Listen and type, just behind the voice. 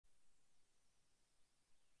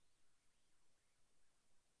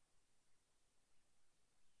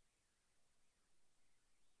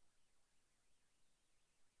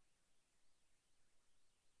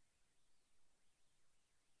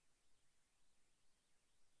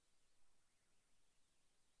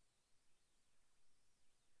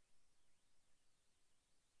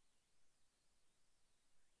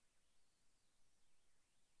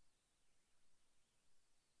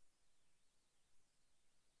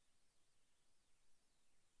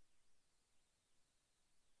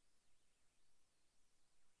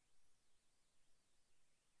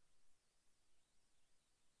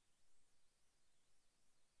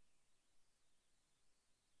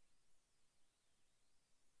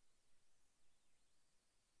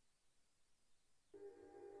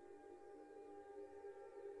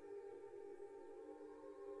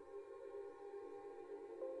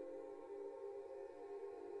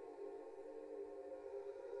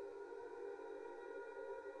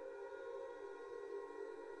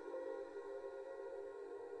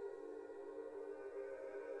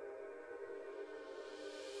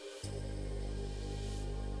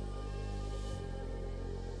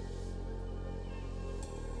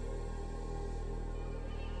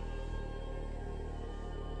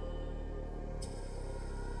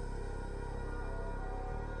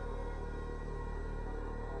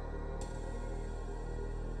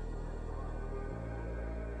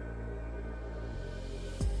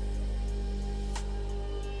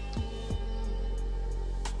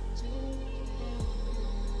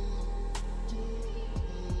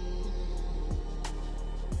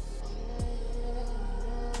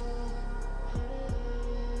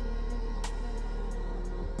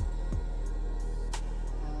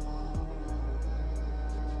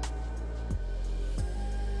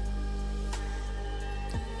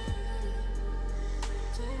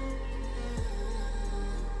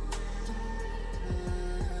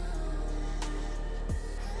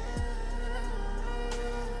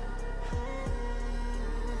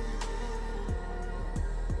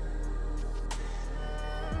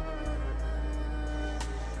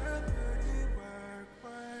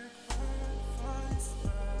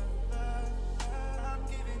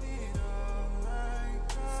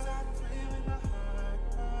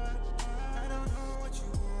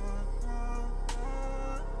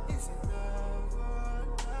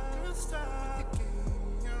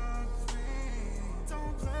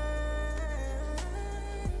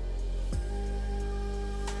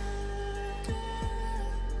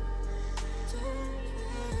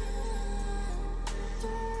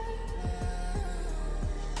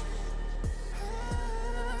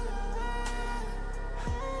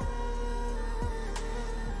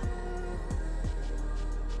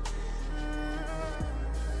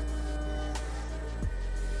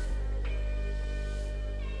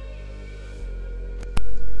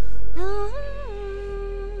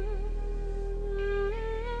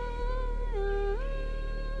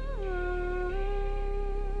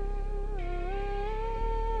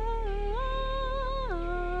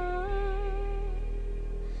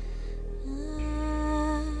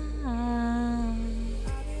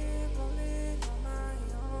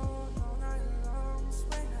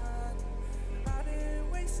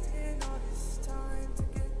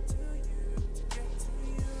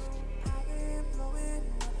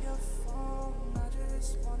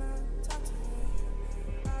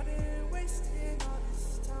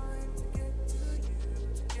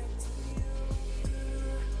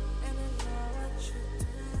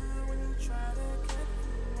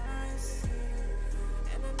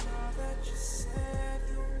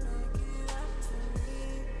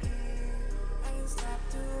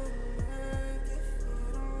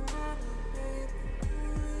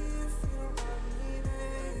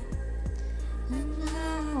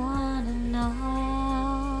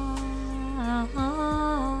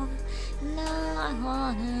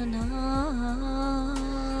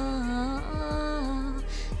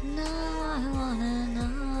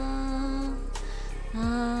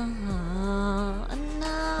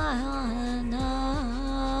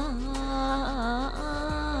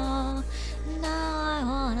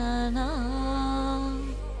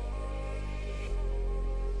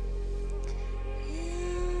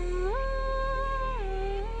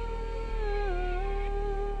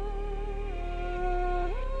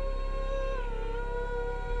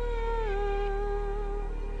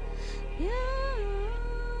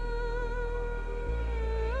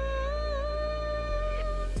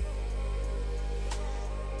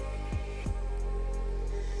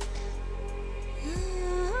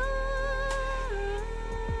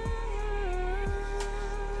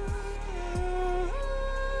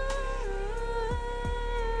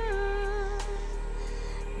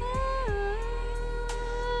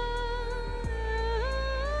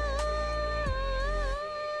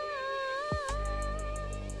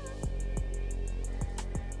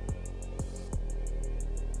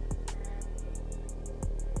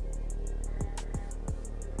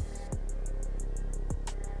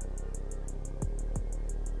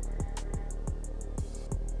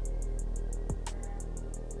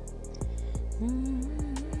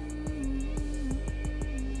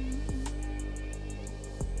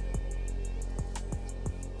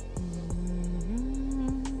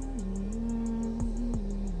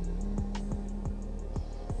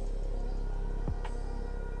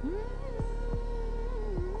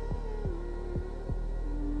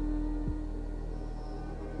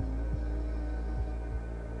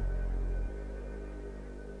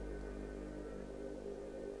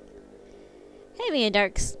Mia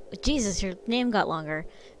Dark's... Jesus, your name got longer.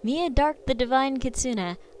 Mia Dark the Divine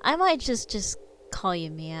Kitsune. I might just call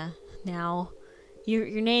you Mia now.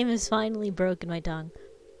 Your name has finally broken my tongue.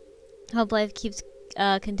 Hope life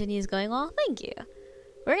continues going well. Thank you.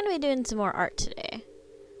 We're gonna be doing some more art today.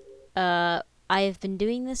 I've been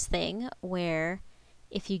doing this thing where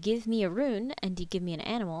if you give me a rune and you give me an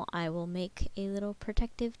animal, I will make a little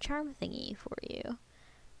protective charm thingy for you.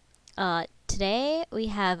 Today we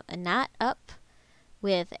have a gnat up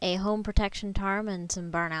with a home protection charm and some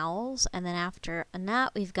barn owls, and then after a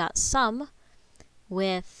gnat we've got some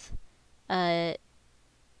with a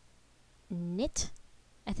knit,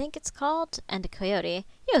 I think it's called, and a coyote.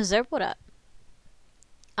 Yo, Zerp, what up?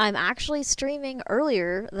 I'm actually streaming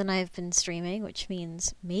earlier than I've been streaming, which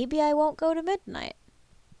means maybe I won't go to midnight.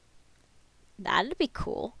 That'd be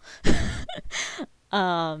cool.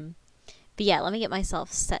 But yeah, let me get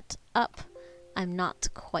myself set up. I'm not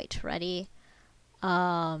quite ready.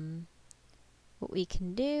 What we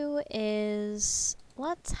can do is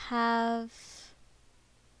let's have...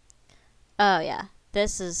 Oh yeah,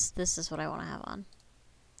 this is what I want to have on.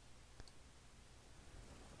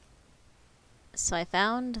 So I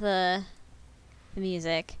found the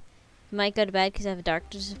music. Might go to bed because I have a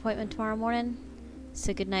doctor's appointment tomorrow morning.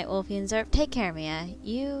 So good night, Wolfie and Zerp. Take care, Mia.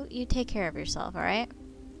 You take care of yourself, alright?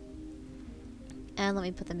 And let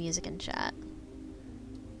me put the music in chat.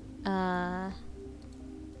 Yeah,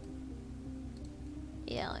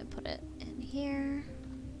 let me put it in here.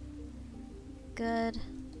 Good.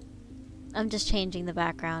 I'm just changing the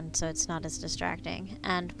background so it's not as distracting,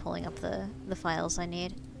 and pulling up the files I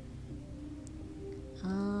need. I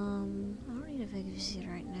don't need a visual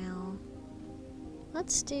right now.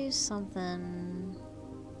 Let's do something...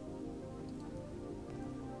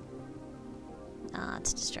 Ah,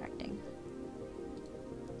 it's distracting.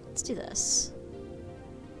 Let's do this.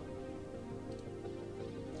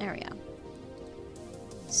 There we go.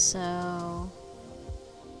 So...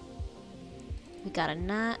 we got a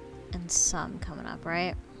gnat and some coming up,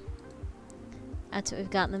 right? That's what we've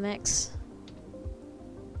got in the mix.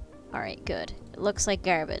 Alright, good. It looks like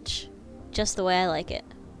garbage. Just the way I like it.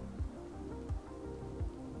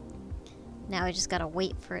 Now we just gotta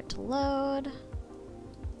wait for it to load.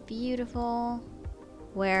 Beautiful.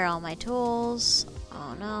 Where are all my tools?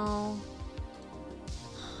 Oh no.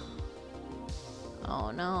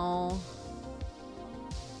 Oh no.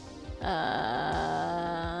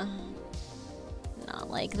 Not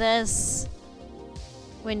like this.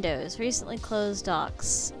 Windows. Recently closed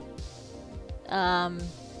docs.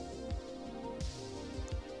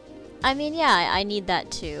 I mean, yeah, I need that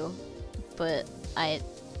too, but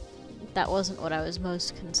that wasn't what I was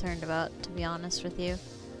most concerned about, to be honest with you.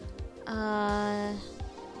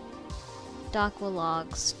 Doc will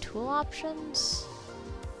logs. Tool options?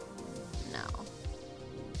 No.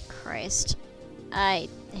 Christ. I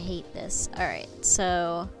hate this. Alright,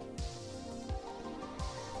 so...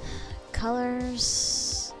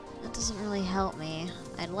 colors... that doesn't really help me.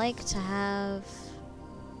 I'd like to have...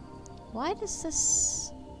 why does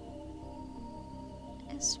this...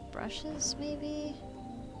 brushes, maybe?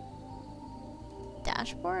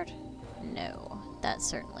 Dashboard? No, that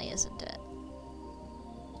certainly isn't it.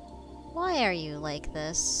 Why are you like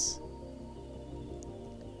this?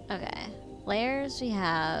 Okay, layers we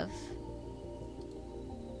have.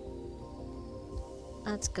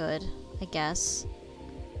 That's good, I guess.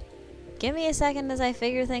 Give me a second as I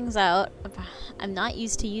figure things out. I'm not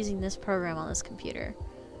used to using this program on this computer.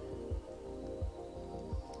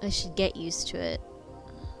 I should get used to it.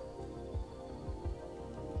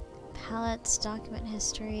 Palettes, document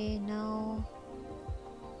history, no.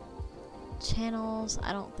 Channels,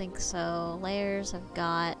 I don't think so. Layers, I've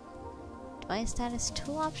got. Device status,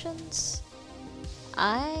 tool options.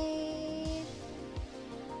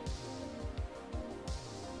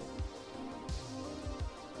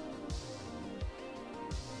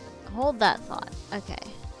 Hold that thought. Okay.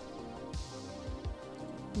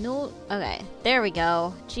 No, okay. There we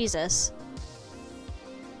go. Jesus.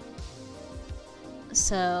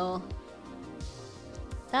 So,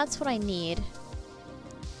 that's what I need.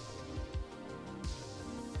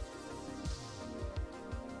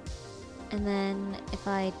 And then if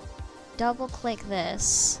I double click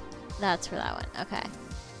this, that's for that one. Okay.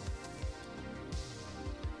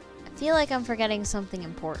 I feel like I'm forgetting something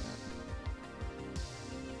important.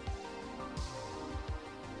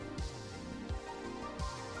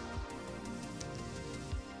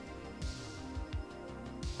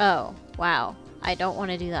 Oh, wow. I don't want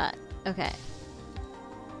to do that. Okay.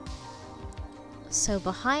 So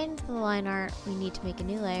behind the line art, we need to make a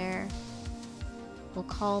new layer. We'll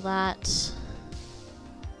call that...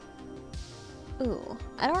 Ooh,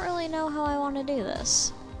 I don't really know how I want to do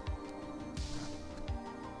this.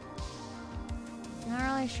 Not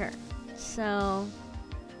really sure. So...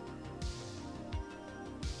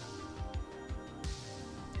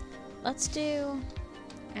 let's do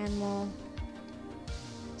animal.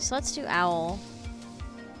 So let's do owl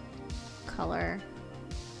color.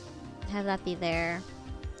 Have that be there.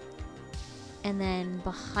 And then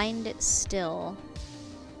behind it still,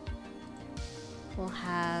 we'll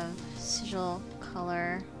have sigil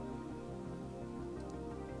color.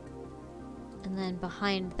 And then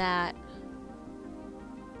behind that,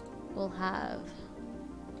 we'll have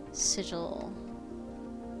sigil.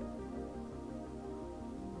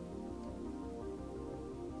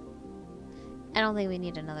 I don't think we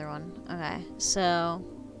need another one. Okay, so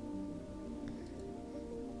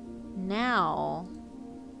now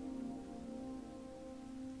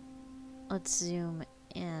let's zoom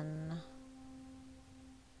in.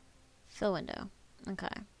 Fill window. Okay.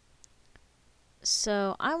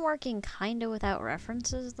 So I'm working kinda without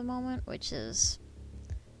references at the moment, which is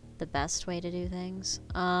the best way to do things.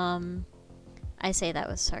 I say that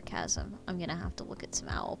with sarcasm. I'm gonna have to look at some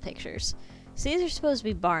owl pictures. So these are supposed to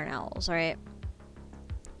be barn owls, right?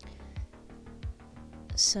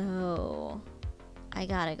 So I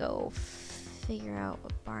gotta go figure out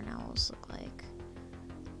what barn owls look like.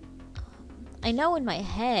 I know in my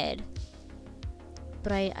head,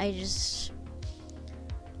 but I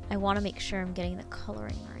want to make sure I'm getting the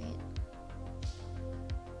coloring right.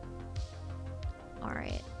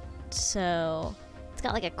 Alright, so it's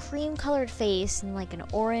got like a cream colored face and like an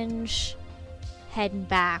orange head and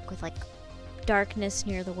back with like darkness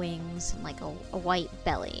near the wings and like a white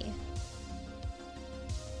belly.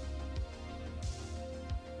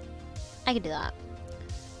 I could do that.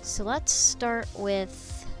 So let's start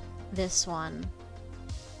with this one.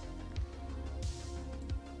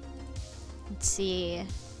 Let's see.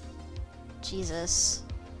 Jesus.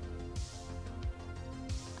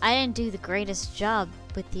 I didn't do the greatest job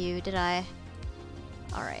with you, did I?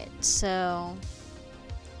 Alright, so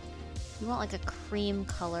you want like a cream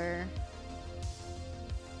color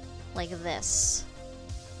like this.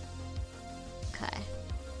 Okay.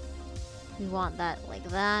 We want that like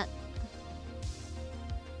that.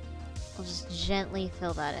 We'll just gently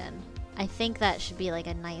fill that in. I think that should be like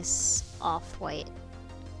a nice off-white.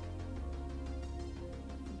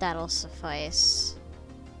 That'll suffice.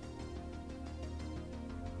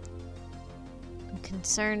 I'm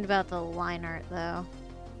concerned about the line art though.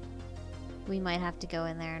 We might have to go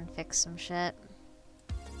in there and fix some shit.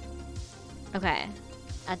 Okay,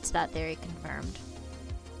 that's that theory confirmed.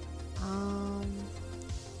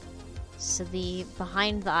 So the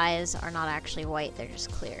behind the eyes are not actually white, they're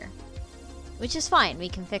just clear. Which is fine, we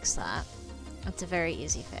can fix that. It's a very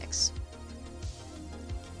easy fix.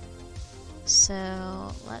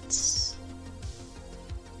 So let's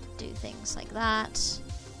do things like that.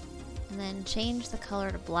 And then change the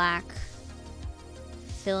color to black.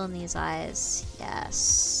 Fill in these eyes.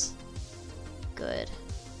 Yes. Good.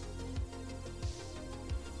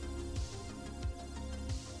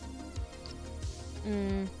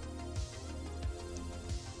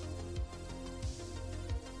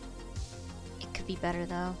 It could be better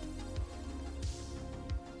though.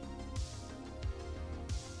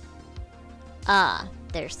 Ah,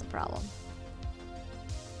 there's the problem.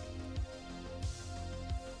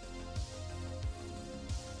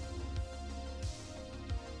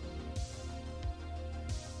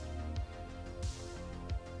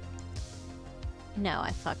 No,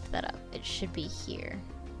 I fucked that up. It should be here.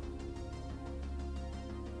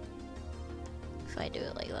 If I do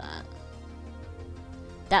it like that.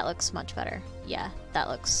 That looks much better. Yeah, that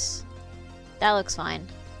looks fine.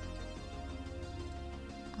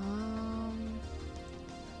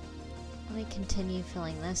 Let me continue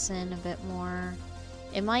filling this in a bit more.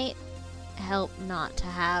 It might help not to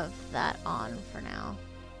have that on for now.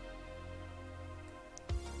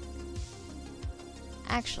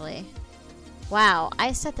 Actually, wow,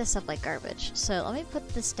 I set this up like garbage. So let me put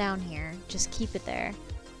this down here. Just keep it there.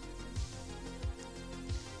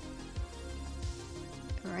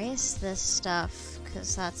 Erase this stuff,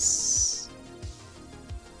 because that's...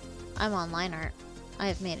 I'm on line art. I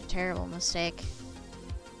have made a terrible mistake.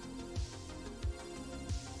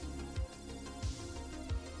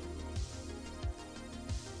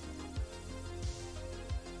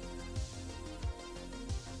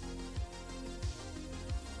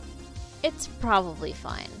 It's probably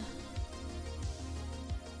fine.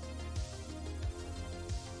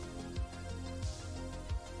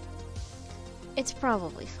 It's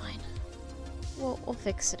probably fine. We'll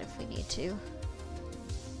fix it if we need to.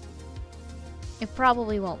 It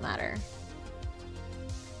probably won't matter.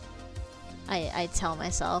 I tell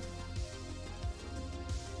myself.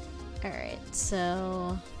 Alright,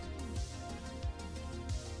 so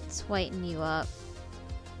let's whiten you up.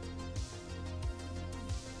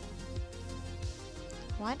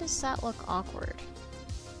 Why does that look awkward?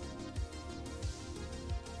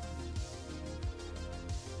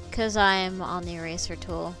 Because I'm on the eraser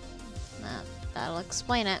tool. That'll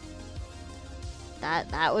explain it.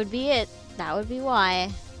 That would be it. That would be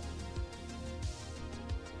why.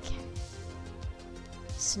 Okay.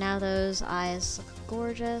 So now those eyes look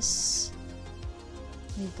gorgeous.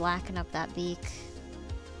 Let me blacken up that beak.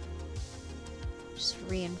 Just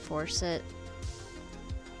reinforce it.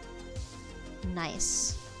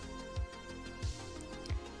 Nice.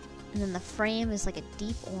 And then the frame is like a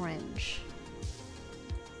deep orange.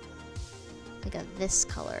 Like a this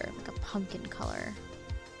color, like a pumpkin color.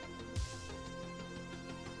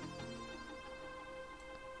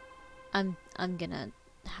 I'm gonna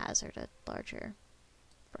hazard a larger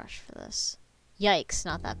brush for this. Yikes,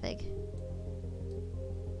 not that big.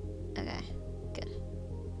 Okay, good.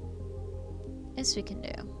 This we can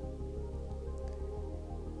do.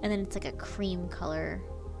 And then it's like a cream color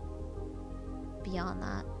beyond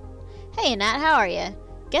that. Hey Nat, how are you?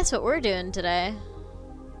 Guess what we're doing today?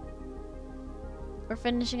 We're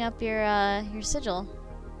finishing up your sigil.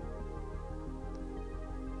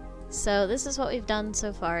 So this is what we've done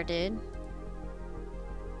so far, dude.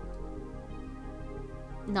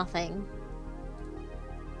 Nothing.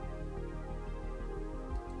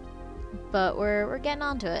 But we're getting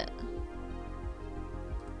onto it.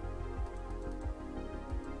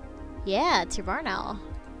 Yeah, it's your barn owl.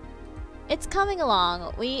 It's coming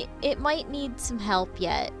along. It might need some help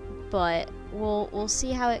yet, but we'll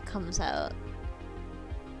see how it comes out.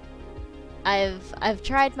 I've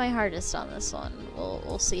tried my hardest on this one.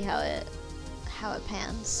 We'll see how it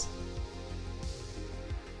pans.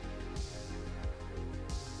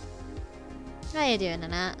 How you doing,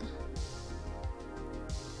 Annette?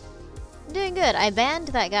 I'm doing good. I banned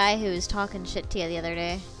that guy who was talking shit to you the other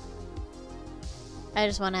day. I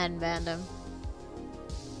just went ahead and banned him.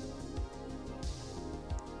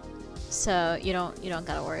 So you don't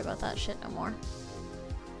gotta worry about that shit no more.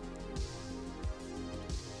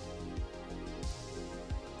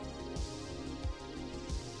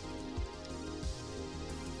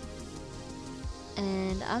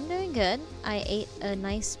 And I'm doing good. I ate a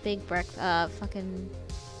nice big fucking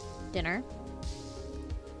dinner.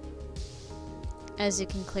 As you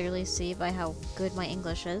can clearly see by how good my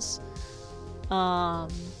English is.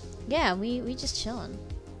 Yeah, we just chillin'.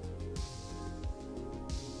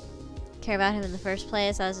 Care about him in the first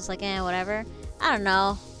place. I was just like, whatever. I don't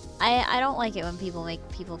know. I don't like it when people make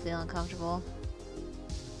people feel uncomfortable.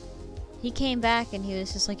 He came back and he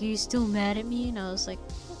was just like, are you still mad at me? And I was like,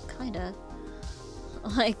 well, kinda.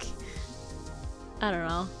 Like, I don't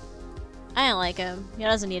know. I don't like him. He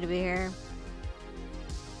doesn't need to be here.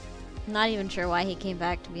 I'm not even sure why he came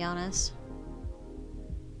back, to be honest.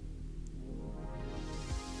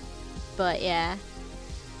 But yeah.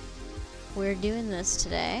 We're doing this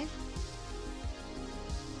today.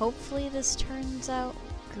 Hopefully this turns out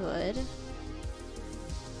good.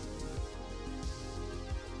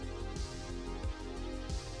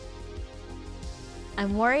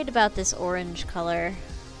 I'm worried about this orange color.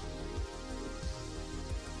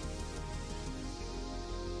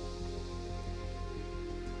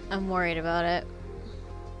 I'm worried about it.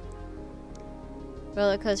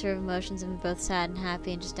 Roller coaster of emotions and both sad and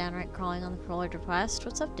happy and just downright crawling on the roller depressed.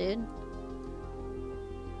 What's up, dude?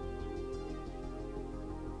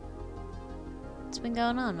 What's been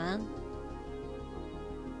going on, man?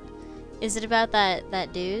 Is it about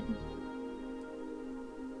that dude?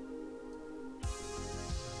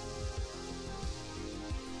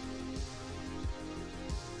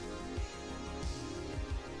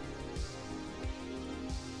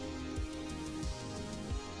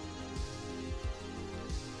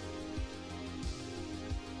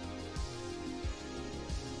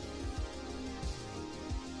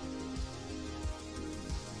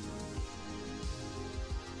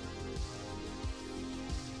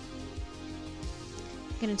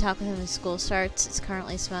 Gonna talk with him when school starts. It's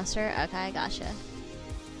currently semester. Okay, gotcha.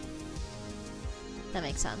 That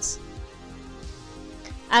makes sense.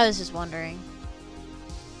 I was just wondering.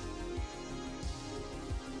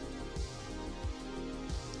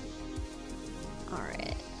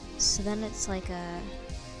 Alright. So then it's like a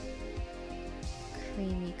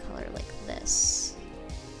creamy color like this.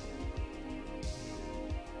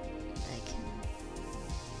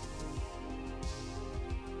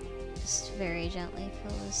 Very gently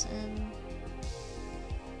fill this in.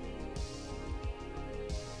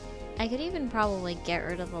 I could even probably get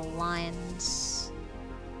rid of the lines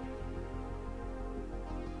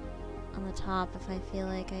on the top if I feel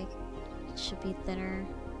like it should be thinner.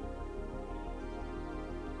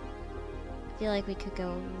 I feel like we could go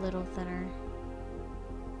a little thinner.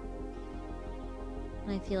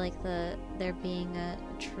 And I feel like there being a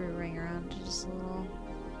true ring around it just a little.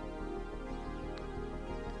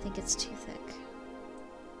 I think it's too thick.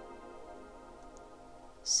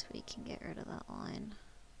 So we can get rid of that line.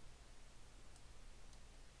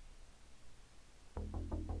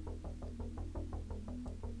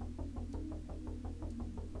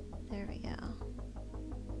 There we go.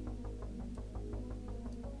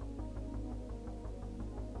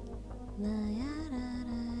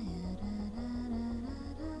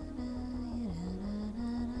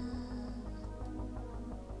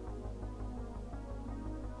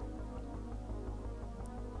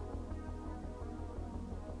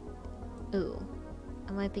 Ooh,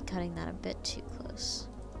 I might be cutting that a bit too close.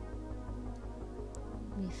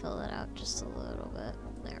 Let me fill that out just a little bit.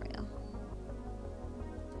 There we go.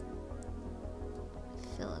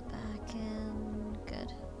 Fill it back in.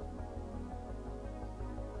 Good.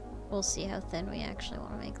 We'll see how thin we actually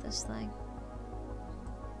want to make this thing.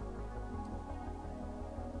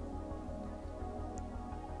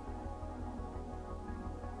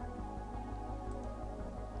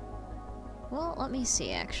 Well, let me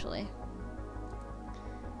see actually.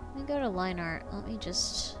 Let me go to line art. Let me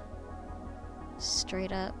just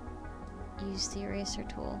straight up use the eraser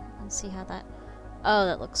tool and see how that... Oh,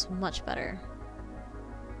 that looks much better.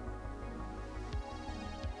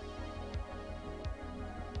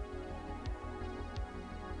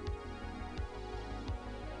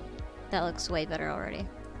 That looks way better already.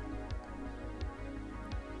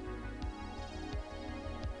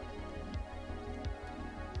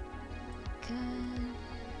 Good.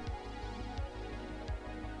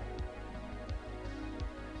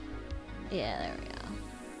 Yeah, there we go.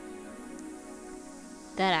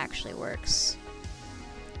 That actually works.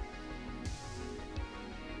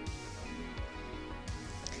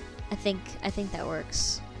 I think that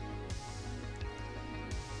works.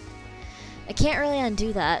 I can't really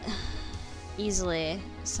undo that easily,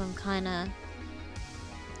 so I'm kinda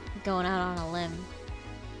going out on a limb.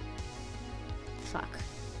 Fuck.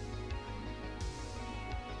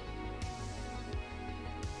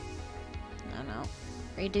 No.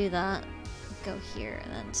 Redo that. Go here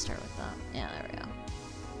and then start with that. Yeah, there we go.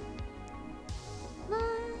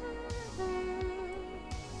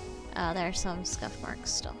 Oh, there are some scuff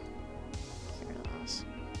marks still. Get rid of those.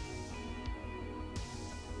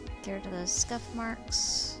 Get rid of those scuff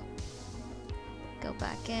marks. Go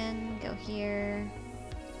back in, go here.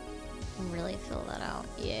 And really fill that out.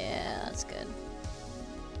 Yeah, that's good.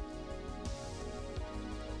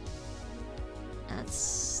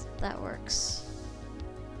 That works.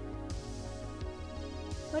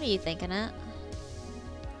 What are you thinking at?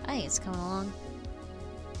 I think it's coming along.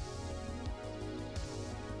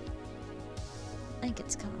 I think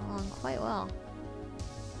it's coming along quite well.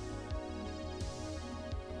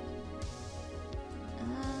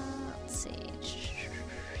 Let's see.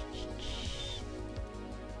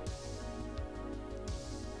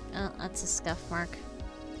 Oh, that's a scuff mark.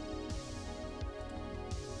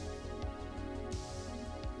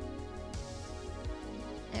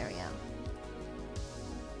 There we go.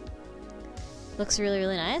 Looks really,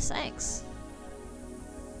 really nice. Thanks.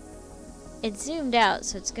 It's zoomed out,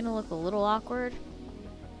 so it's gonna look a little awkward.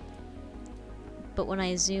 But when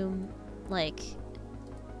I zoom, like...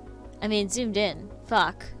 I mean, zoomed in.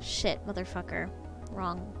 Fuck. Shit, motherfucker.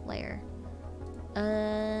 Wrong layer.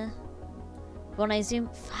 When I zoom...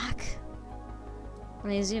 Fuck.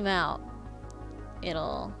 When I zoom out,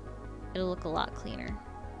 it'll look a lot cleaner.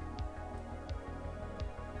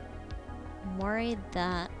 I'm worried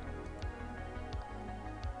that...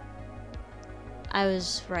 I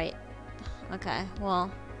was right. Okay, well...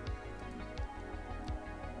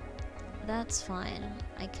 That's fine.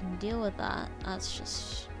 I can deal with that. That's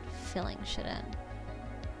just filling shit in.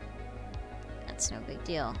 That's no big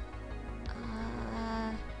deal.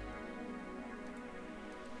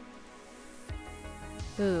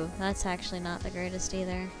 Ooh, that's actually not the greatest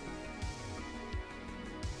either.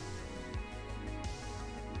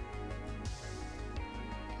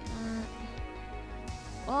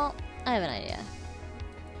 Well, I have an idea.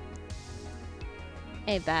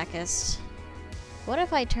 Hey, Bacchus. What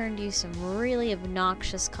if I turned you some really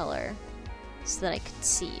obnoxious color so that I could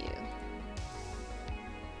see you?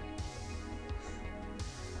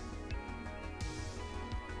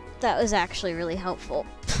 That was actually really helpful.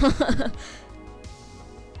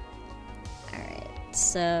 Alright,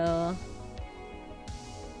 so...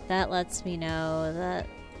 that lets me know that...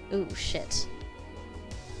 Ooh, shit.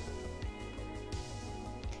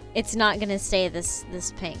 It's not gonna stay this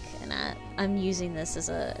pink, and I'm using this as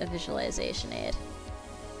a visualization aid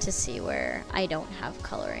to see where I don't have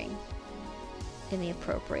coloring in the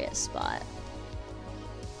appropriate spot.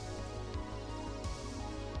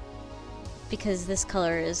 Because this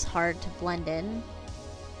color is hard to blend in.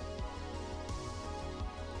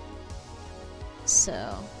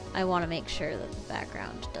 So I want to make sure that the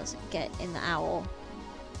background doesn't get in the owl.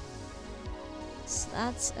 So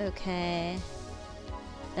that's okay.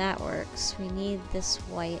 That works. We need this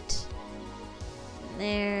white in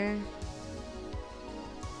there.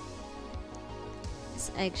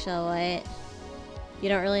 This eggshell white. You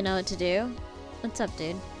don't really know what to do? What's up,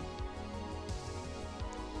 dude?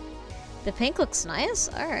 The pink looks nice?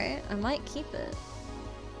 Alright, I might keep it.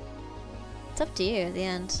 It's up to you at the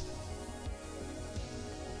end.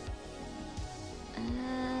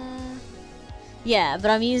 Yeah, but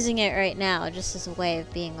I'm using it right now just as a way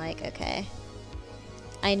of being like, okay,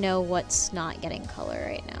 I know what's not getting color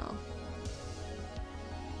right now.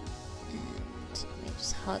 And let me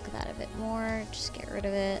just hug that a bit more, just get rid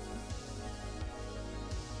of it.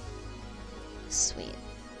 Sweet.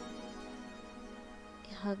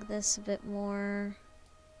 Hug this a bit more.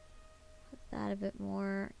 Hug that a bit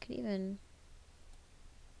more. Could even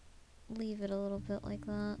leave it a little bit like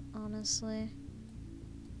that, honestly.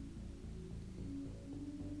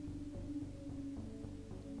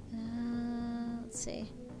 Let's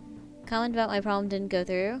see. Comment about my problem didn't go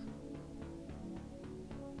through.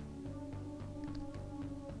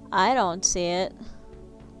 I don't see it.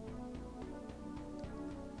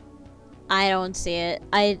 I don't see it.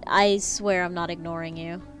 I swear I'm not ignoring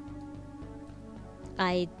you.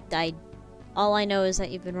 All I know is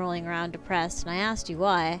that you've been rolling around depressed, and I asked you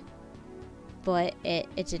why. But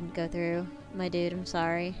it didn't go through, my dude, I'm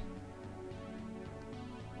sorry.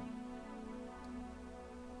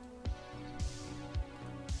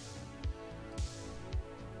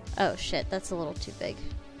 Oh shit, that's a little too big.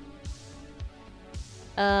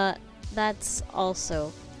 That's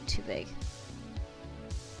also too big.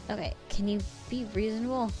 Okay, can you be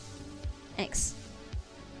reasonable? Thanks.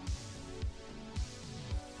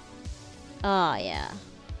 Oh, yeah.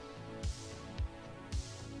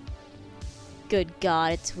 Good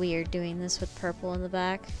God, it's weird doing this with purple in the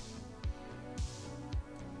back.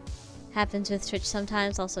 Happens with Twitch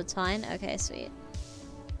sometimes, also it's fine. Okay, sweet.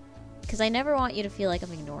 Because I never want you to feel like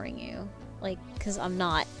I'm ignoring you. Like, because I'm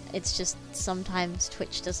not. It's just sometimes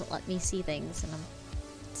Twitch doesn't let me see things, and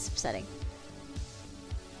it's upsetting.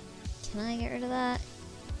 Can I get rid of that?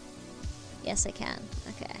 Yes, I can.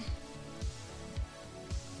 Okay.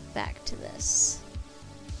 Back to this.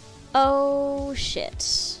 Oh,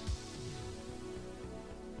 shit.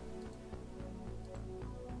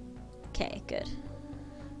 Okay, good.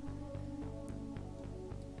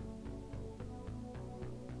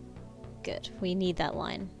 Good. We need that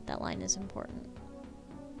line. That line is important.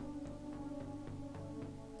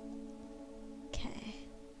 Okay.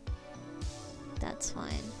 That's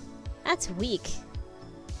fine. That's weak.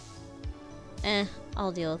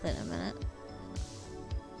 I'll deal with it in a minute.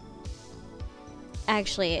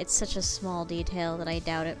 Actually, it's such a small detail that I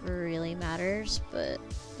doubt it really matters, but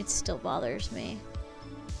it still bothers me.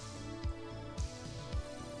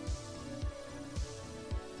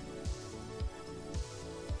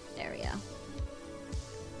 There we go.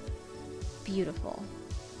 Beautiful.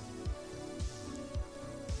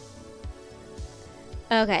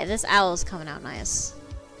 Okay, this owl's coming out nice.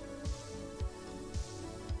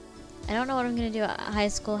 I don't know what I'm gonna do at high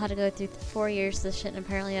school, how to go through 4 years of this shit, and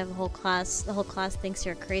apparently I have a whole class. The whole class thinks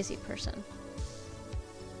you're a crazy person.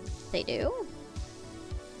 They do?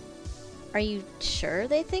 Are you sure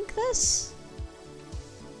they think this?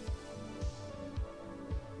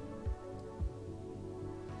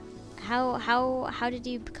 How did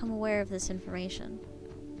you become aware of this information?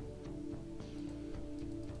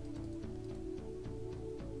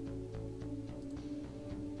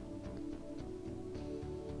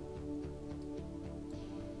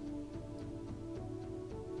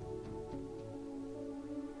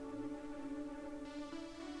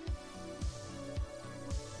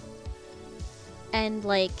 And,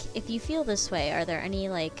 like, if you feel this way, are there any,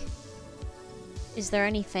 like... Is there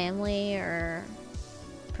any family or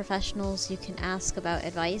professionals you can ask about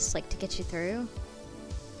advice, like, to get you through?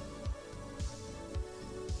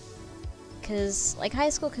 Because, like, high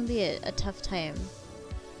school can be a tough time.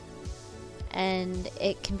 And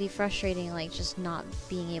it can be frustrating, like, just not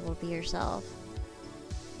being able to be yourself.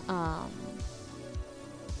 And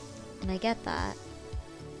I get that.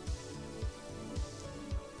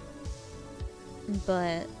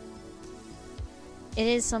 But it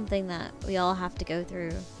is something that we all have to go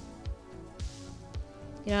through.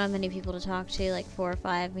 You don't have many people to talk to, like 4 or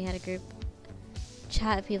 5. We had a group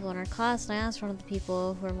chat of people in our class, and I asked one of the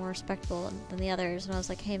people who are more respectable than the others, and I was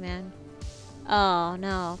like, hey man, oh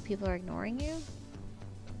no, people are ignoring you?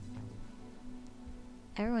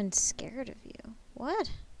 Everyone's scared of you. What?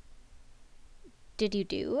 Did you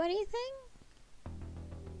do anything?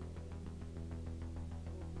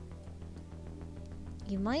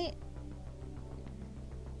 You might...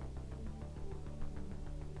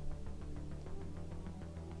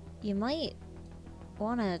 You might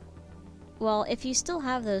wanna... Well, if you still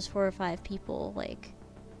have those 4 or 5 people, like,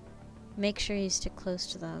 make sure you stick close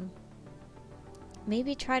to them.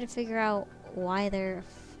 Maybe try to figure out why they're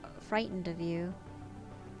frightened of you.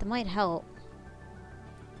 That might help.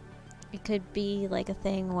 It could be like a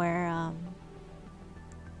thing where,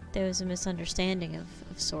 there was a misunderstanding of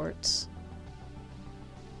sorts.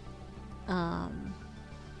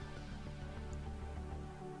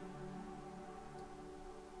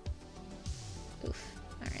 Oof.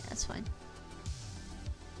 Alright, that's fine.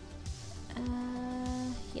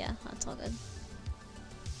 Yeah, that's all good.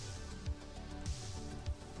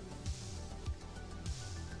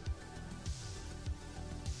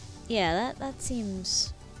 Yeah, that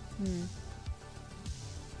seems...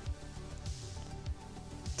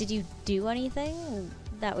 Did you do anything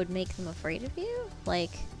that would make them afraid of you?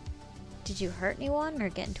 Like, did you hurt anyone or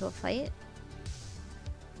get into a fight?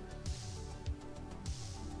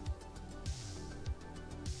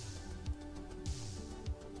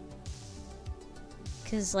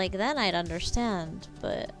 Cause like then I'd understand,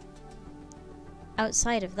 but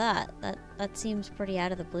outside of that seems pretty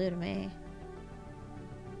out of the blue to me.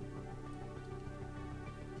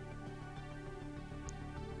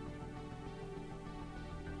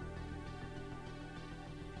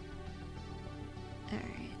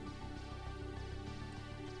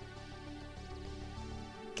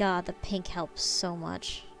 God, the pink helps so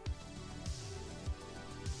much.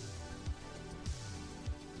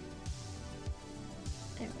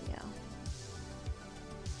 There we go.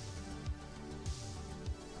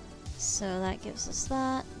 So that gives us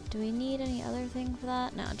that. Do we need any other thing for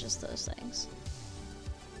that? No, just those things.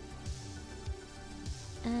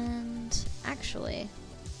 And actually,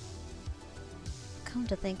 come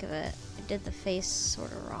to think of it, I did the face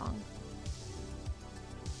sort of wrong.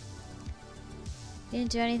 You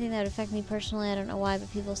didn't do anything that would affect me personally, I don't know why, but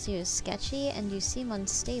people see you as sketchy and you seem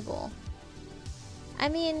unstable. I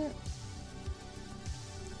mean,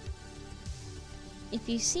 if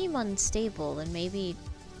you seem unstable, then maybe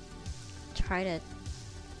try to,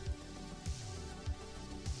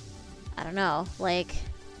 I don't know, like,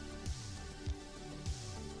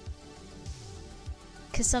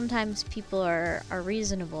 because sometimes people are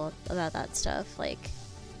reasonable about that stuff. Like,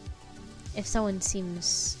 if someone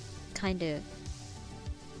seems kind of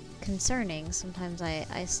concerning, sometimes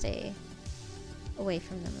I stay away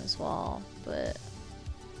from them as well, but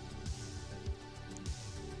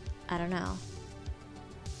I don't know.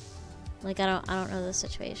 Like, I don't know the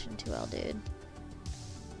situation too well, dude.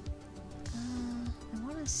 I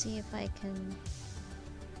want to see if I can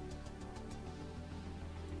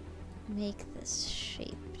make this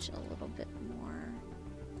shaped a little bit more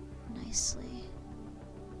nicely.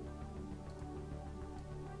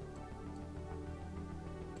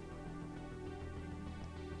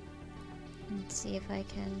 And see if I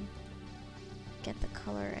can get the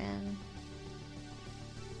color in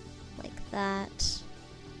like that.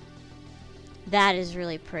 That is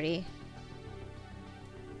really pretty.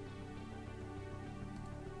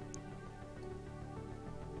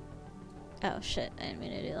 Oh shit, I didn't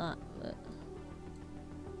mean to do that, but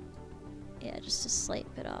yeah, just a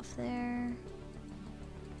slight bit off there.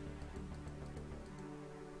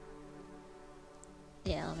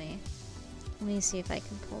 Yeah, let me see if I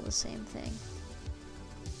can pull the same thing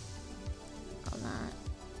on that.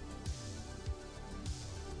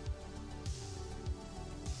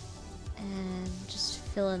 And just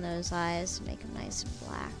fill in those eyes and make them nice and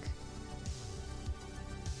black.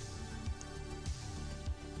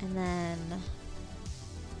 And then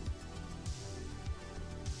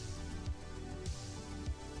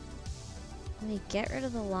let me get rid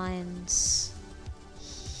of the lines.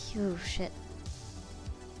 Oh shit.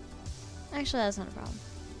 Actually, that's not a problem.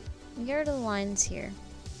 Get rid of the lines here.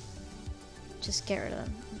 Just get rid of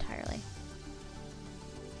them entirely.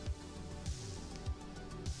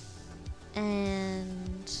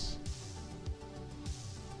 And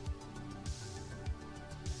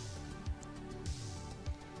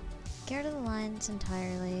get rid of the lines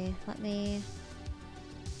entirely. Let me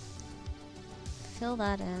fill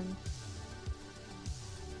that in.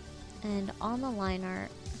 And on the line art,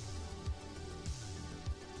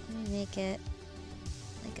 let me make it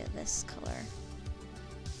like this color.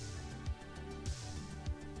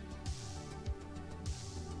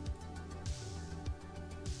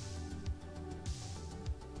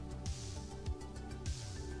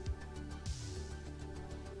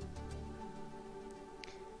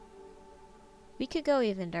 We could go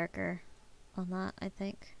even darker on that, I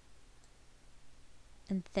think.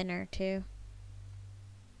 And thinner too.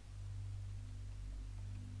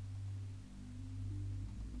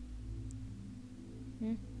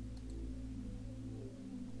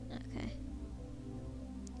 Okay.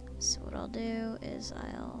 So what I'll do is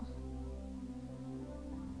I'm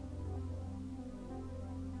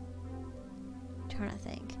trying to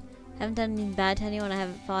think. Haven't done anything bad to anyone. I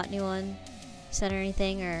haven't fought anyone, said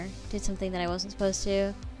anything, or did something that I wasn't supposed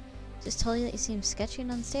to. Just told you that you seemed sketchy and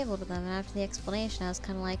unstable to them, and after the explanation I was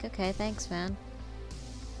kind of like, okay, thanks, man.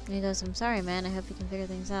 And he goes, I'm sorry, man, I hope you can figure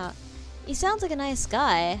things out. He sounds like a nice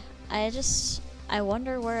guy. I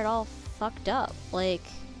wonder where it all fucked up. Like,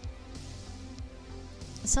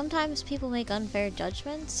 sometimes people make unfair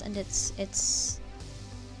judgments, and it's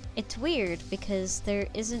weird because there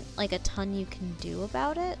isn't like a ton you can do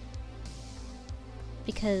about it,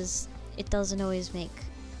 because it doesn't always make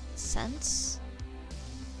sense,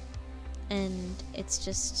 and it's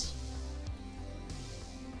just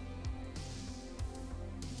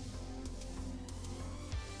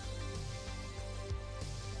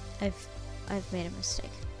I've made a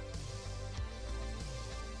mistake.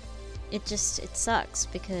 It sucks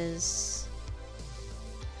because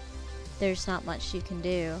there's not much you can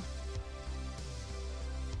do,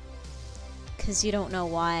 because you don't know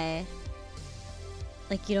why.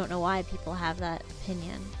 Like, you don't know why people have that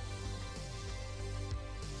opinion.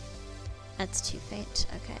 That's too faint.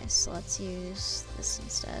 Okay, so let's use this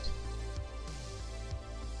instead.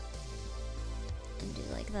 And do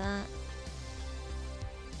like that.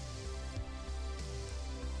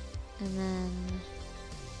 And then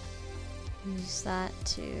use that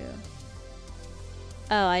to...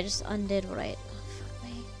 Oh, I just undid what I... Oh, fuck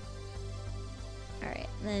me. Alright,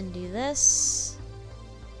 then do this.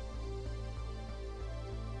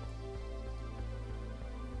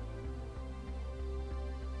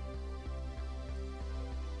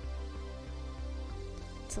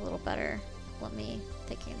 It's a little better. Let me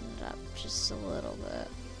thicken it up just a little bit.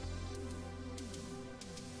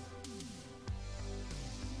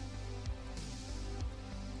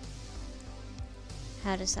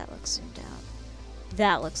 How does that look zoomed out?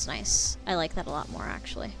 That looks nice. I like that a lot more,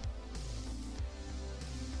 actually.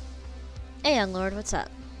 Hey, young lord, what's up?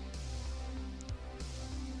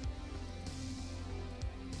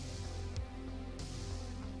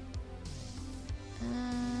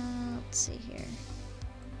 Let's see here.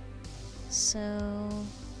 So,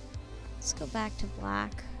 let's go back to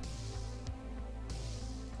black.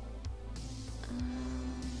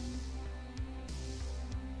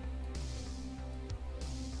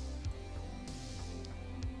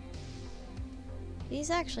 These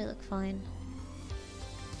actually look fine.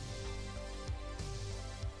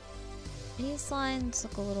 These lines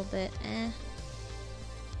look a little bit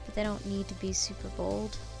but they don't need to be super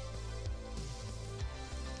bold.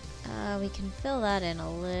 We can fill that in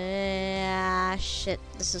a little... shit,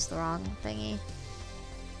 this is the wrong thingy.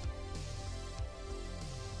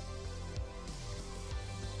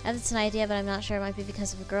 I have an idea, but I'm not sure. It might be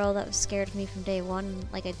because of a girl that was scared of me from day one.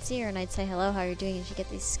 Like, I'd see her and I'd say, hello, how are you doing? And she'd get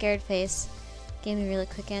this scared face. Gave me a really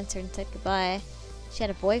quick answer and said goodbye. She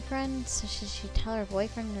had a boyfriend, so should she tell her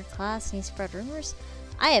boyfriend in her class and he spread rumors?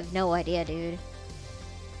 I have no idea, dude.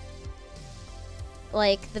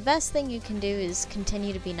 Like, the best thing you can do is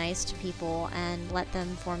continue to be nice to people and let them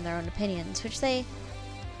form their own opinions, which they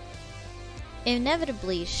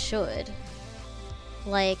inevitably should.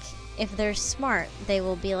 Like, if they're smart, they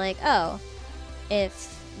will be like, oh,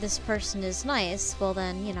 if this person is nice, well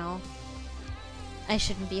then, you know, I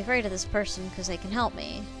shouldn't be afraid of this person because they can help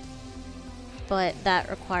me. But that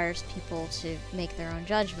requires people to make their own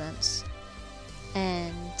judgments.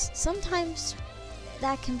 And sometimes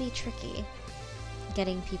that can be tricky.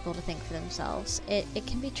 Getting people to think for themselves. It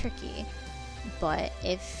can be tricky. But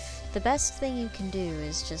if the best thing you can do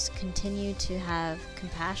is just continue to have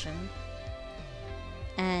compassion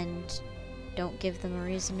and don't give them a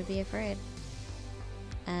reason to be afraid.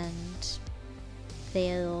 And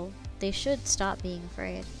they should stop being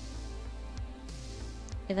afraid.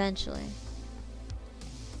 Eventually.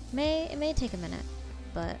 It may take a minute,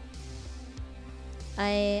 but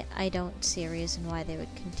I don't see a reason why they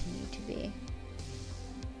would continue to be.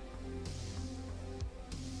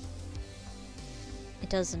 It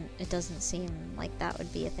doesn't seem like that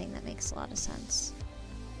would be a thing that makes a lot of sense.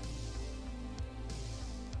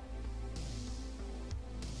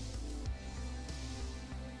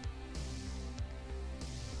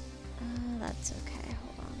 That's okay.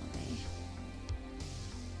 Hold on, let me.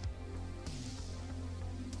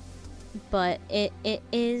 But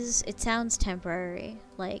it sounds temporary.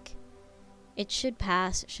 Like, it should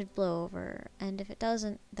pass, it should blow over, and if it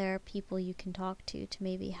doesn't, there are people you can talk to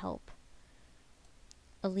maybe help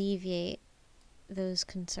alleviate those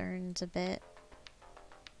concerns a bit.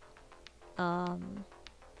 I'm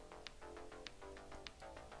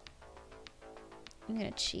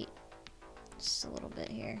gonna cheat just a little bit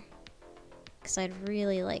here, because I'd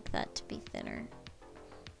really like that to be thinner.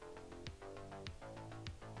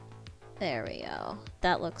 There we go.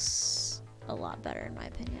 That looks a lot better in my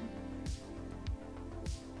opinion.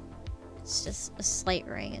 It's just a slight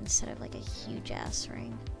ring instead of like a huge ass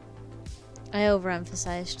ring. I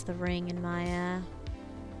overemphasized the ring in my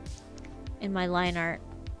line art.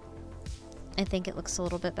 I think it looks a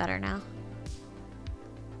little bit better now.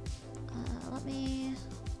 Let me...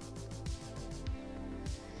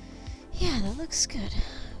 Yeah, that looks good.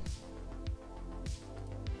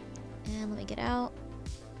 And let me get out.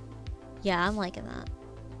 Yeah, I'm liking that.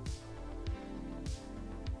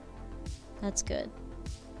 That's good.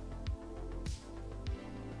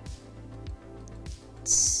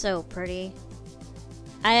 It's so pretty.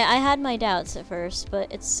 I had my doubts at first,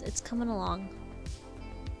 but it's coming along.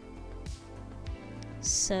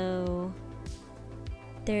 So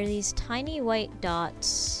there are these tiny white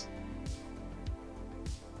dots.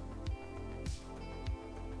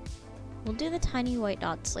 We'll do the tiny white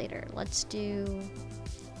dots later. Let's do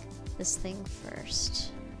this thing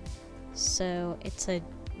first. So it's a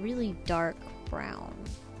really dark brown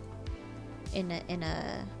in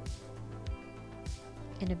a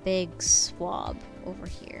big swab over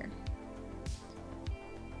here.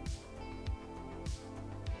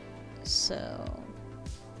 So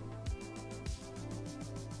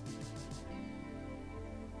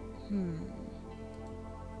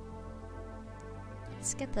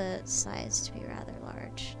let's get the size to be rather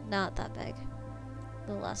large. Not that big. A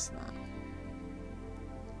little less than that.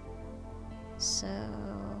 So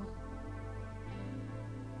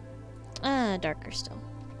darker still.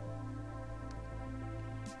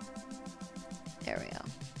 There we go.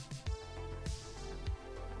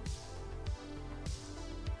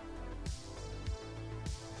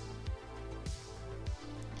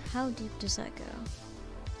 How deep does that go?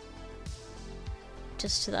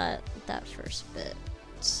 Just to that first bit.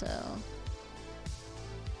 So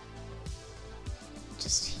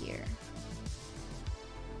just here.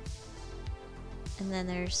 And then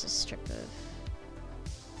there's a strip of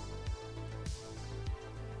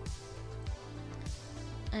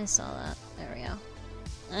I saw that. There we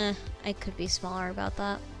go. I could be smaller about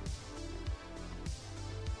that.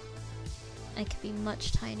 I could be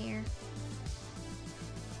much tinier.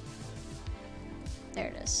 There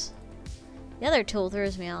it is. The other tool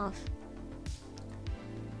throws me off.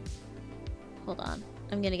 Hold on.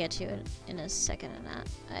 I'm gonna get to you in a second on that.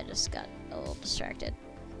 I just got a little distracted.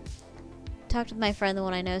 Talked with my friend, the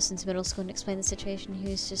one I know since middle school, and explained the situation. He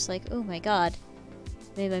was just like, oh my god.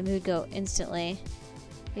 Made my mood go instantly.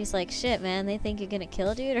 He's like, shit, man, they think you're gonna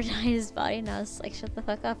kill a dude or die in his body? And I was like, shut the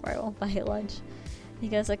fuck up or I won't buy you lunch. He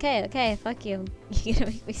goes, okay, fuck you. You're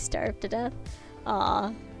gonna make me starve to death?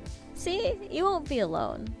 Aw. See? You won't be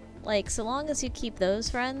alone. Like, so long as you keep those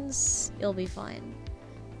friends, you'll be fine.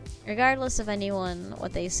 Regardless of anyone,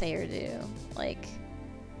 what they say or do. Like,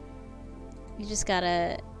 you just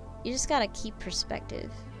gotta keep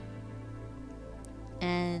perspective.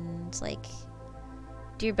 And, like,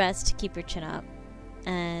 do your best to keep your chin up.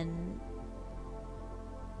 And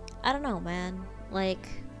I don't know, man. Like,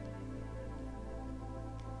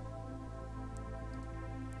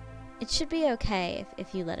 it should be okay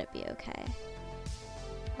if you let it be okay.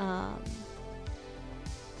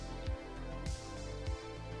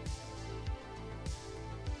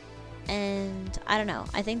 And I don't know.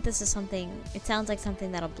 I think this is something. It sounds like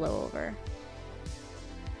something that'll blow over,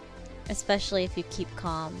 especially if you keep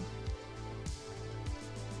calm.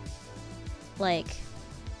 Like,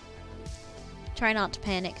 try not to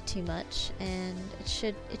panic too much, and it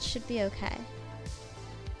should be okay.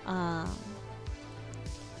 But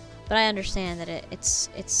I understand that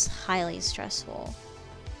it's highly stressful,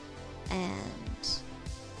 and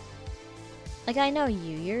like, I know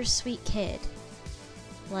you're a sweet kid.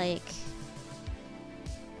 Like,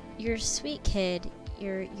 you're a sweet kid.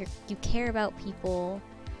 You care about people.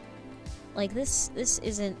 Like, this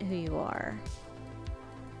isn't who you are.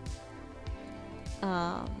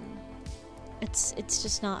 It's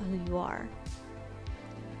just not who you are.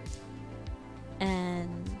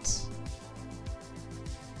 And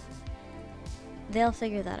they'll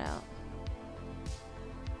figure that out.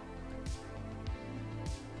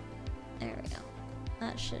 There we go.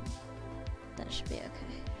 That should be okay.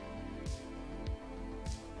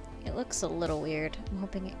 It looks a little weird. I'm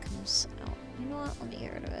hoping it comes out. You know what? Let me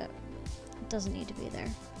get rid of it. It doesn't need to be there.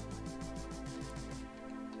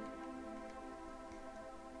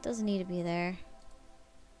 Doesn't need to be there.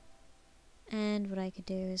 And what I could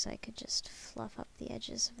do is I could just fluff up the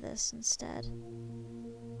edges of this instead.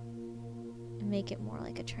 And make it more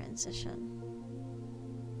like a transition.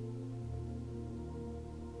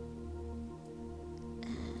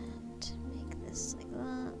 And make this like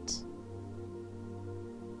that.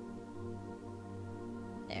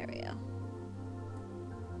 There we go.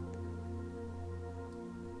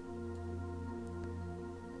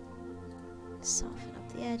 Soften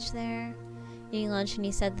up the edge there. Eating lunch, and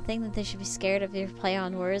he said the thing that they should be scared of your play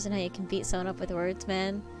on words and how you can beat someone up with words,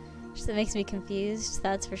 man. Just that makes me confused,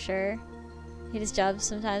 that's for sure. Hate his job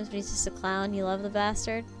sometimes, but he's just a clown. You love the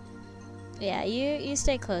bastard. Yeah, you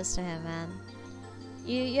stay close to him, man.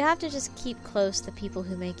 You have to just keep close to people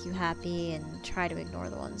who make you happy and try to ignore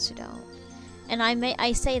the ones who don't. And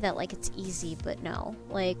I say that like it's easy, but no.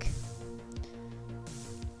 Like,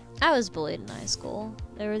 I was bullied in high school.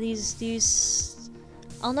 There were these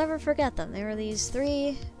I'll never forget them. There were these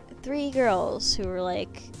three girls who were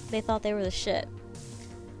like, they thought they were the shit.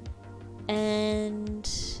 And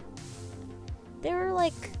they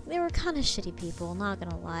were kind of shitty people, not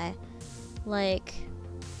gonna lie. Like,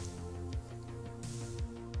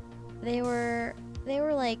 they were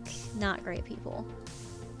like not great people.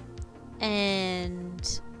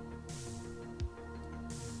 And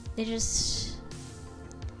they just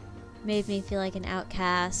made me feel like an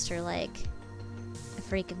outcast or like a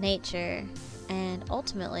freak of nature. And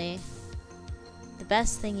ultimately, the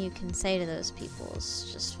best thing you can say to those people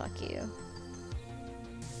is just fuck you.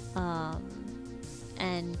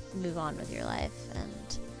 And move on with your life.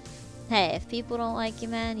 And hey, if people don't like you,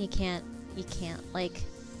 man, you can't, like,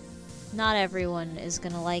 not everyone is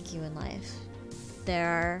gonna like you in life.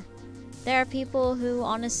 There are people who,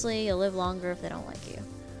 honestly, you'll live longer if they don't like you.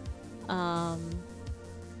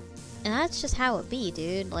 And that's just how it be,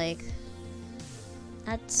 dude. Like,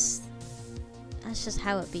 that's just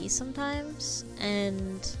how it be sometimes.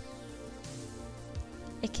 And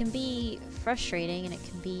it can be frustrating and it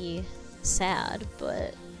can be sad,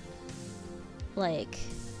 but, like,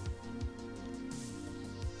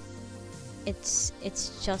 it's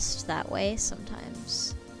just that way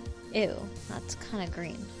sometimes. Ew, that's kind of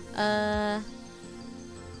green. Let's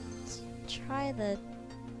try the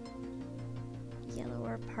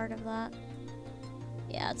yellower part of that.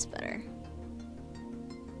 Yeah, it's better.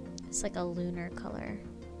 It's like a lunar color.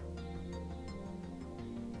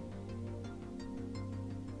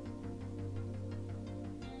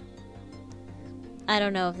 I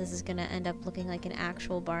don't know if this is gonna end up looking like an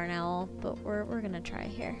actual barn owl, but we're gonna try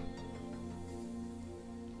here.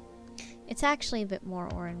 It's actually a bit more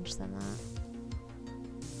orange than that.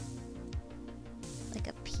 Like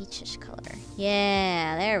a peachish color.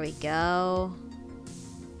 Yeah, there we go.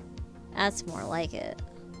 That's more like it.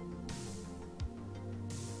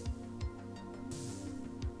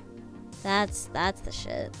 That's the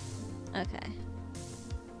shit. Okay.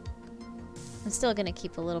 I'm still gonna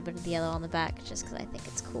keep a little bit of the yellow on the back just because I think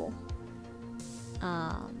it's cool.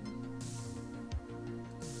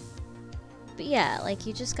 But yeah, like,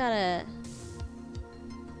 you just gotta...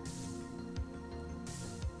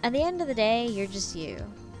 At the end of the day, you're just you.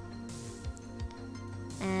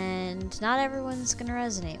 And not everyone's gonna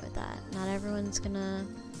resonate with that. Not everyone's gonna...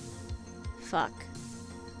 Fuck.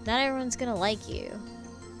 Not everyone's gonna like you.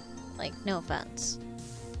 Like, no offense.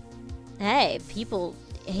 Hey, people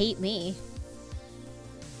hate me.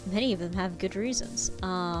 Many of them have good reasons.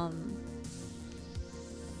 And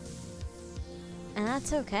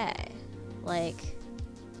that's okay. Like,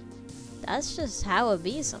 that's just how it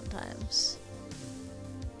be sometimes.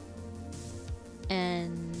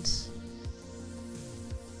 And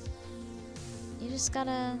you just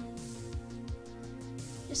gotta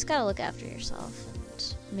look after yourself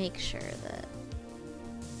and make sure that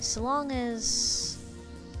so long as...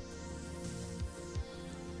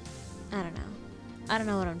 I don't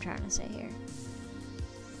know what I'm trying to say here.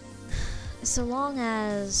 So long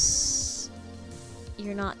as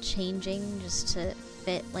you're not changing just to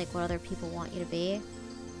fit like what other people want you to be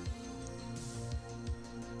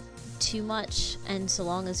too much, and so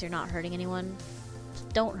long as you're not hurting anyone,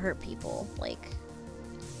 don't hurt people. Like,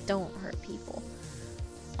 don't hurt people.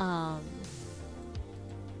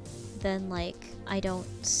 then, like, I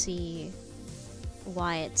don't see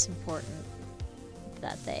why it's important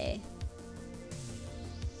that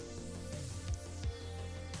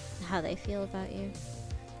how they feel about you.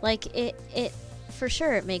 Like, it for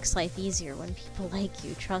sure it makes life easier when people like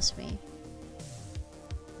you, trust me.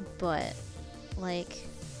 But, like,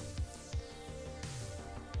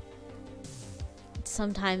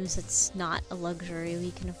 sometimes it's not a luxury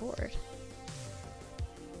we can afford.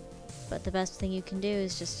 But the best thing you can do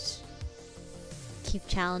is just keep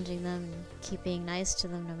challenging them, keep being nice to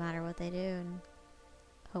them no matter what they do, and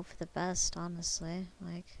hope for the best, honestly.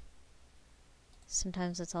 Like,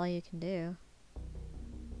 sometimes that's all you can do.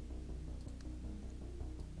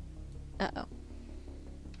 Uh-oh.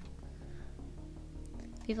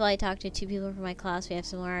 People I talk to, 2 people from my class we have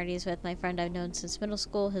similarities with. My friend I've known since middle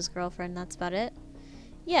school, his girlfriend, that's about it.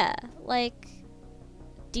 Yeah, like,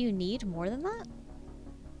 do you need more than that?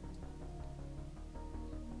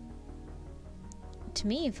 To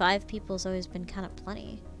me, 5 people's always been kind of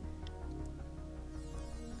plenty.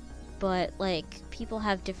 But, like, people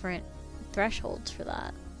have different thresholds for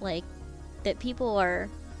that. Like, that people are...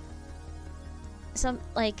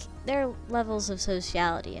 like, there are levels of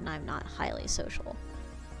sociality, and I'm not highly social.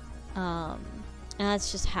 And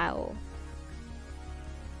that's just how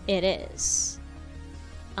it is.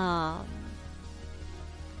 Let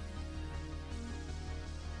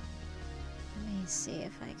me see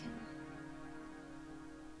if I can...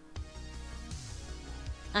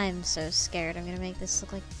 I'm so scared I'm gonna make this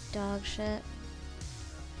look like dog shit.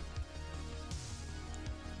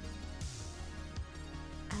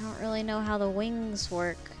 I don't really know how the wings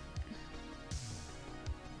work.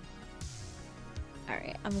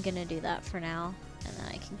 Alright, I'm gonna do that for now, and then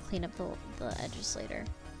I can clean up the edges later.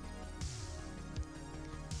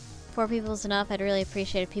 4 people is enough. I'd really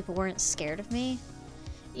appreciate if people weren't scared of me.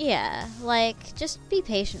 Yeah, like, just be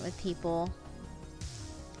patient with people.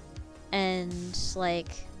 And, like,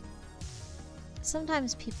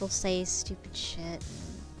 sometimes people say stupid shit,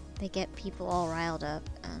 and they get people all riled up,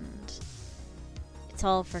 and it's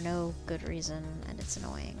all for no good reason, and it's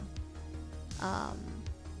annoying.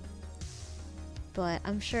 But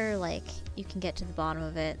I'm sure, like, you can get to the bottom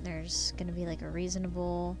of it, and there's gonna be, like, a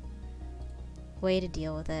reasonable way to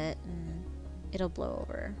deal with it, and it'll blow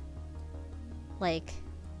over. Like,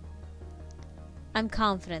 I'm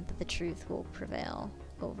confident that the truth will prevail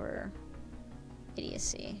over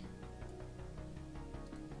idiocy.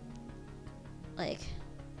 Like,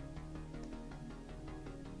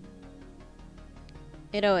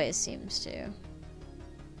 it always seems to.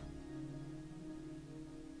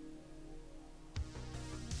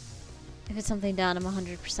 If it's something done, I'm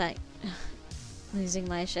 100% losing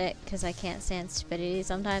my shit because I can't stand stupidity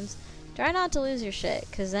sometimes. Try not to lose your shit,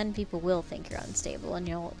 because then people will think you're unstable and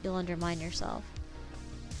you'll undermine yourself.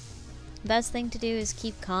 Best thing to do is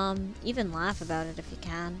keep calm, even laugh about it if you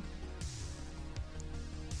can.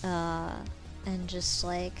 And just,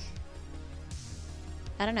 like,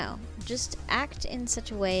 I don't know, just act in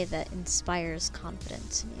such a way that inspires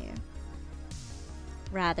confidence in you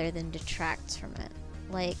rather than detracts from it.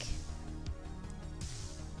 Like,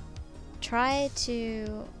 try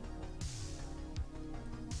to,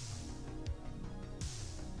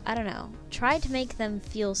 I don't know, try to make them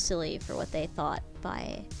feel silly for what they thought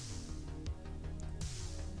by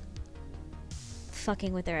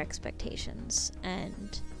fucking with their expectations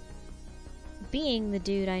and being the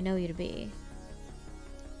dude I know you to be,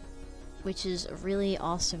 which is a really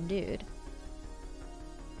awesome dude.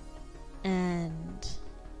 And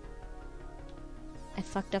I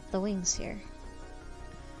fucked up the wings here.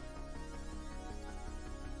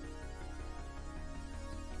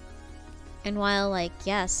 And while, like,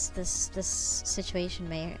 yes, this situation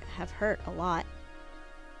may have hurt a lot,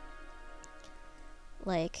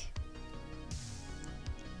 like,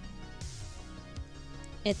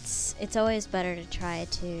 it's always better to try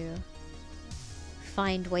to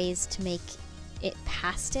find ways to make it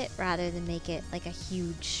past it rather than make it like a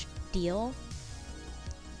huge deal,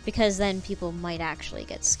 because then people might actually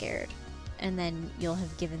get scared, and then you'll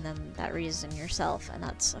have given them that reason yourself, and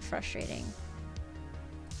that's a frustrating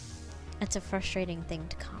thing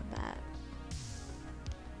to combat.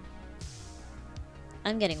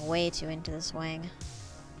 I'm getting way too into this wing.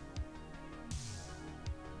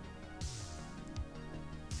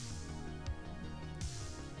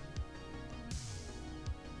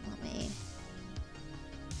 Let me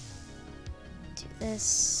do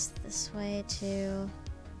this way too.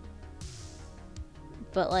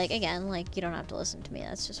 But, like, again, like, you don't have to listen to me,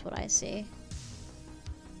 that's just what I see.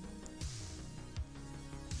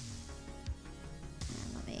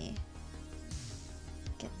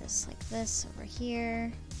 Like this over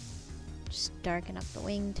here. Just darken up the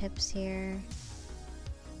wingtips here.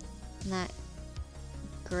 And that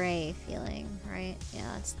gray feeling, right?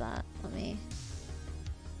 Yeah, it's that. Let me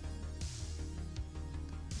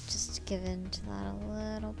just give in to that a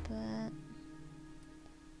little bit.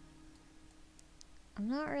 I'm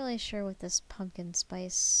not really sure what this pumpkin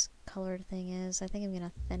spice colored thing is. I think I'm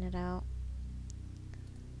gonna thin it out.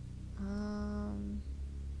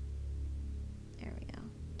 There we go.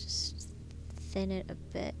 Just thin it a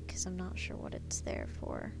bit because I'm not sure what it's there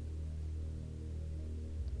for.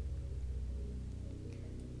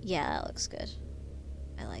 Yeah, that looks good.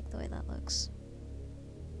 I like the way that looks.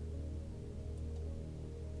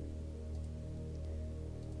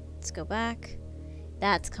 Let's go back.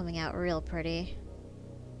 That's coming out real pretty.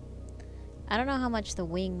 I don't know how much the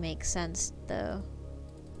wing makes sense, though.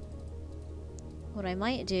 What I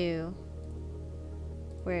might do,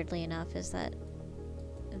 weirdly enough, is that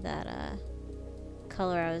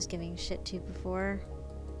color I was giving shit to before.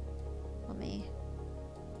 Let me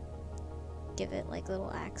give it like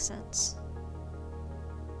little accents.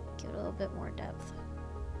 Give it a little bit more depth.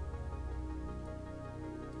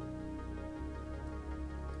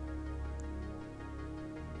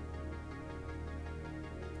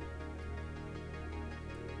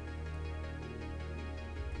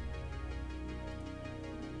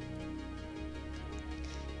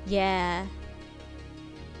 Yeah,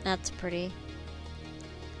 that's pretty.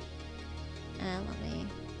 And let me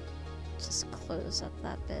just close up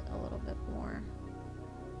that bit a little bit more.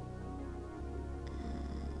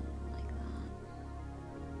 And like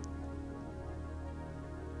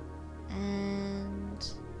that.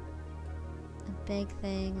 And a big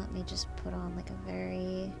thing, let me just put on like a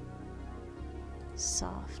very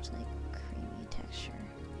soft, like creamy texture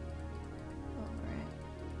over it.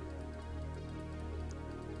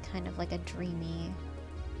 Kind of like a dreamy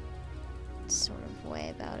sort of way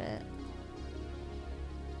about it.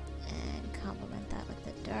 And complement that with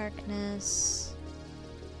the darkness.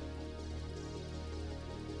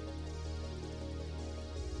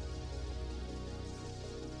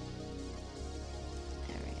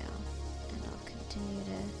 There we go. And I'll continue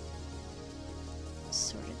to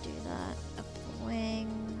sort of do that up the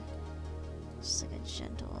wing. Just like a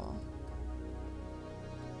gentle...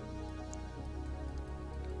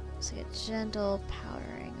 It's like a gentle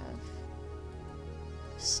powdering of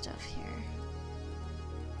stuff here.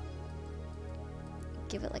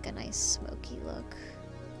 Give it like a nice smoky look.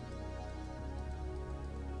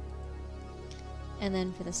 And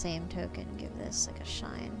then for the same token, give this like a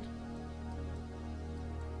shine.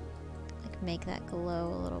 Like make that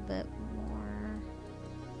glow a little bit more.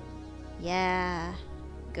 Yeah.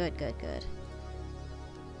 Good, good, good.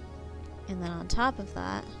 And then on top of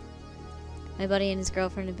that, my buddy and his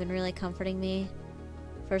girlfriend have been really comforting me.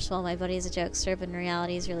 First of all, my buddy is a jokester, but in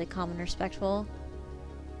reality he's really calm and respectful.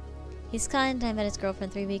 He's kind. I met his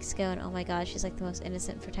girlfriend 3 weeks ago, and oh my god, she's like the most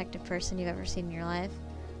innocent, protective person you've ever seen in your life.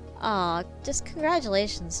 Aw, just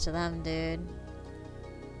congratulations to them, dude.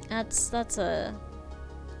 That's a...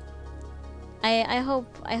 I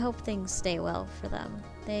hope things stay well for them.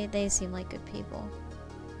 They seem like good people.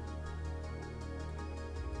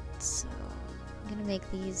 So... I'm gonna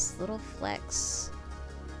make these little flecks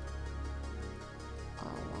all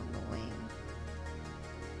along the wing.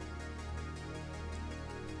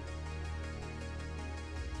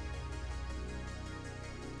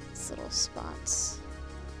 These little spots.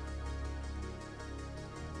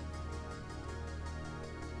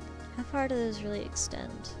 How far do those really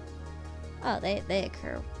extend? Oh, they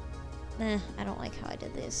occur. I don't like how I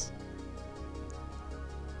did these.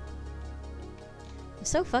 I'm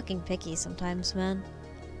so fucking picky sometimes, man.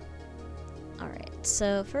 Alright,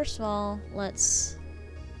 so first of all, let's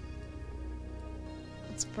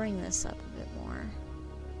bring this up a bit more.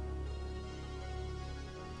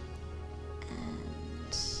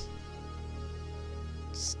 And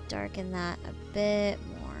just darken that a bit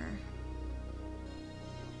more.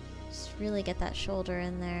 Just really get that shoulder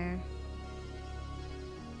in there.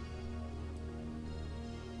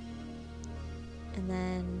 And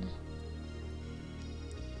then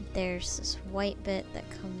there's this white bit that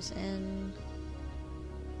comes in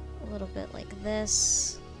a little bit like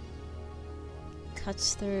this,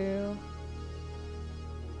 cuts through,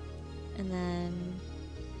 and then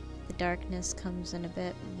the darkness comes in a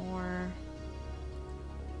bit more.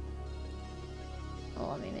 Oh,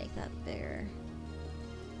 let me make that bigger.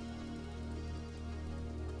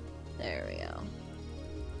 There we go.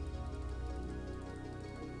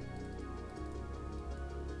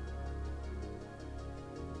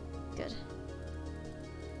 Good.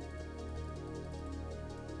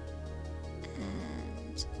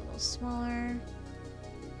 And a little smaller.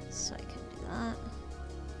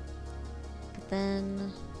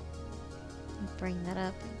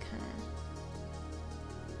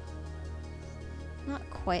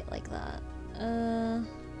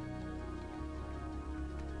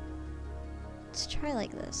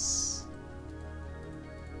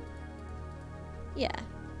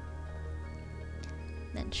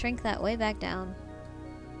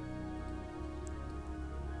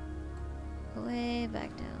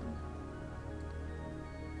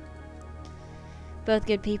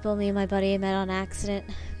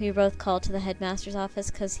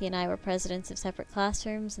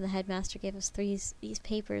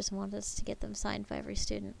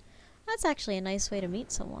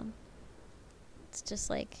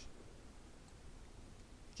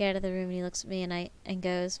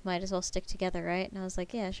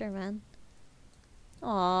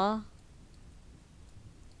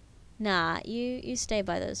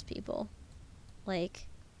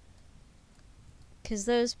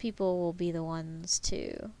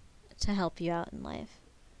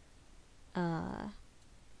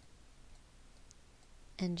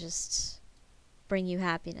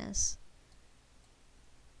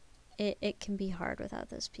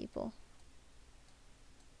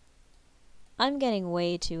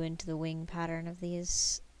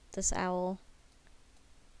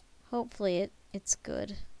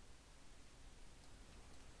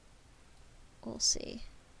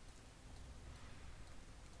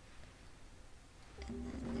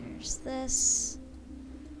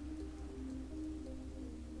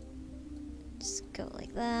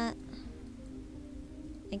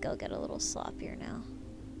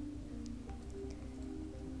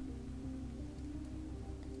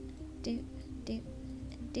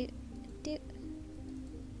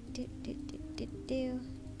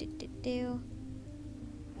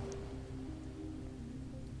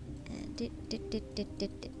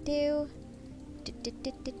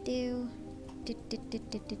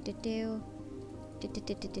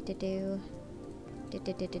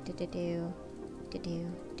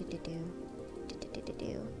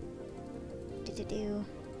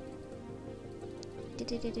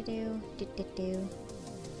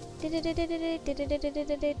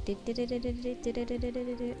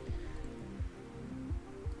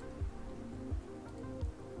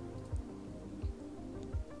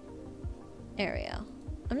 There we go.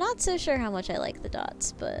 I'm not so sure how much I like the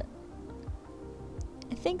dots, but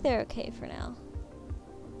I think they're okay for now.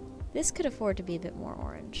 This could afford to be a bit more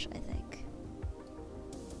orange, I think.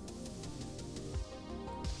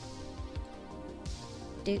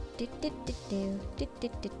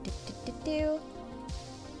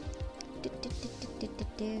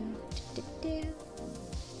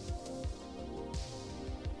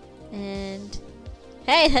 And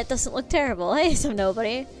hey, that doesn't look terrible. Hey, some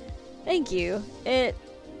nobody. Thank you.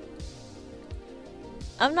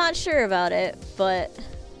 I'm not sure about it, but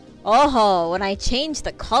oh, when I change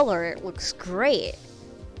the color, it looks great.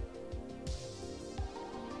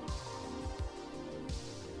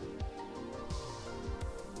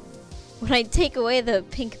 When I take away the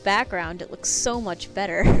pink background, it looks so much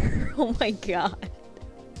better. Oh my god.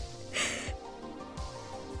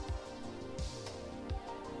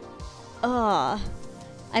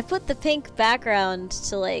 I put the pink background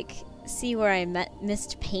to like see where I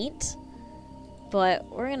missed paint, but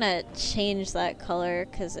we're gonna change that color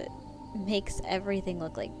because it makes everything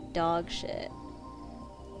look like dog shit.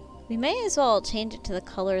 We may as well change it to the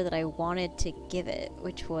color that I wanted to give it,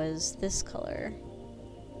 which was this color.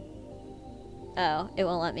 Oh, it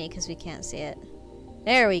won't let me because we can't see it.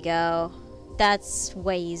 There we go. That's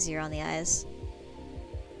way easier on the eyes.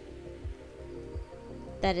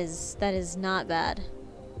 That is not bad.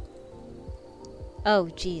 Oh,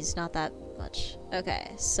 geez, not that much.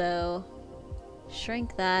 Okay, so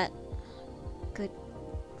shrink that. Good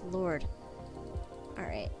lord.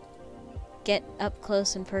 Alright. Get up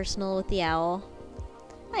close and personal with the owl.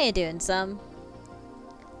 How you doing, Some?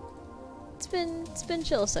 It's been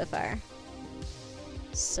chill so far.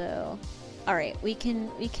 So, alright, we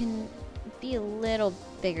can be a little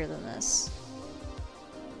bigger than this.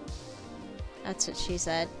 That's what she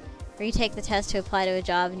said. Retake the test to apply to a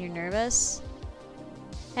job and you're nervous?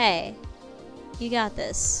 Hey, you got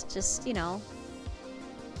this. Just, you know,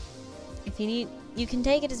 if you need, you can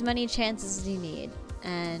take it as many chances as you need.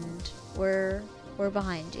 And we're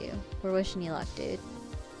behind you. We're wishing you luck, dude.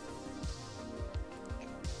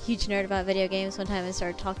 Huge nerd about video games. One time I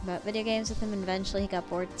started talking about video games with him and eventually he got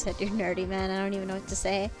bored and said, "You're nerdy, man. I don't even know what to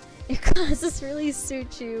say. Your glasses really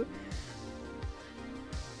suit you."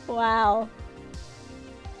 Wow.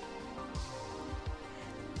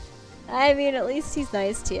 I mean, at least he's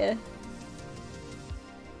nice to you.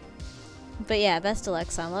 But yeah, best of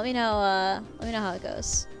luck, son. Let me know how it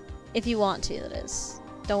goes. If you want to, that is.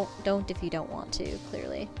 Don't if you don't want to,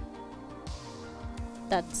 clearly.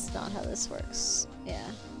 That's not how this works.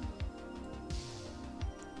 Yeah.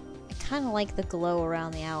 I kind of like the glow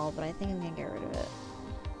around the owl, but I think I'm gonna get rid of it.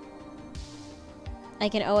 I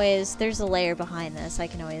can always, there's a layer behind this, I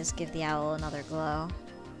can always give the owl another glow.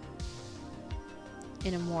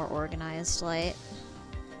 In a more organized light.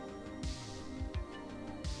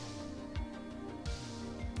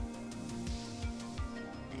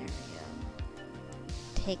 There we go.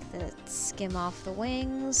 Take the skim off the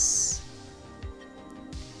wings.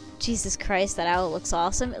 Jesus Christ, that owl looks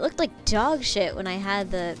awesome. It looked like dog shit when I had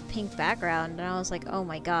the pink background, and I was like, oh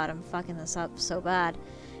my god, I'm fucking this up so bad.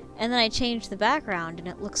 And then I changed the background, and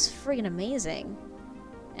it looks friggin' amazing.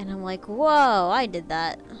 And I'm like, whoa, I did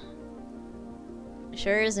that.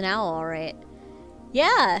 Sure is an owl, alright.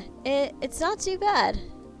 Yeah, it's not too bad.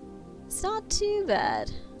 It's not too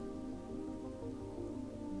bad.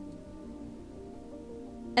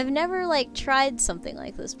 I've never, like, tried something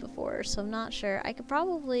like this before, so I'm not sure. I can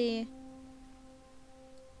probably...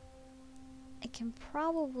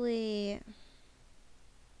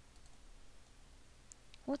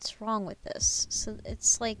 What's wrong with this? So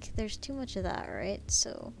it's like, there's too much of that, right?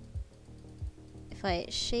 So if I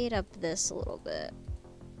shade up this a little bit,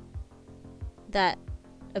 that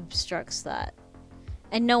obstructs that.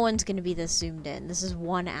 And no one's gonna be this zoomed in. This is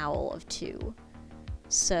one owl of two.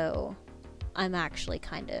 So I'm actually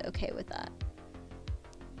kinda okay with that.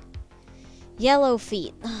 Yellow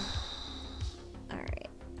feet. Alright.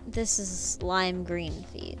 This is lime green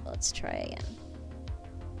feet. Let's try again.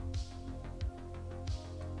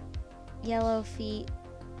 Yellow feet.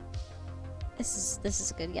 This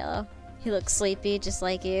is a good yellow. He looks sleepy, just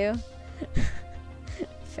like you.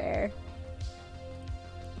 Fair.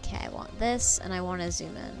 Okay, I want this, and I want to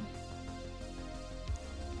zoom in.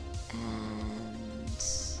 And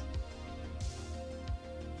let's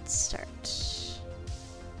start.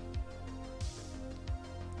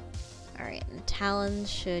 Alright, and the talons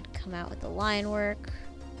should come out with the line work.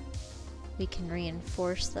 We can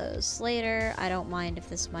reinforce those later. I don't mind if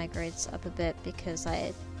this migrates up a bit because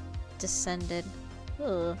I descended.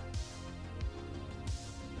 Ugh.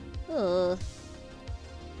 Ugh.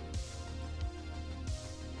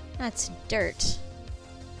 That's dirt.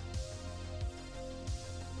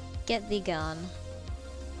 Get thee gone.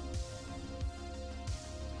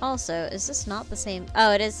 Also, is this not the same?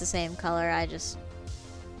 Oh, it is the same color. I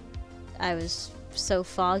was so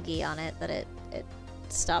foggy on it that it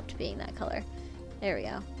stopped being that color. There we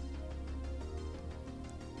go.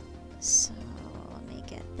 So let me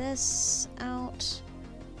get this out.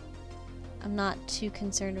 I'm not too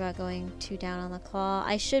concerned about going too down on the claw.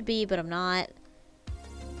 I should be, but I'm not.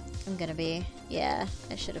 I'm gonna be. Yeah,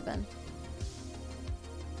 I should have been.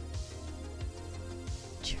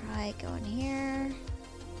 Try going here.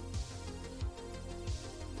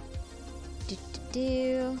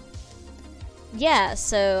 Do. Yeah,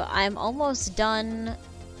 so I'm almost done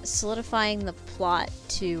solidifying the plot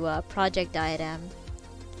to Project Diadem,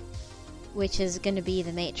 which is going to be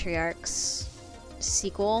the Matriarch's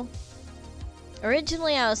sequel.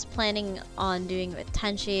 Originally, I was planning on doing it with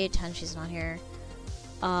Tenchi. Tenchi's not here.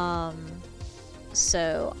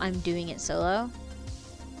 So I'm doing it solo.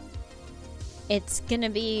 It's going to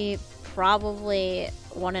be probably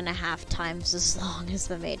 1.5 times as long as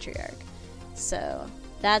the Matriarch. So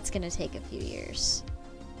that's gonna take a few years.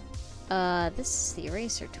 This is the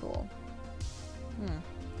eraser tool.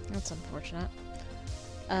 That's unfortunate.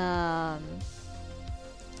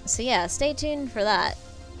 So yeah, stay tuned for that.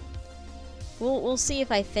 We'll see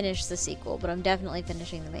if I finish the sequel, but I'm definitely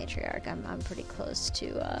finishing the Matriarch. I'm pretty close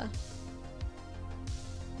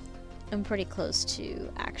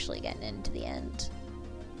to actually getting into the end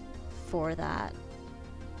for that.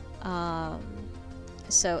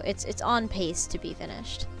 So it's on pace to be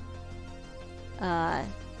finished. The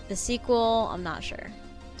sequel, I'm not sure.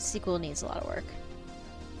 The sequel needs a lot of work.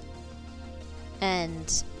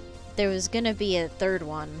 And there was gonna be a third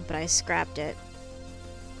one, but I scrapped it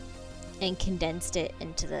and condensed it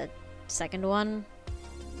into the second one.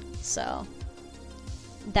 So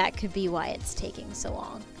that could be why it's taking so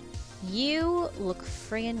long. You look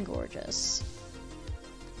friggin' gorgeous.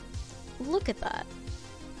 Look at that.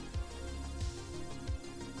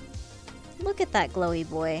 Look at that glowy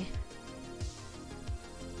boy.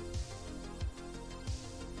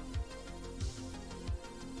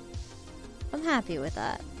 I'm happy with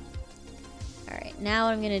that. Alright, now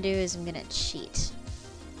what I'm gonna do is I'm gonna cheat.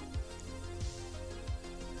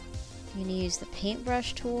 I'm gonna use the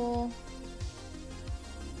paintbrush tool.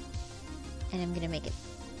 And I'm gonna make it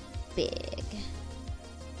big.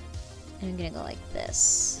 And I'm gonna go like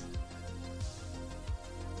this.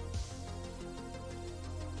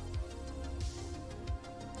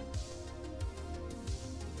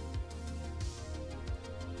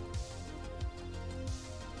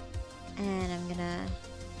 And I'm gonna...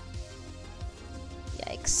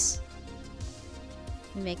 Yikes.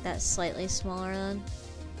 Make that slightly smaller then.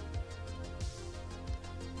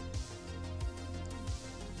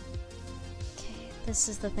 Okay, this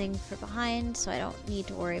is the thing for behind, so I don't need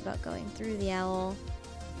to worry about going through the owl.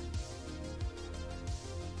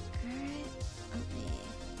 Alright, let me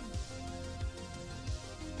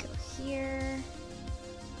go here.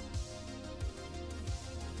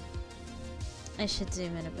 I should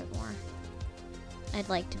zoom in a bit more. I'd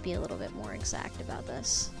like to be a little bit more exact about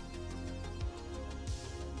this.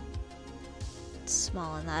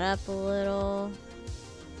 Smallen that up a little.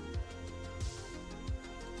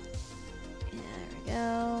 Yeah, there we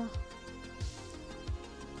go.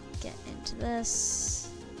 Get into this.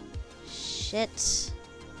 Shit.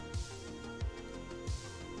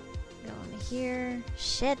 Go into here.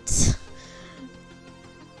 Shit.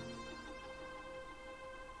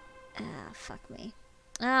 Ah, fuck me.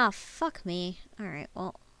 Ah, fuck me. Alright,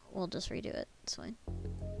 well, we'll just redo it. It's fine.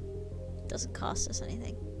 Doesn't cost us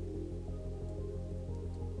anything.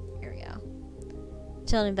 Here we go.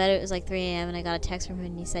 Chilled in bed, it was like 3 AM and I got a text from him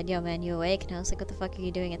and he said, "Yo man, you awake?" And I was like, "What the fuck are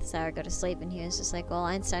you doing at this hour? Go to sleep." And he was just like, "Well,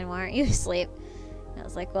 Einstein, why aren't you asleep?" And I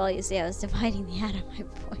was like, "Well, you see, I was dividing the atom, my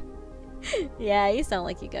boy." Yeah, you sound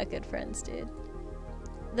like you got good friends, dude.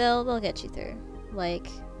 They'll get you through. Like,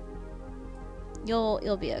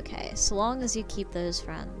 you'll be okay. So long as you keep those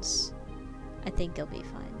friends, I think you'll be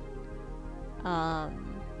fine.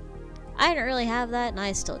 I didn't really have that and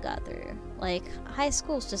I still got through. Like, high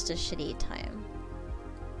school's just a shitty time.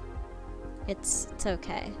 It's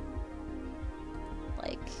okay.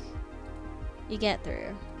 Like, you get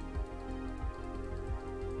through.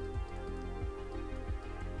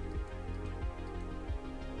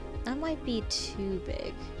 That might be too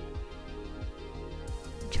big.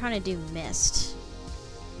 I'm trying to do mist.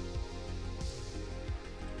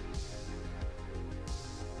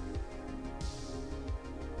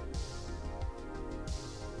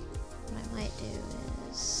 What I might do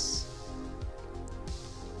is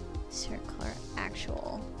color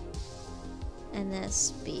actual, and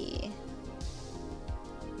this be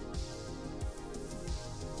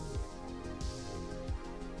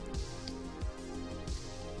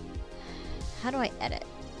how do I edit?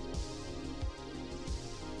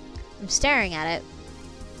 I'm staring at it.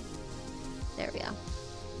 There we go.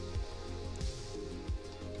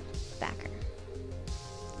 Backer.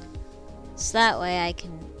 So that way I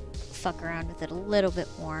can fuck around with it a little bit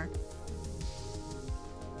more.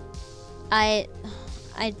 I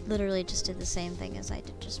literally just did the same thing as I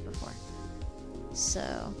did just before.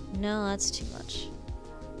 So, no, that's too much.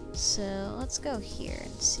 So, let's go here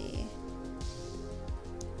and see.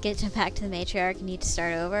 Back to the matriarch, you need to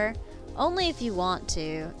start over. Only if you want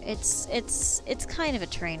to. It's kind of a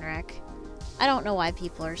train wreck. I don't know why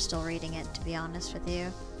people are still reading it, to be honest with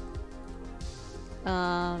you.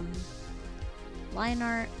 Line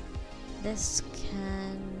art. This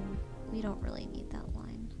can... We don't really need that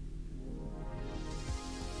line.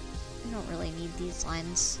 We don't really need these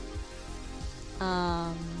lines.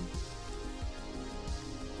 Yeah.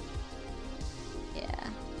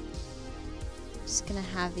 Just gonna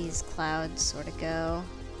have these clouds sort of go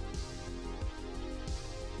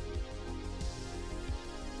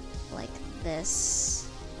like this,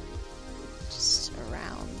 just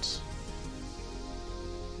around.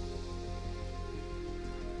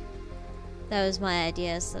 That was my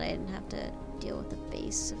idea, so that I didn't have to deal with the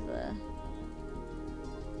base of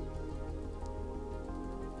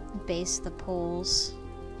the poles.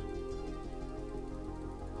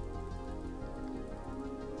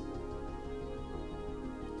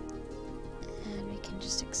 And we can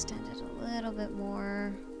just extend it a little bit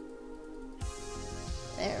more.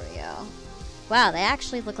 There we go. Wow, they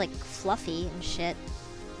actually look like fluffy and shit.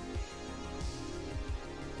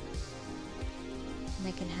 And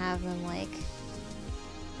I can have them like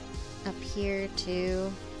up here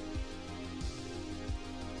too.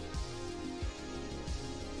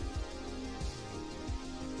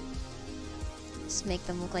 Just make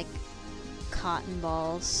them look like cotton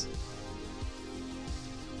balls.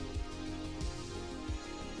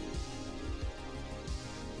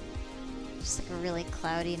 Just like a really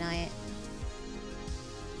cloudy night.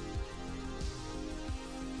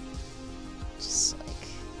 Just like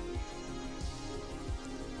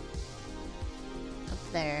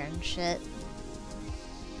up there and shit.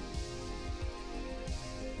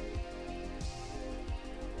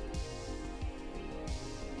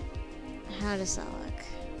 How does that look?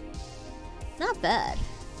 Not bad.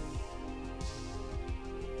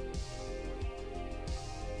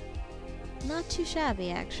 Not too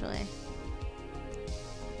shabby, actually.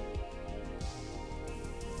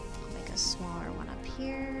 I'll make a smaller one up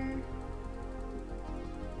here.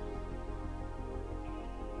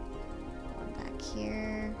 One back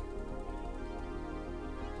here.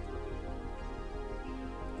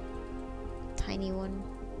 Tiny one.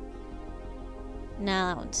 Nah,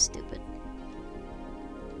 that one's stupid.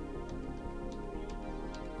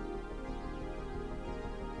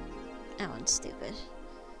 That one's stupid.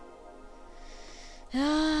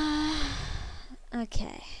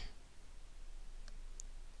 Okay.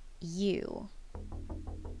 You're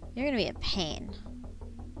gonna be a pain.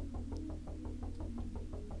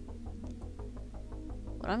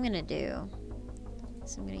 What I'm gonna do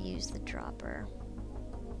is I'm gonna use the dropper.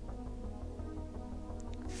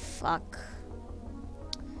 Fuck.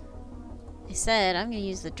 I said I'm gonna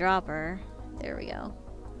use the dropper. There we go.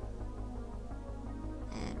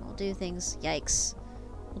 And we'll do things. Yikes.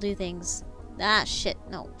 We'll do things. Ah, shit.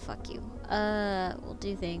 No, fuck you. We'll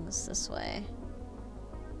do things this way.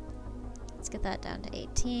 Let's get that down to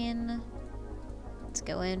 18. Let's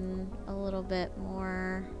go in a little bit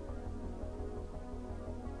more.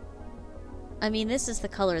 I mean, this is the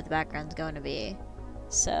color the background's going to be.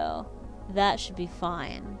 So, that should be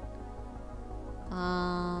fine.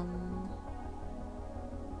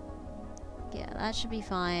 Yeah, that should be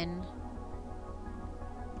fine.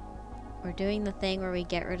 We're doing the thing where we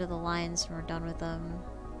get rid of the lines when we're done with them.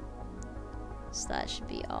 So that should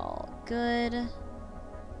be all good.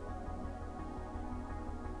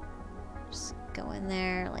 Just go in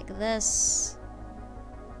there like this.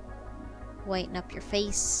 Whiten up your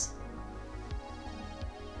face.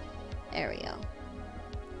 There we go.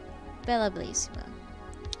 Bella bellissima.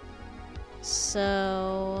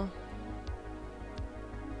 So...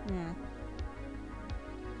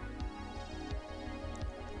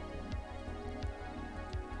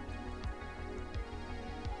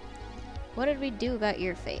 What did we do about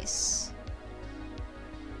your face?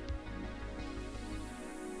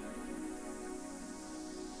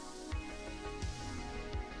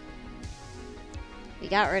 We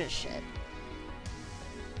got rid of shit.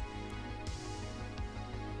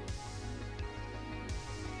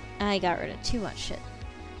 I got rid of too much shit.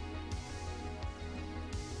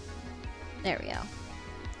 There we go.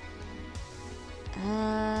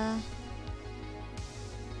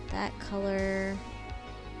 That color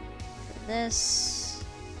for this.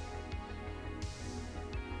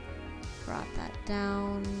 Brought that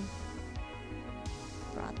down.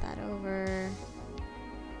 Brought that over.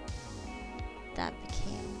 That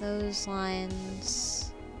became those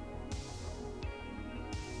lines.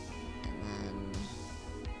 And then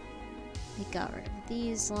we got rid of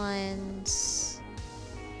these lines.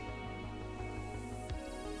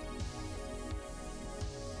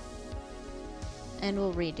 And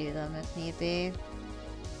we'll redo them if need be.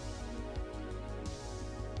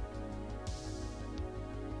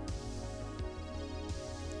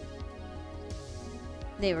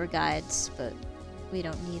 They were guides, but we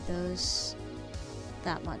don't need those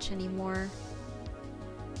that much anymore.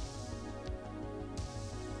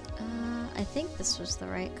 I think this was the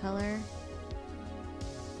right color.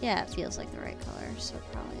 Yeah, it feels like the right color, so it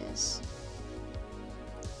probably is.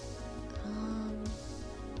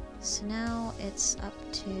 So now it's up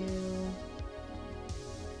to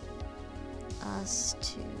us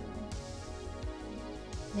to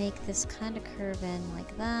make this kind of curve in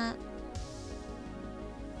like that.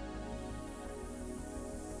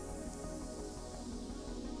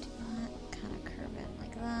 Do that kind of curve in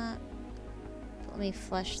like that. Let me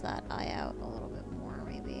flesh that eye out a little bit more,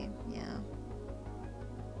 maybe. Yeah.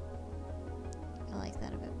 I like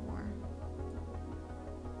that a bit more.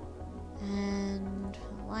 And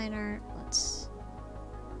line art,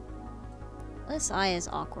 this eye is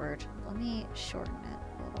awkward. Let me shorten it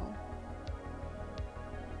a little.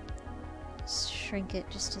 Shrink it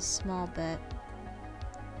just a small bit.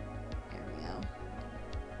 There we go.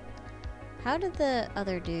 How did the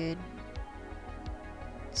other dude...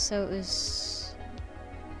 So it was...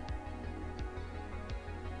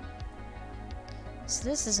 So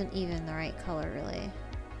this isn't even the right color, really.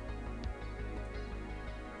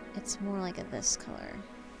 It's more like a this color.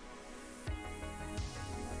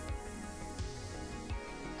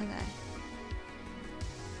 Okay.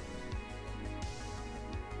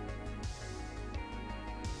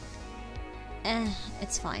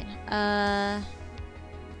 It's fine. I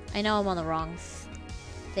know I'm on the wrong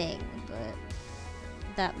thing,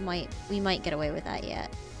 but we might get away with that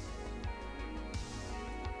yet.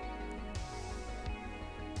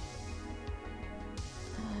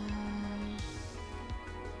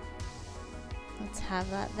 have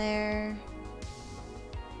that there,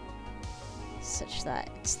 such that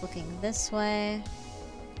it's looking this way.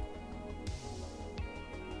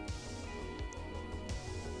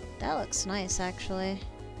 That looks nice, actually.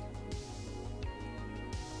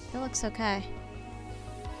 That looks okay.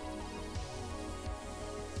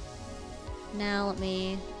 Now let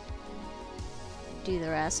me do the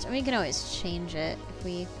rest. And we can always change it if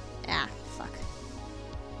we... Ah, fuck.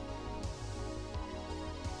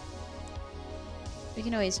 We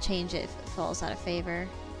can always change it if it falls out of favor.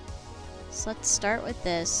 So let's start with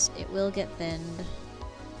this. It will get thinned.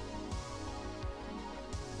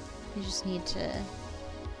 We just need to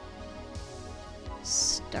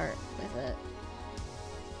start with it.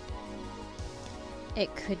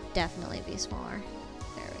 It could definitely be smaller.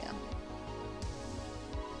 There we go.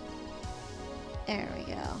 There we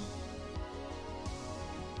go.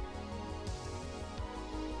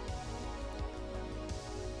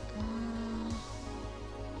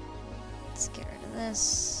 Let's get rid of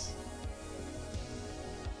this.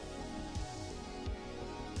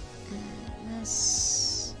 And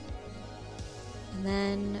this. And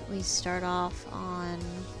then we start off on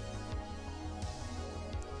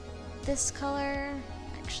this color.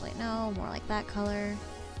 Actually, no, more like that color.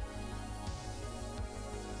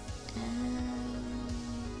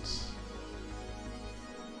 And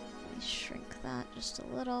we shrink that just a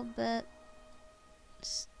little bit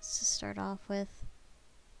just to start off with.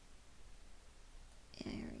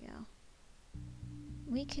 There we go.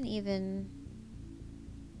 We can even...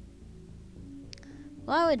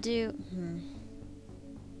 Well, I would do...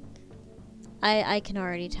 I can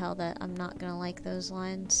already tell that I'm not gonna like those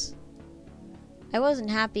lines. I wasn't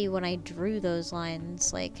happy when I drew those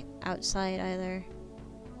lines, like, outside either.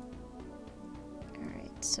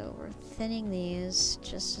 Alright, so we're thinning these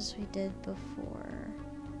just as we did before.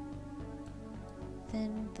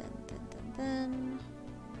 Thin, thin, thin, thin, thin.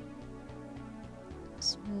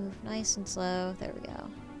 Smooth, nice and slow. There we go.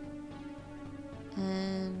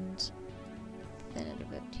 And thin it a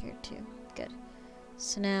bit here too. Good.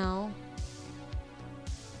 So now,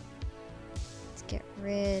 let's get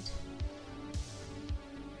rid...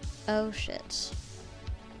 Oh shit.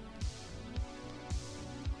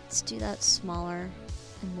 Let's do that smaller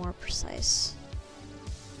and more precise.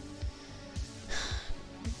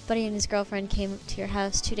 Buddy and his girlfriend came to your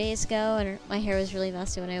house 2 days ago, and my hair was really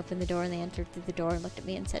messy when I opened the door, and they entered through the door and looked at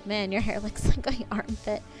me and said, "Man, your hair looks like my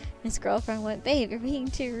armpit." And his girlfriend went, "Babe, you're being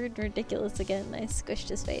too rude and ridiculous again." And I squished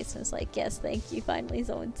his face and was like, "Yes, thank you. Finally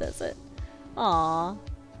someone says it." Aww.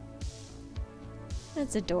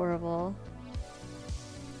 That's adorable.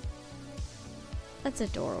 That's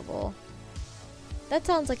adorable. That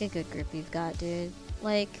sounds like a good group you've got, dude.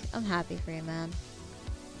 Like, I'm happy for you, man.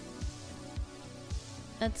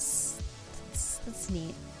 That's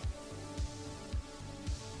neat.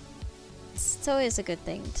 It's always a good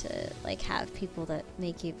thing to, like, have people that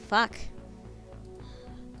make you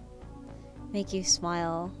make you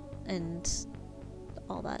smile and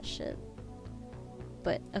all that shit.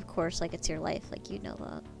 But of course, like, it's your life, like, you know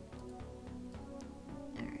that.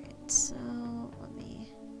 Alright, so let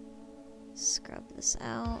me scrub this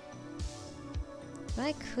out. What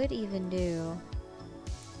I could even do...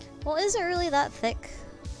 Well, is it really that thick?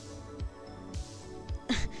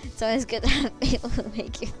 It's always good to have people who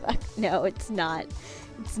make you fuck. No, it's not.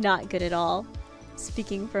 It's not good at all.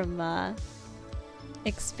 Speaking from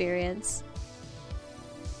experience.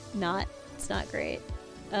 It's not great.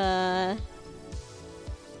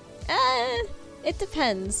 It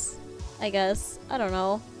depends, I guess. I don't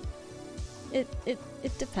know. It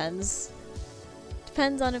depends.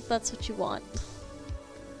 Depends on if that's what you want.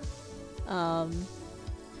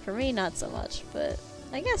 For me, not so much, but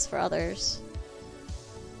I guess for others.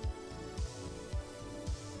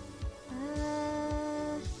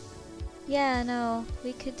 Yeah, no,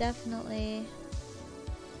 we could definitely...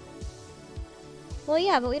 Well,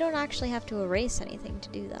 yeah, but we don't actually have to erase anything to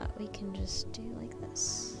do that. We can just do like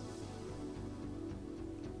this.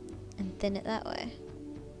 And thin it that way.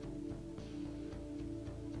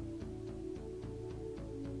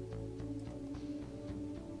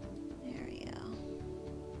 There we go.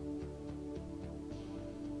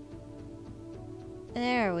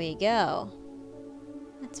 There we go.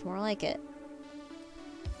 That's more like it.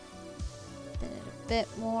 Thin it a bit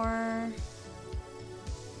more.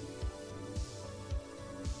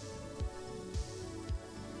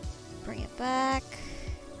 Bring it back.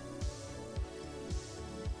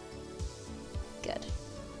 Good.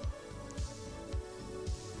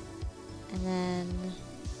 And then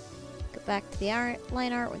go back to the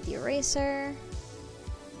line art with the eraser.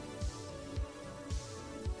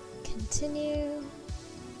 Continue.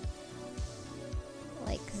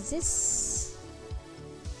 this...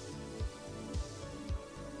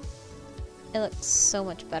 It looks so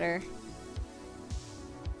much better.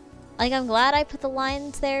 Like, I'm glad I put the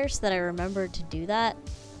lines there so that I remembered to do that,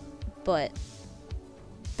 but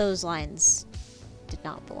those lines did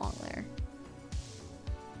not belong there.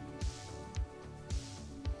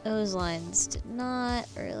 Those lines did not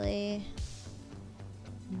really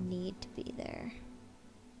need to be there.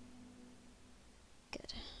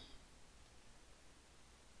 Good.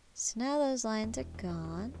 So now those lines are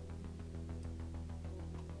gone.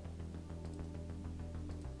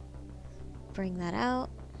 Bring that out.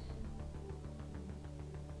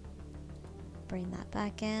 Bring that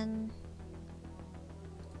back in.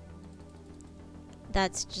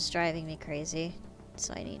 That's just driving me crazy,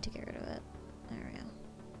 so I need to get rid of it. There we go.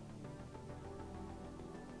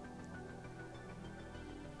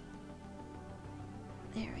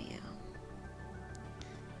 There we go.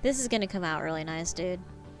 This is gonna come out really nice, dude.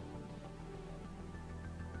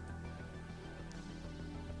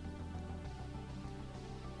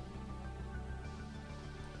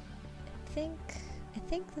 I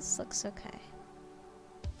think this looks okay.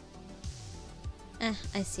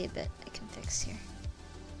 I see a bit I can fix here.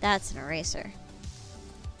 That's an eraser.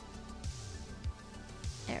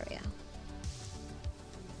 There we go.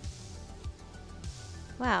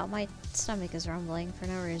 Wow, my stomach is rumbling for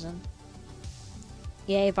no reason.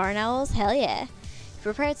 Yay, barn owls? Hell yeah. He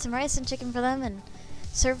prepared some rice and chicken for them and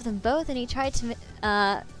served them both, and he tried to be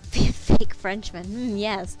a fake Frenchman.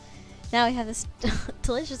 Yes. Now we have this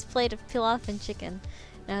delicious plate of pilaf and chicken.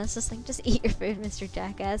 Now it's just like, just eat your food, Mr.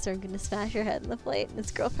 Jackass, or I'm gonna smash your head in the plate. And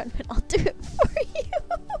his girlfriend went, I'll do it for you.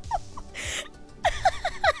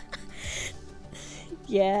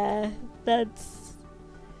 Yeah, that's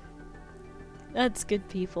good,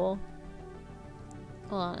 people.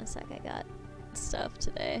 Hold on a sec, I got stuff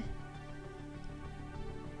today.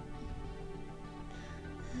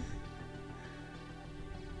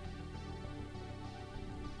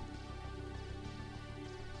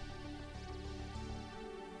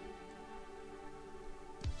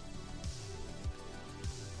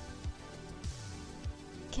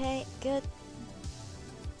 Okay, good.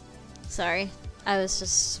 Sorry, I was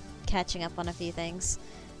just catching up on a few things.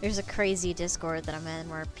 There's a crazy Discord that I'm in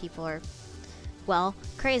where people are, well,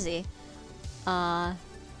 crazy. But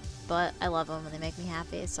I love them and they make me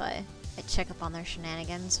happy, so I check up on their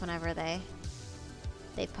shenanigans whenever they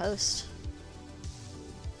post.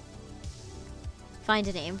 Find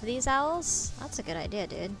a name for these owls? That's a good idea,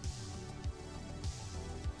 dude.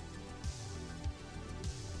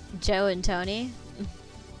 Joe and Tony?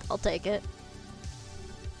 I'll take it.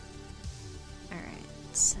 Alright,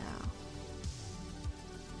 so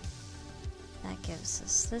that gives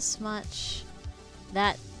us this much.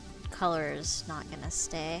 That color is not gonna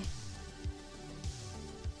stay.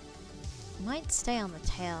 Might stay on the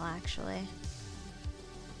tail, actually.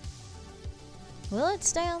 Will it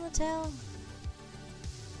stay on the tail?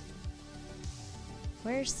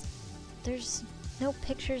 There's no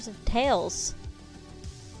pictures of tails.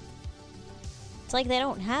 It's like they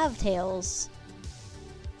don't have tails.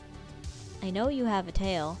 I know you have a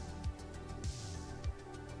tail.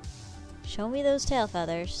 Show me those tail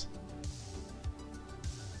feathers.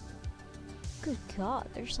 Good God,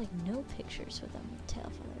 there's like no pictures with them with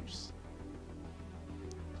tail feathers.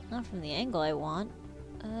 Not from the angle I want.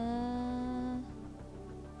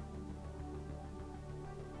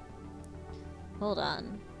 Hold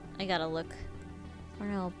on. I gotta look.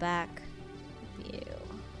 Cornell back view.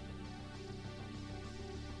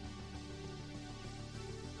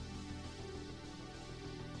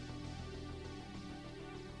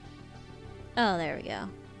 Oh, there we go.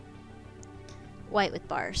 White with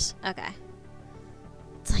bars. Okay.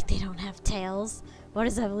 It's like they don't have tails. What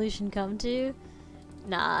does evolution come to?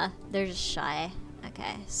 Nah, they're just shy.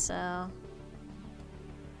 Okay, so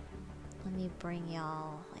let me bring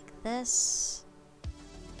y'all like this.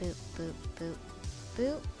 Boop, boop, boop,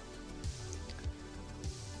 boop.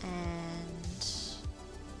 And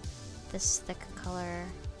this thick color.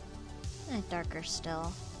 Darker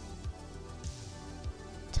still.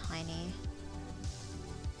 Tiny.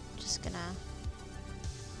 Just gonna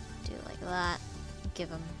do it like that. Give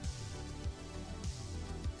them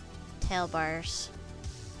tail bars.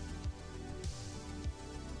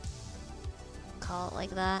 Call it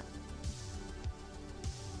like that.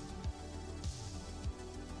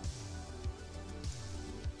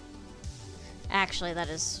 Actually, that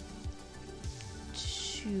is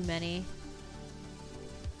too many.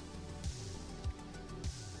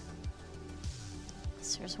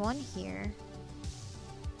 So there's one here.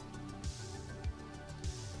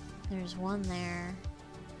 There's one there.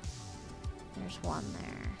 There's one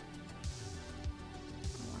there.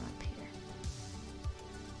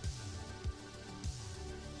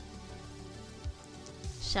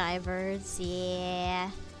 Shy birds, yeah.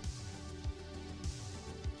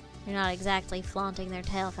 You're not exactly flaunting their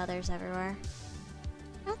tail feathers everywhere.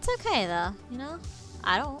 That's okay though, you know?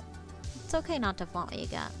 I don't. It's okay not to flaunt what you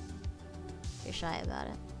got. If you're shy about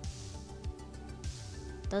it.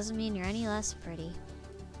 Doesn't mean you're any less pretty.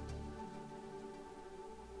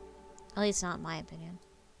 At least not in my opinion.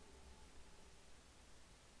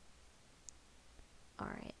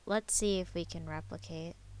 Alright, let's see if we can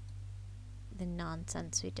replicate the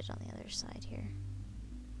nonsense we did on the other side here.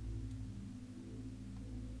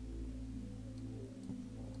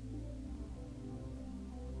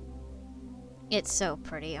 It's so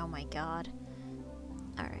pretty, oh my god.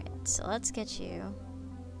 Alright, so let's get you.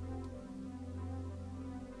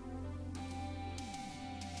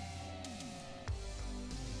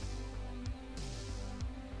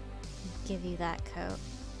 Give you that coat.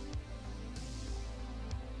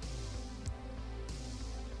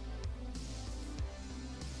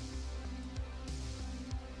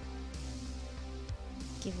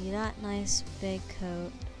 Give you that nice big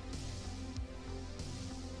coat.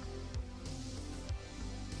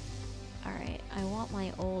 Alright, I want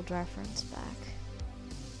my old reference back.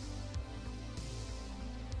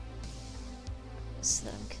 So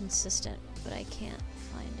that I'm consistent, but I can't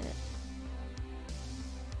find it.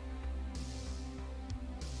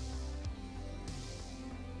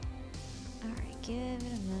 Alright, give it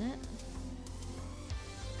a minute.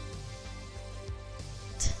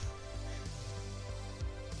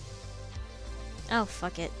 Oh,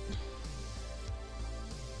 fuck it.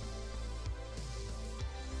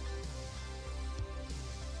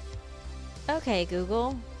 Okay,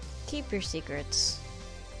 Google. Keep your secrets.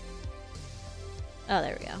 Oh,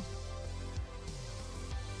 there we go.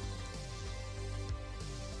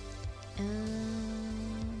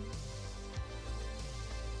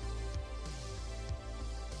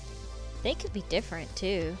 They could be different,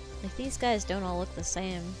 too. Like, these guys don't all look the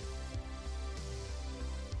same.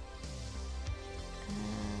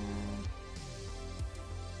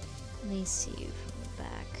 Let me see you from the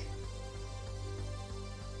back.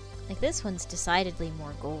 Like, this one's decidedly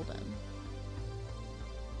more golden.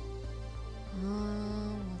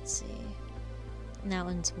 Let's see. And that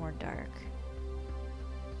one's more dark.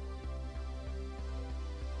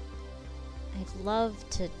 I'd love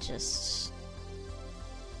to just...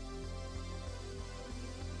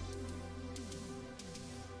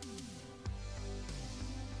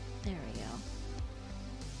 There we go.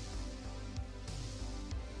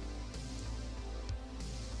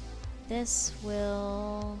 This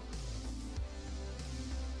will...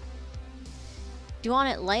 Do you want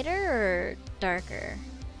it lighter or darker?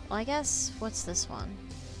 Well, I guess, what's this one?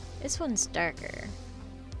 This one's darker.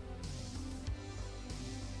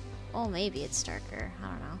 Oh, maybe it's darker. I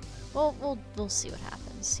don't know. Well, we'll see what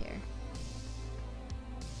happens here.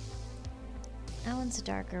 That one's a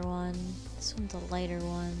darker one. This one's a lighter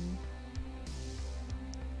one.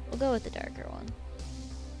 We'll go with the darker one.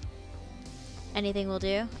 Anything will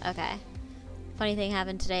do? Okay. Funny thing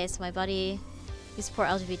happened today. So my buddy, we support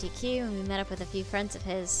LGBTQ, and we met up with a few friends of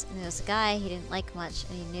his, and there was a guy he didn't like much,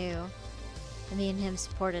 and he knew. And me and him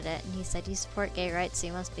supported it, and he said, "You support gay rights, so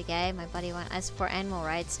you must be gay." My buddy went, "I support animal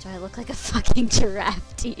rights. Do I look like a fucking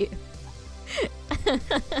giraffe to you?"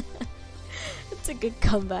 That's a good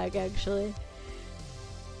comeback, actually.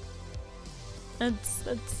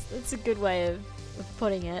 That's a good way of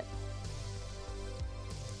putting it.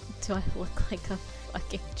 Do I look like a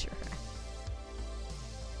fucking giraffe?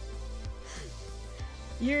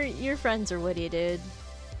 Your friends are witty, dude.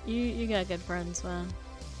 You got good friends, man.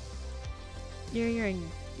 You'll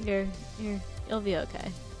be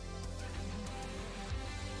okay.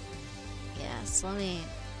 Yeah, so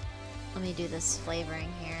let me do this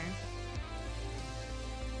flavoring here.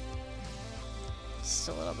 Just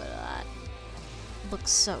a little bit of that.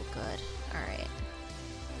 Looks so good. Alright.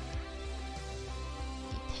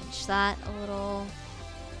 Pinch that a little.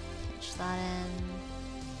 Pinch that in.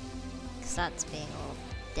 Because that's being a little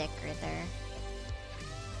dick right there.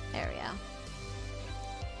 There we go.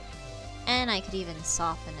 And I could even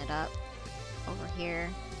soften it up over here.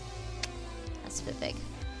 That's a bit big.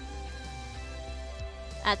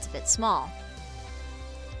 That's a bit small.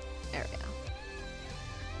 There we go.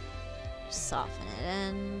 Just soften it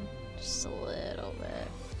in just a little bit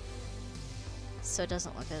so it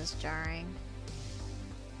doesn't look as jarring.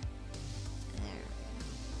 There we go.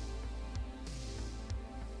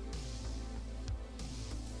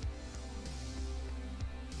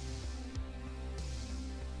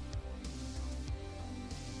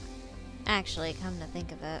 Actually, come to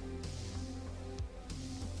think of it,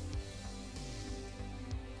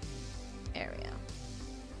 there we go.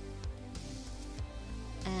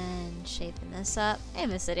 shaping this up. Hey,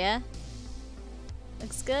 Miss Idia.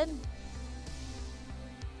 Looks good.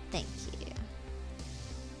 Thank you.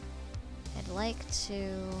 I'd like to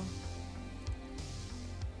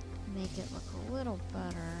make it look a little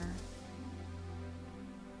better.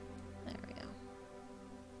 There we go.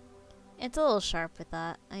 It's a little sharp with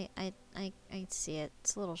that. I see it.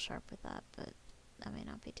 It's a little sharp with that, but that may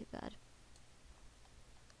not be too bad.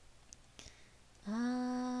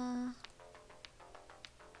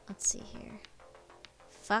 Let's see here.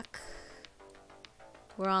 Fuck.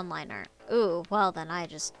 We're on line art. Ooh, well then I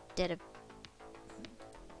just did a...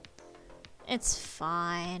 It's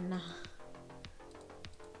fine.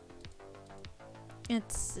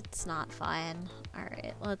 It's not fine.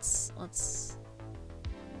 Alright, let's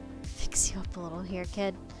fix you up a little here,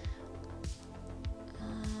 kid.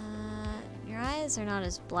 Your eyes are not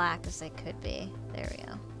as black as they could be. There we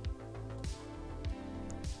go.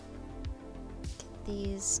 Get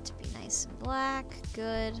these to be nice and black.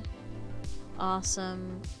 Good.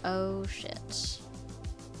 Awesome. Oh shit.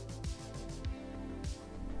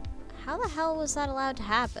 How the hell was that allowed to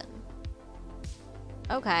happen?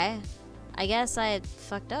 Okay. I guess I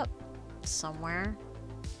fucked up somewhere.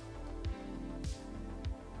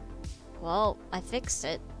 Well, I fixed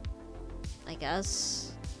it. I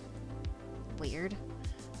guess. Weird.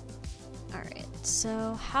 Alright,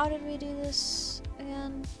 so how did we do this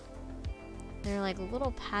again? They're like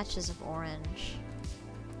little patches of orange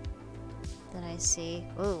that I see.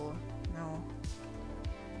 Ooh, no.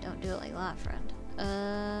 Don't do it like that, friend.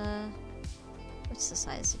 What's the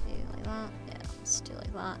size of you? Like that? Yeah, let's do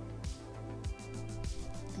like that.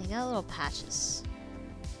 You got little patches.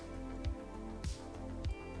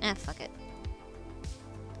 Fuck it.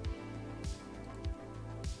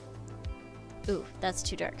 Ooh, that's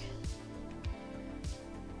too dark.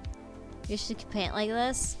 You should paint like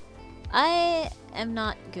this. I am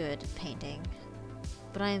not good at painting,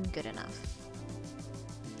 but I am good enough.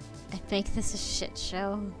 I'd make this a shit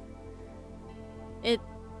show.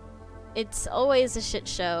 It's always a shit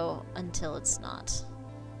show until it's not.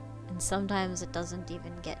 And sometimes it doesn't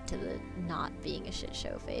even get to the not being a shit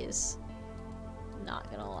show phase.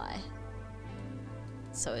 Not gonna lie.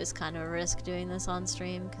 So it's kind of a risk doing this on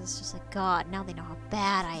stream, because it's just like, God, now they know how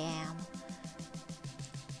bad I am.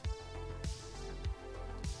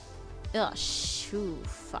 Ugh, shoo,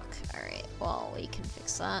 fuck. Alright, well, we can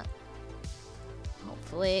fix that.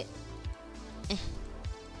 Hopefully. Okay,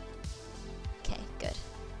 good.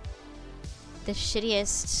 The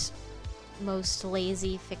shittiest, most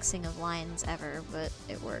lazy fixing of lines ever, but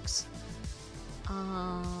it works.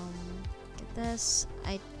 Get this.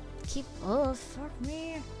 I keep... Oh, fuck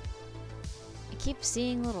me. I keep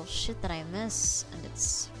seeing little shit that I miss, and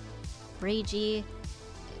it's ragey.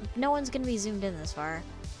 No one's gonna be zoomed in this far.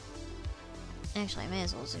 Actually, I may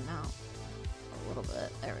as well zoom out a little bit.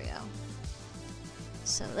 There we go.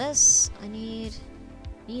 So this, I need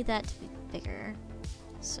that to be bigger,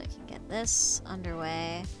 so I can get this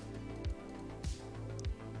underway.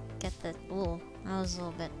 Get the... Ooh, that was a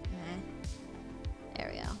little bit... There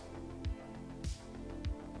we go.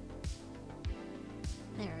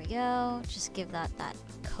 There we go. Just give that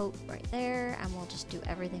coat right there, and we'll just do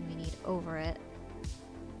everything we need over it.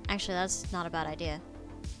 Actually, that's not a bad idea.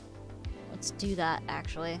 Let's do that,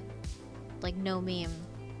 actually. Like, no meme.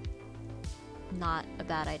 Not a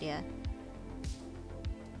bad idea.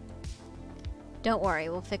 Don't worry,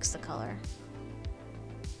 we'll fix the color.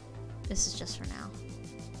 This is just for now.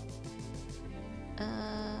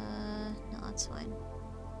 No, that's fine.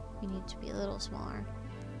 We need to be a little smaller.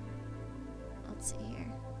 Let's see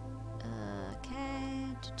here.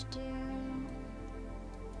 Okay.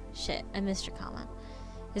 Shit, I missed your comment.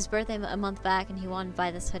 His birthday a month back, and he wanted to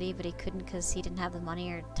buy this hoodie, but he couldn't because he didn't have the money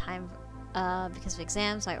or time because of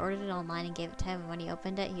exams, so I ordered it online and gave it to him, and when he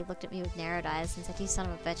opened it, he looked at me with narrowed eyes and said, "You son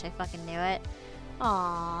of a bitch, I fucking knew it."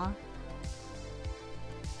 Aww.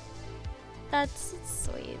 That's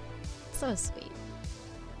sweet. So sweet.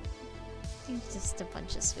 Just a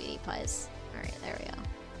bunch of sweetie pies. Alright, there we go.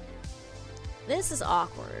 This is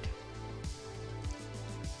awkward.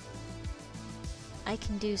 I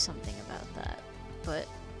can do something about that, but...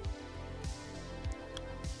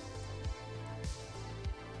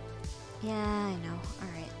 Yeah, I know.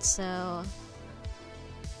 Alright, so...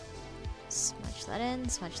 Smudge that in,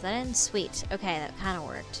 smudge that in. Sweet. Okay, that kind of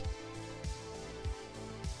worked.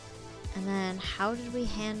 And then, how did we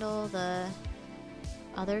handle the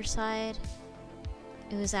other side?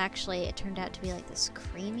 It was actually, it turned out to be like this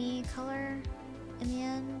creamy color in the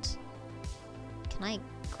end. Can I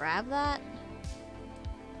grab that?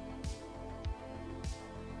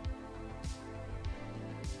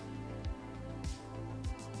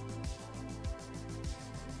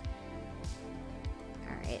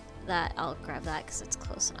 that. I'll grab that because it's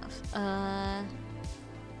close enough.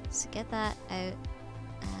 So get that out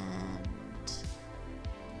and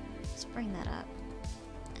let's bring that up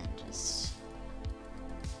and just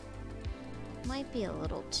might be a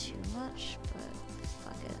little too much, but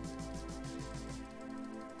fuck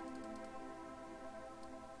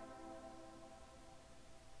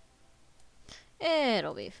it.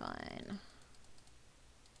 It'll be fine.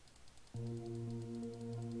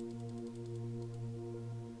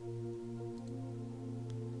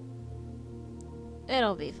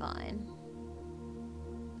 It'll be fine.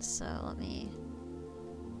 So let me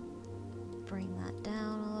bring that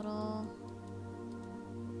down a little.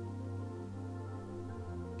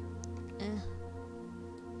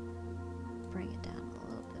 Bring it down a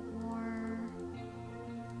little bit more.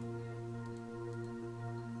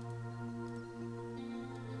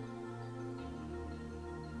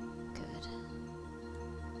 Good.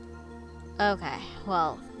 Okay,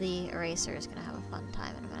 well, the eraser is gonna have a fun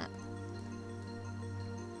time in a minute.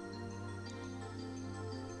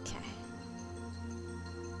 Okay.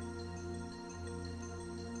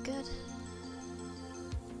 Good.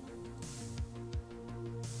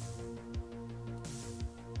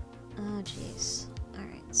 Oh, jeez.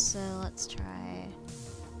 Alright, so let's try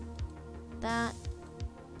that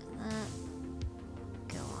and that.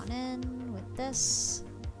 Go on in with this.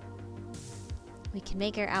 We can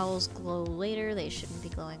make our owls glow later. They shouldn't be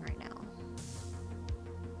glowing right now.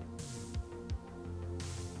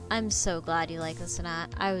 I'm so glad you like this,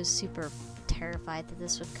 Annette. I was super terrified that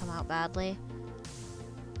this would come out badly.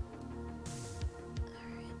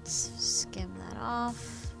 Alright, so skim that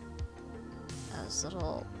off. That was a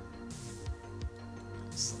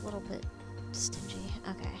little bit stingy.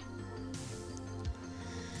 Okay.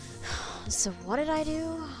 So what did I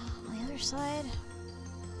do on the other side?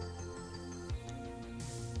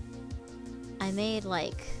 I made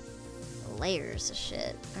like layers of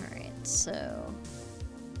shit. Alright, so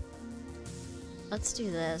let's do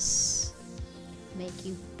this. Make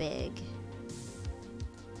you big.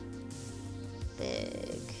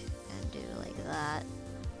 Big. And do like that.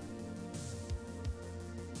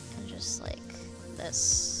 And just like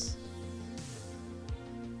this.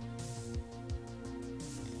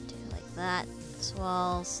 And do like that as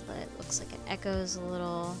well, so that it looks like it echoes a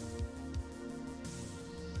little.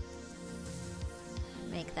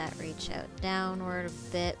 Make that reach out downward a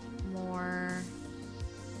bit more.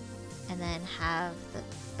 And then have the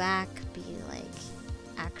back be like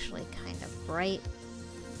actually kind of bright.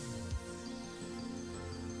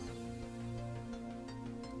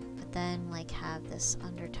 But then like have this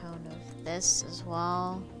undertone of this as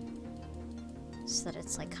well, so that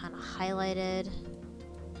it's like kind of highlighted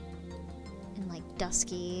and like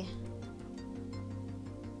dusky,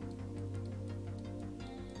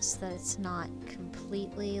 so that it's not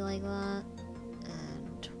completely like that.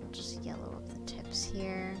 And we'll just yellow up the tips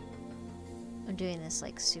here. I'm doing this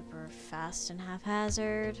like super fast and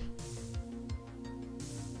haphazard.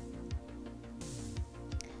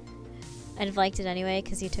 I'd have liked it anyway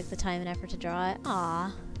because you took the time and effort to draw it.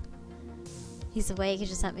 Aww. He's awake. He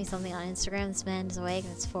just sent me something on Instagram. This man is awake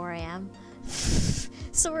and it's 4 AM.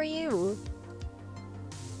 So are you.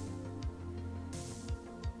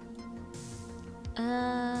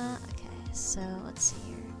 Okay, so let's see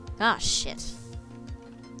here. Ah, shit.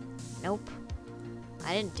 Nope.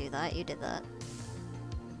 I didn't do that. You did that.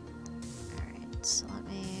 Alright, so let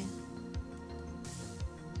me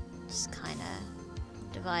just kind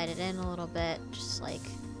of divide it in a little bit. Just like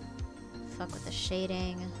fuck with the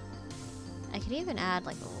shading. I could even add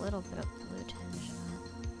like a little bit of blue tinge in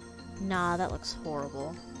it. Nah, that looks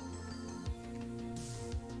horrible.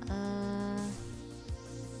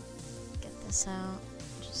 Get this out.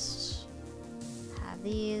 Just have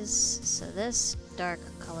these. So this dark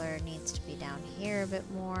color needs to be down here a bit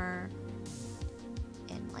more.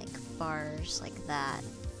 In like bars like that.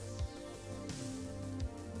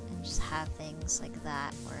 And just have things like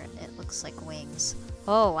that where it looks like wings.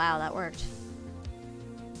 Oh wow, that worked.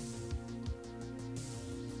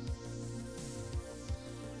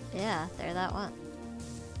 Yeah, there that went.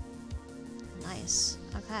 Nice.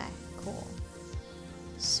 Okay, cool.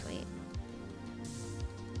 Sweet.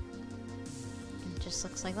 It just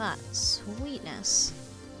looks like that. Sweetness.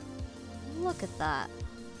 Look at that.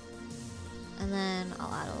 And then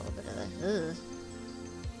I'll add a little bit of the... Ugh.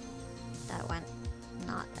 That went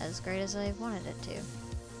not as great as I wanted it to.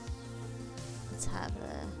 Let's have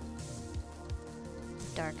the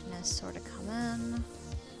darkness sort of come in.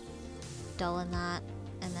 Dull in that.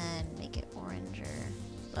 And then make it orange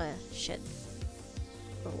or shit.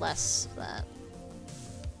 Less of that.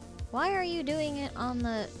 Why are you doing it on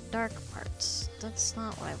the dark parts? That's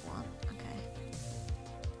not what I want. Okay.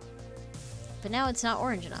 But now it's not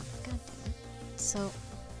orange enough. God damn it. So...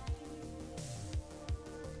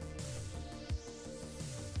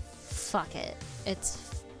 fuck it. It's...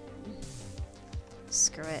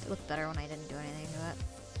 screw it. It looked better when I didn't do anything to it.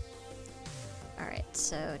 Alright,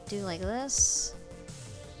 so do like this.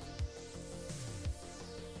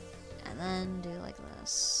 And then do like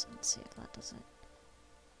this. Let's see if that does it.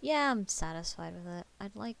 Yeah, I'm satisfied with it.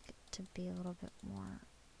 I'd like it to be a little bit more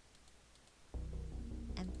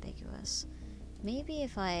ambiguous. Maybe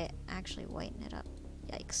if I actually whiten it up.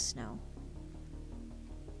 Yikes, no.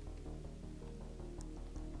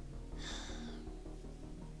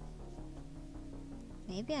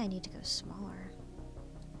 Maybe I need to go smaller.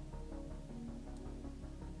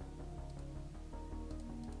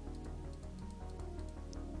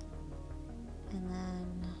 And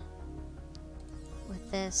then with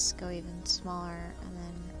this, go even smaller, and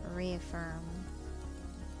then reaffirm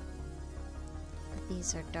that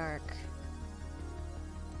these are dark.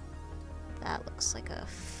 That looks like a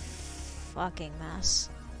fucking mess.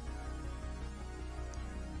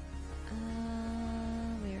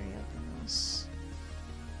 Let me reopen this.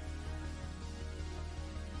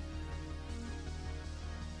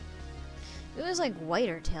 It was like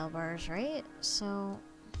whiter tail bars, right? So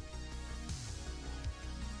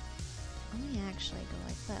let me actually go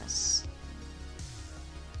like this.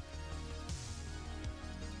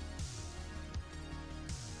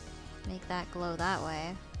 Make that glow that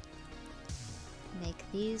way. Make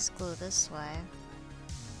these glow this way.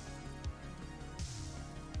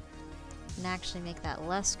 And actually make that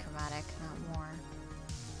less chromatic, not more.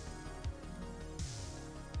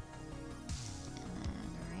 And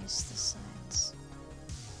then erase the sides.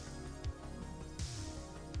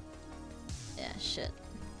 Yeah, shit.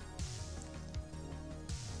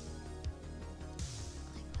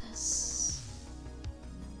 Like this.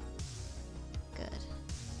 Good.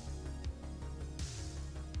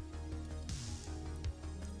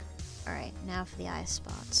 Alright, now for the eye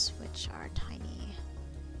spots, which are tiny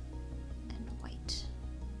and white.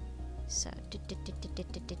 So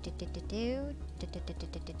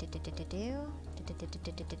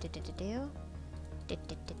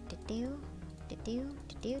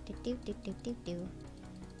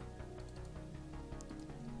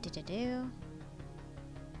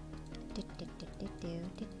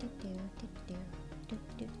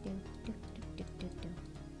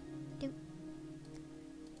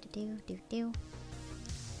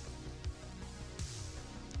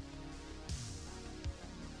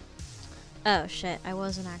oh shit, I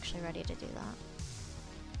wasn't actually ready to do that.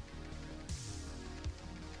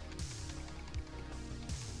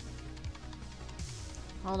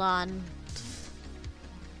 Hold on.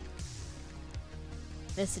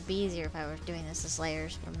 This would be easier if I were doing this as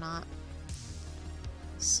layers, but I'm not.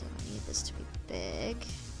 So I need this to be big.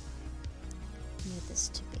 I need this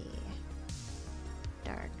to be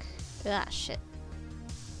dark. Ah, shit.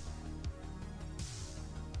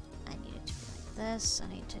 I need it to be like this.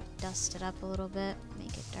 I need to dust it up a little bit,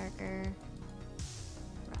 make it darker,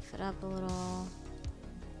 rough it up a little.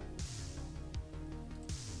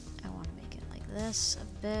 I want to make it like this a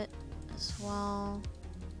bit as well.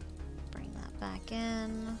 Bring that back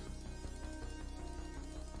in.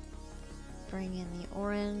 Bring in the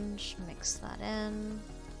orange, mix that in.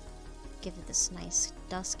 Give it this nice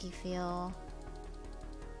dusky feel.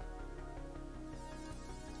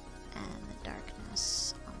 And the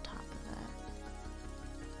darkness on top of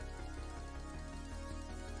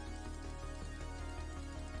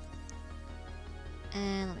it.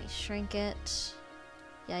 And let me shrink it.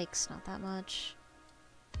 Yikes, not that much.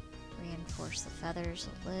 Reinforce the feathers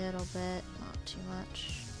a little bit, not too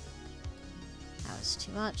much. That was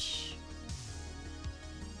too much.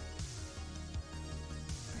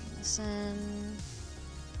 Bring this in.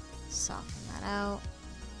 Soften that out.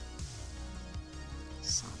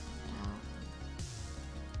 Soften it out.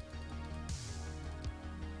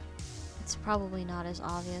 It's probably not as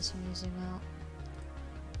obvious when you zoom out.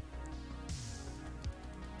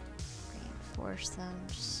 Reinforce them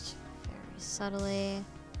just very subtly.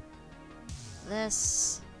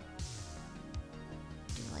 This.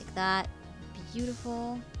 Do like that.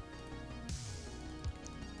 Beautiful.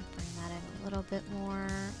 Bring that in a little bit more,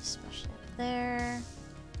 especially up there.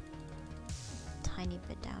 Tiny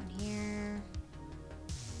bit down here.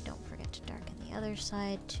 Don't forget to darken the other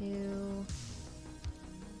side too.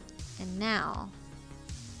 And now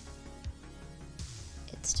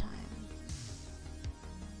it's time.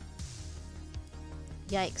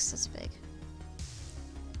 Yikes, that's big.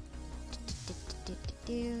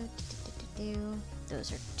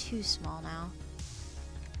 those are too small now.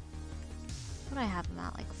 What do I have them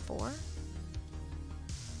at, like 4?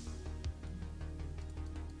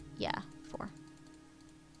 Yeah, 4.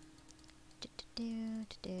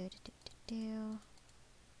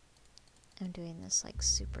 I'm doing this like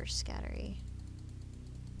super scattery.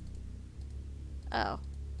 Oh.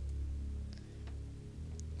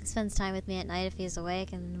 He spends time with me at night if he's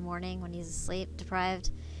awake, and in the morning when he's sleep deprived,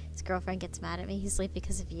 his girlfriend gets mad at me. He's late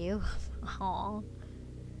because of you. Aww.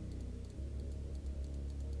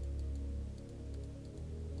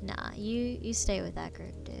 Nah, you stay with that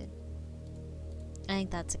group, dude. I think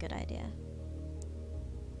that's a good idea.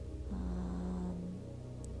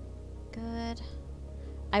 Good.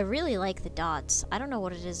 I really like the dots. I don't know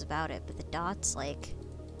what it is about it, but the dots, like,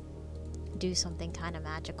 do something kind of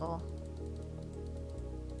magical.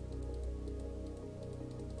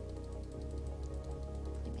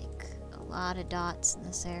 We make a lot of dots in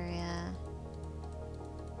this area.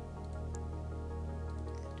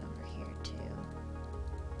 And over here, too.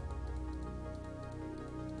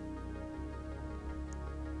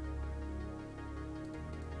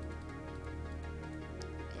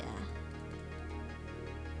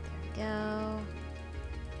 Go.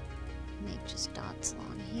 Make just dots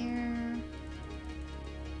along here.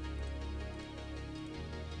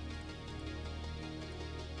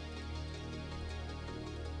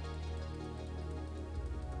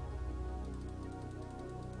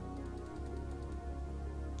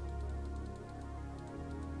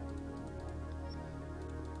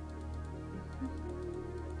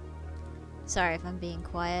 Sorry if I'm being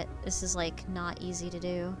quiet. This is like not easy to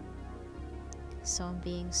do. So I'm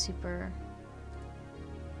being super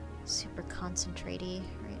concentrate-y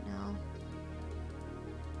right now.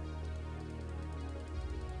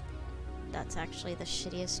 That's actually the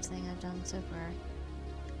shittiest thing I've done so far.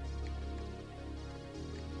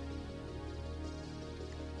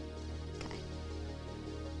 Okay.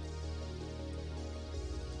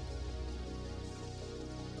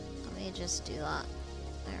 Let me just do that.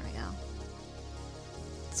 There we go.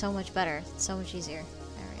 So much better. So much easier.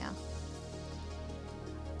 There we go.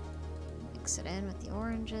 Mix it in with the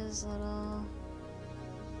oranges a little.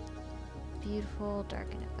 Beautiful.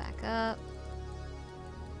 Darken it back up.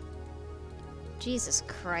 Jesus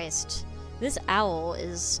Christ. This owl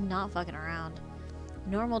is not fucking around.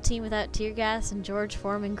 Normal team without tear gas and George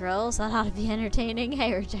Foreman grills. That ought to be entertaining.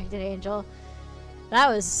 Hey, Rejected Angel. That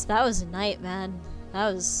was a night, man.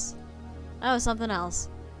 That was something else.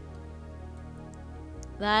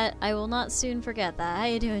 That I will not soon forget that. How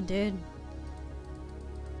you doing, dude?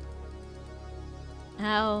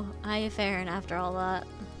 How you faring after all that?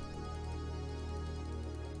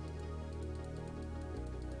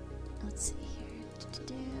 Let's see here.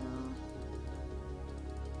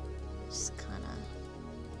 Just kind of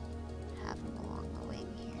have them along the wing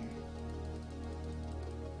here.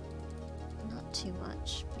 Not too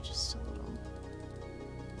much, but just a little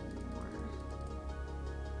more.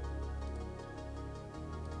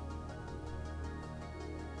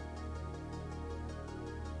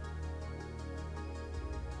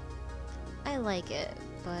 I like it,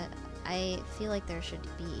 but I feel like there should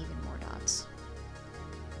be even more dots.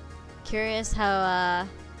 Curious how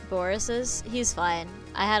Boris is? He's fine.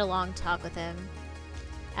 I had a long talk with him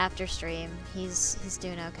after stream. He's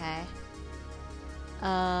doing okay.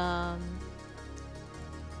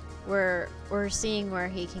 We're seeing where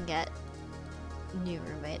he can get new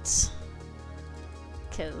roommates,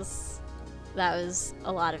 cause that was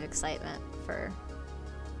a lot of excitement for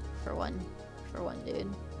one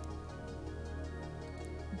dude.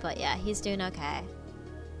 But yeah, he's doing okay.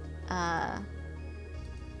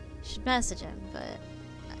 Should message him, but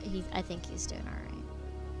I think he's doing alright.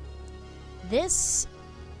 This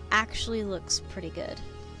actually looks pretty good.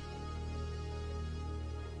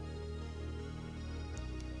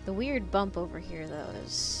 The weird bump over here, though,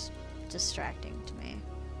 is distracting to me.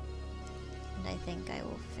 And I think I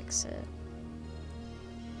will fix it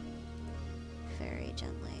very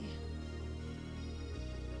gently.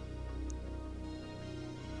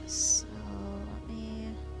 So, let me...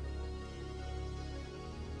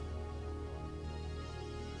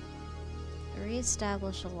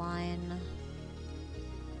 reestablish a line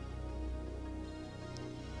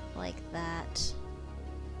like that.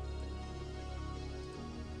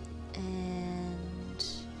 And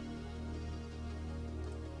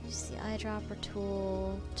use the eyedropper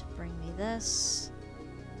tool to bring me this.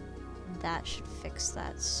 And that should fix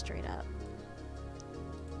that straight up.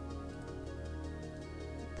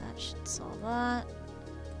 That should solve that.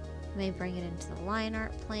 May bring it into the line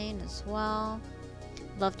art plane as well.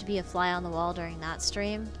 Love to be a fly on the wall during that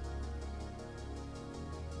stream.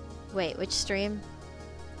 Wait, which stream?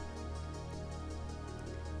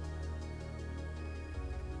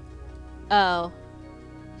 Oh.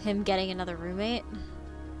 Him getting another roommate?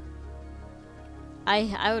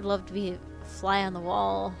 I would love to be fly on the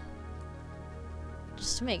wall.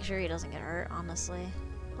 Just to make sure he doesn't get hurt, honestly.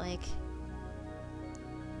 Like,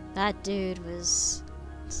 that dude was...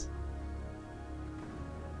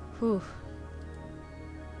 Whew.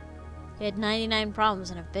 He had 99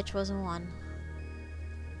 problems and a bitch wasn't one.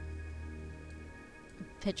 A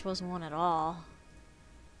bitch wasn't one at all.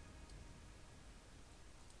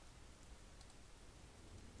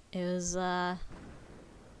 It was a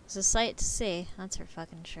sight to see, that's for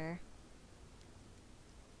fucking sure.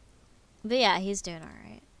 But yeah, he's doing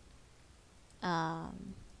alright.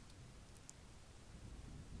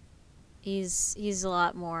 He's a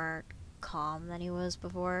lot more calm than he was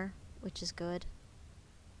before, which is good.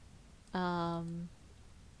 But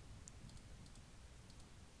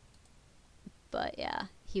yeah,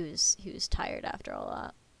 he was tired after all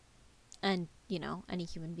that. And, you know, any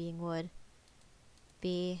human being would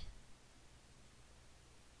be.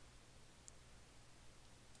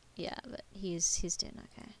 Yeah, but he's doing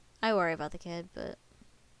okay. I worry about the kid, but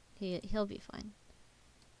he'll be fine.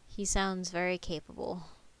 He sounds very capable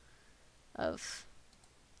of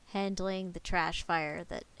handling the trash fire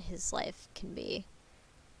that his life can be.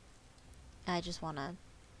 I just want to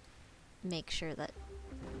make sure that,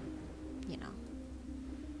 you know.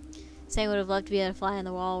 Saying would have loved to be a fly on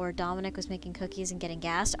the wall where Dominic was making cookies and getting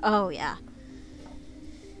gassed. Oh yeah,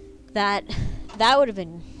 that would have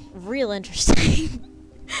been real interesting.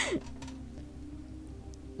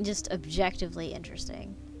 Just objectively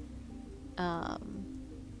interesting.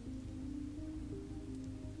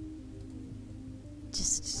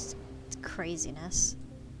 Just craziness.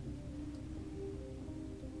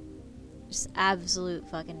 Just absolute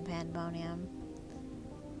fucking pandemonium.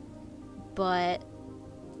 But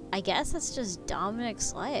I guess that's just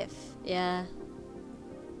Dominic's life. Yeah.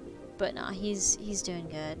 But no, he's doing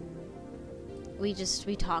good. We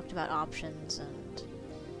talked about options and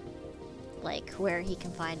like where he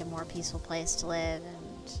can find a more peaceful place to live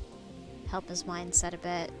and help his mindset a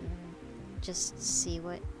bit and just see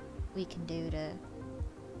what we can do to,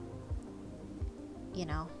 you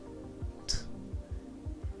know,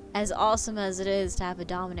 as awesome as it is to have a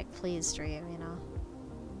Dominic Please stream, you know.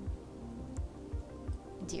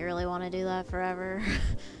 Do you really want to do that forever?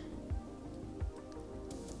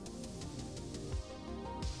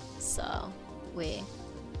 So, we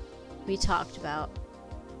talked about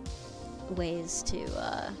ways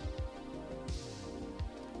to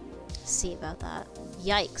see about that.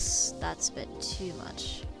 Yikes, that's a bit too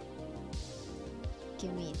much.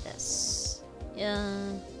 Give me this.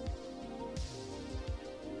 Yeah,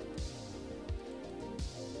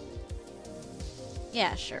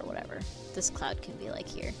 sure, whatever. This cloud can be like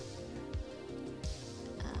here.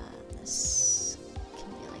 This can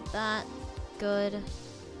be like that. Good.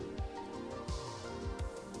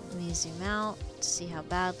 Let me zoom out, see how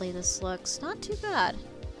badly this looks. Not too bad.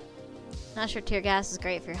 Not sure tear gas is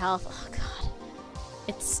great for your health. Oh god.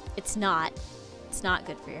 It's not. It's not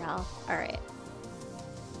good for your health. Alright.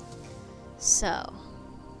 So.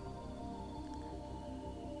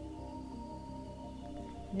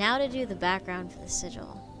 Now to do the background for the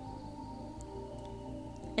sigil.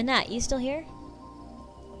 Annette, you still here?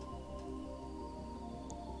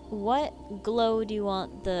 What glow do you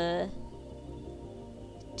want the...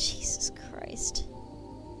 Jesus Christ.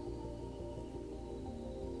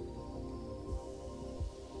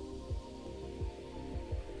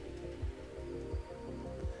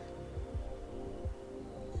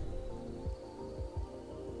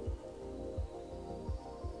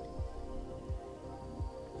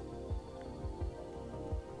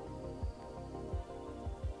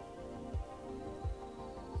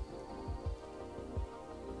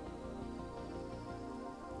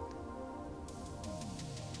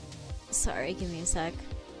 Sorry, give me a sec.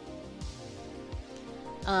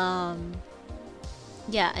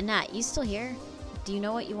 Yeah, Annette, you still here? Do you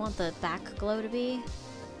know what you want the back glow to be?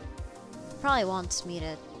 Probably wants me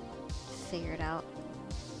to figure it out.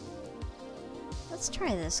 Let's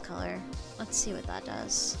try this color. Let's see what that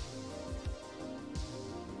does.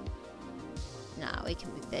 Nah, we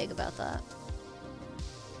can be big about that.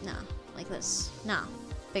 Nah, like this. Nah,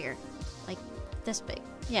 bigger. Like this big.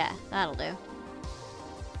 Yeah, that'll do.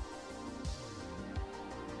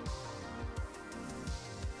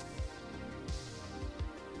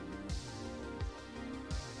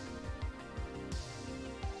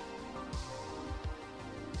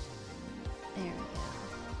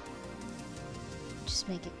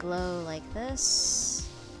 Make it glow like this.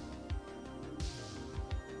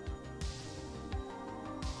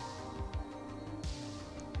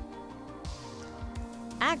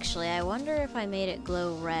 Actually, I wonder if I made it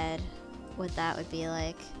glow red, what that would be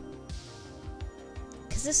like.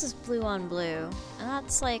 Because this is blue on blue, and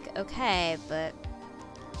that's like, okay, but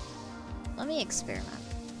let me experiment.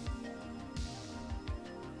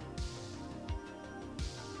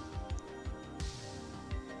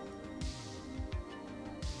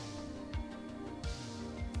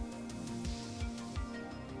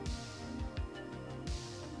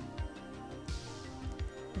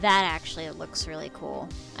 That actually looks really cool.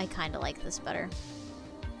 I kind of like this better.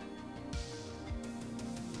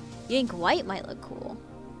 You think white might look cool?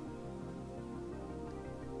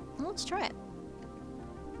 Well, let's try it.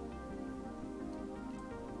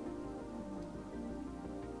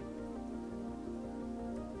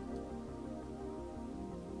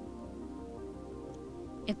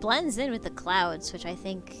 It blends in with the clouds, which I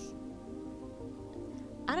think...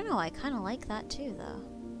 I don't know, I kind of like that too, though.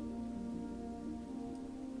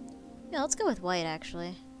 Yeah, let's go with white,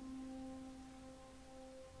 actually.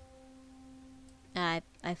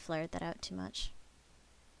 I flared that out too much.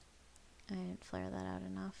 I didn't flare that out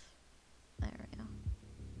enough. There we go.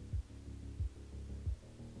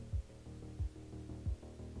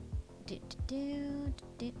 Do.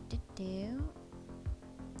 There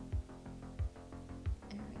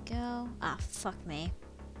we go. Ah, fuck me.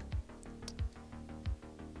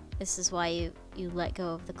 This is why you let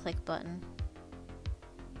go of the click button.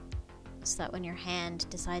 So that when your hand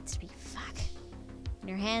decides to be... Fuck. When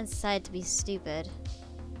your hands decide to be stupid,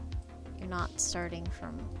 you're not starting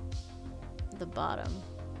from the bottom.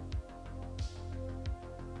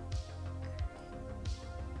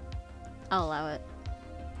 I'll allow it.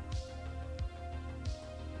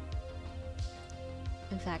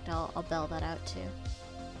 In fact, I'll bell that out too.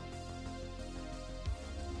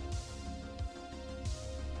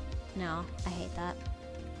 No, I hate that.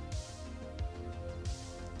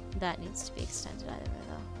 That needs to be extended either way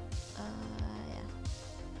though. Yeah.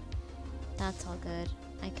 That's all good.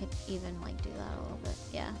 I could even like do that a little bit.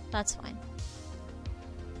 Yeah, that's fine.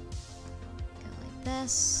 Go like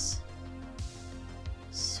this.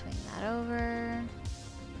 Swing that over.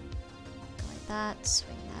 Go like that.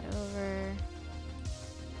 Swing that over.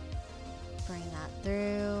 Bring that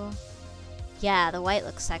through. Yeah, the white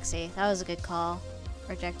looks sexy. That was a good call.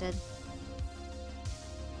 Rejected.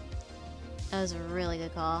 That was a really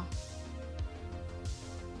good call.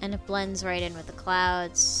 And it blends right in with the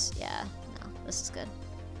clouds. Yeah, no, this is good.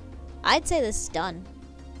 I'd say this is done.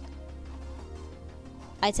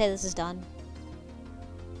 I'd say this is done.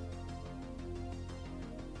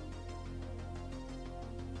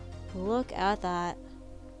 Look at that.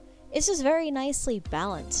 It's just very nicely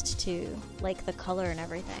balanced too, like the color and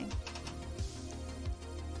everything.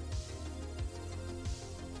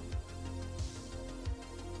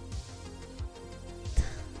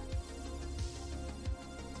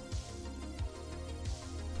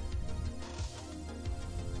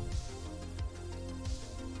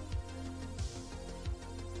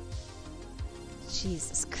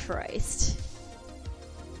 Jesus Christ.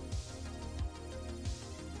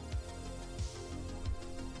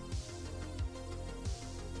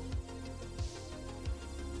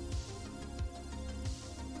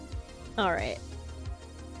 All right.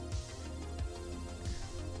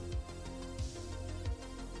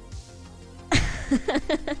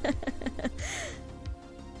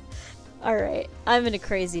 All right. I'm in a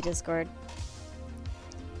crazy Discord.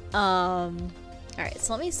 Alright,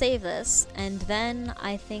 so let me save this, and then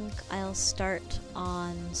I think I'll start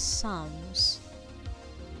on sums.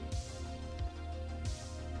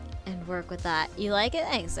 And work with that. You like it?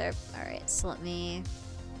 Thanks, sir. Alright, so let me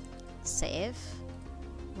save.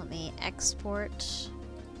 Let me export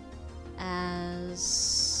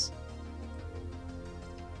as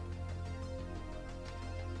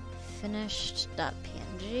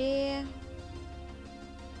finished.png.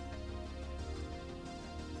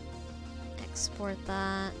 Export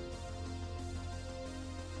that.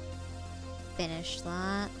 Finish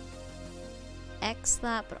that. X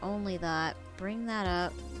that, but only that. Bring that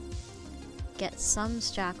up. Get some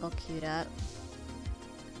Jackal queued up.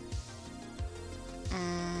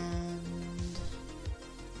 And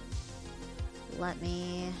let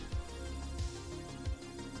me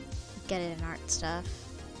get it in art stuff.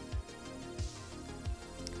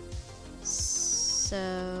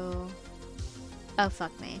 So, oh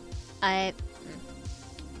fuck me. I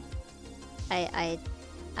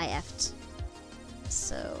effed.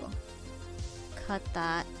 So, cut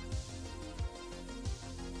that.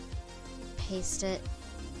 Paste it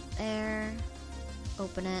there.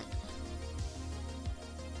 Open it.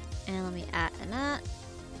 And let me add an at.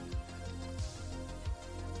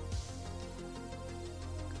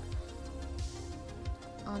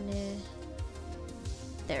 on the...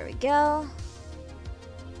 There we go.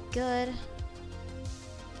 Good.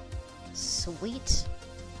 Sweet.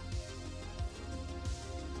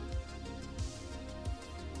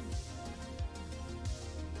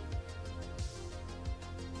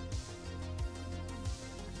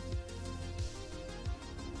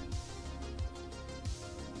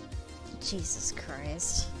 Jesus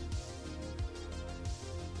Christ.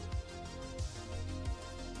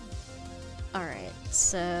 Alright,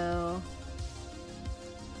 so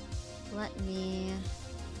let me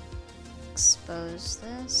expose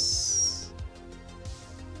this.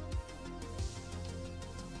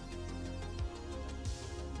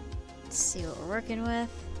 Let's see what we're working with.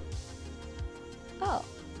 Oh.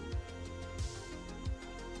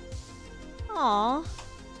 Aww.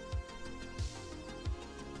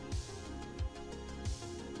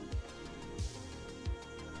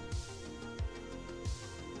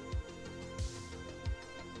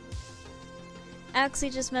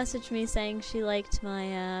 Axie just messaged me saying she liked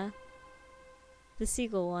my, the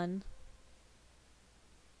seagull one.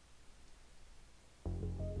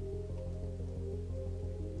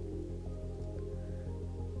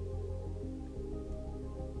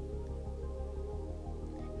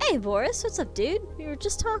 Hey Boris, what's up dude? We were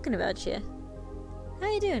just talking about you.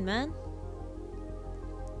 How you doing, man?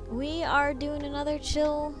 We are doing another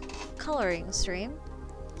chill coloring stream.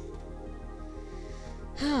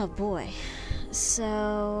 Oh boy.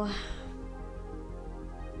 So,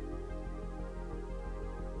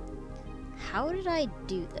 how did I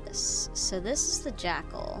do this? So this is the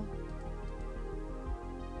jackal,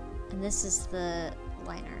 and this is the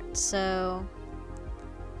line art. So,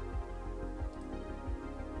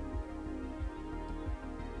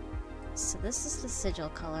 this is the sigil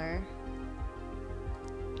color,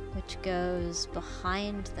 which goes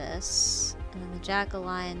behind this, and then the jackal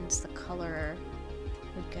lines, the color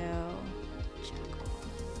would go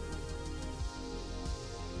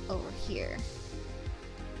over here.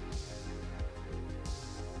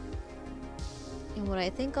 And what I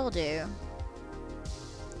think I'll do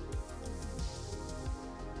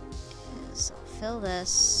is I'll fill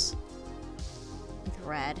this with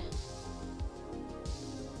red.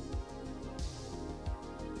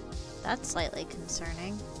 That's slightly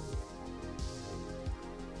concerning.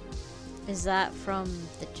 Is that from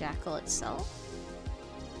the jackal itself?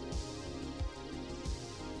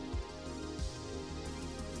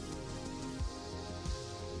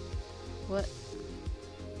 What?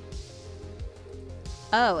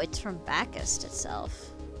 Oh, it's from Bacchus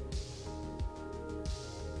itself.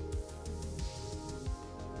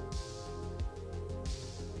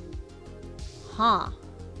 Huh.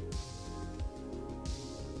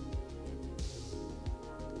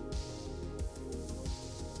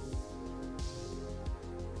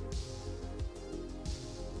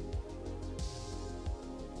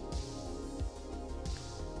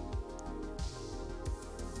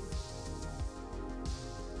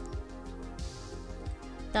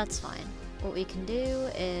 That's fine. What we can do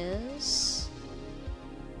is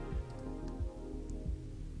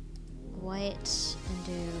white and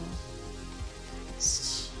do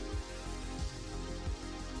next.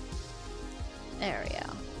 There we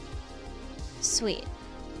go. Sweet.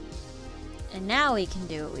 And now we can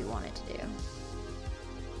do what we wanted to do.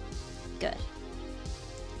 Good.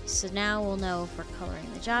 So now we'll know if we're coloring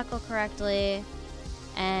the jackal correctly,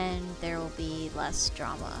 and there will be less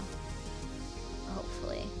drama.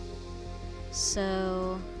 Hopefully.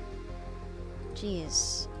 So,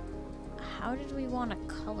 geez, how did we want to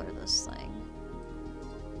color this thing?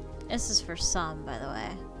 This is for some, by the way.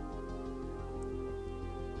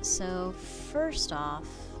 So, first off,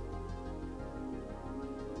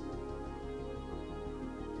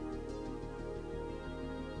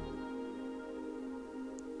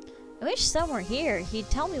 I wish Sam were here. He'd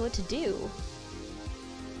tell me what to do.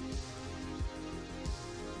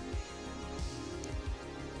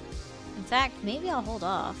 In fact, maybe I'll hold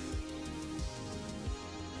off.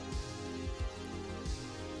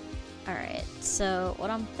 Alright, so what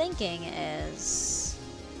I'm thinking is...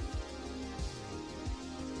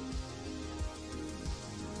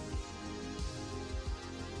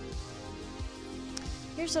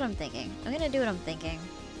 here's what I'm thinking. I'm gonna do what I'm thinking.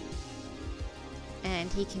 And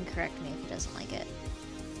he can correct me if he doesn't like it.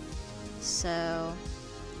 So...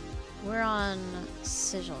 we're on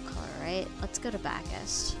sigil color, right? Let's go to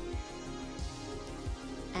Bacchus.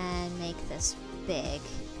 And make this big.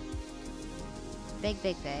 Big,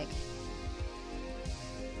 big, big.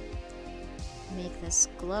 Make this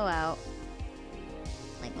glow out.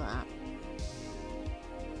 Like that.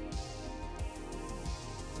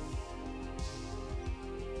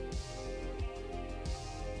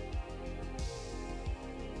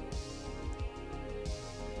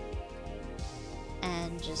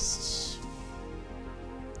 and just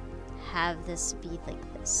have this be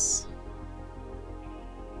like this.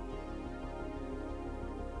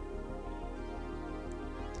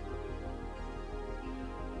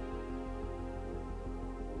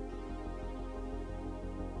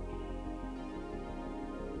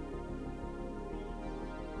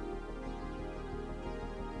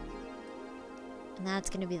 And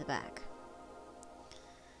that's gonna be the back.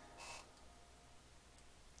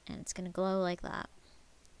 And it's gonna glow like that.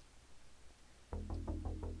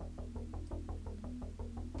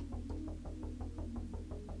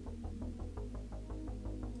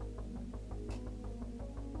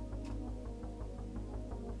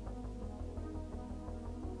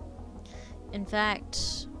 In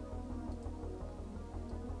fact,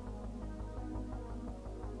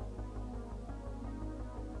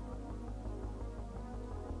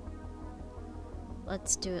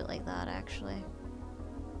 let's do it like that, actually.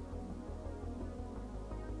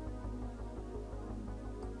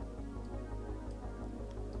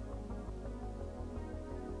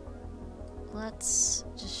 Let's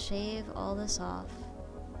just shave all this off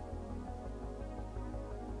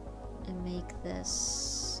and make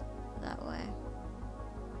this that way.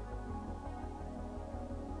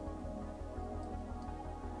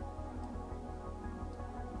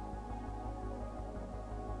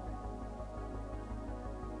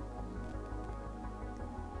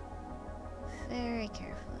 Very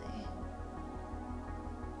carefully.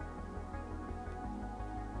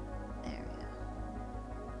 There we go.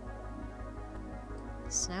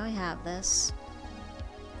 So now we have this.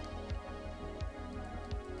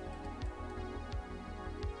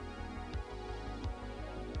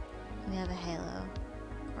 We have a halo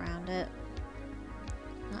around it.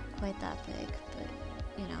 Not quite that big, but,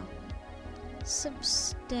 you know,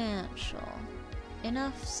 substantial.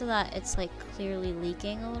 Enough so that it's, like, clearly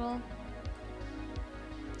leaking a little.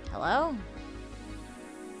 Hello?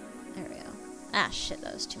 There we go. Ah, shit,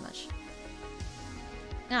 that was too much.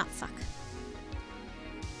 Ah, fuck.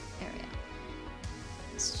 There we go.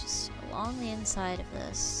 It's just along the inside of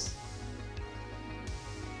this.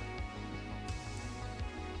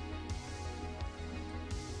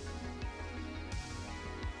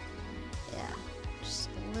 Yeah, just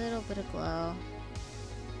a little bit of glow.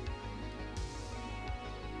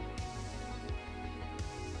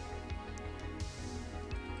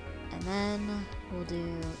 And then we'll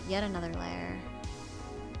do yet another layer.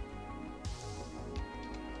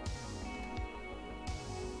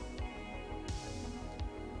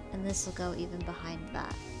 And this will go even behind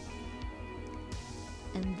that.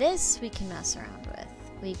 And this we can mess around with.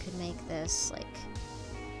 We could make this like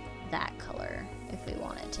that color if we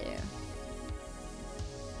wanted to.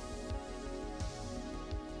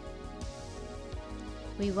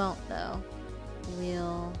 We won't though.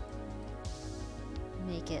 We'll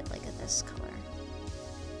make it like this color.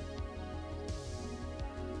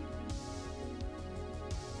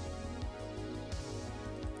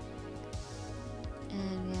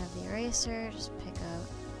 And we have the eraser, just pick out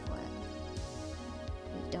what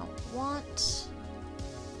we don't want.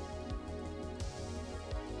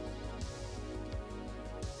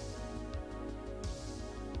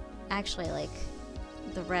 Actually, like,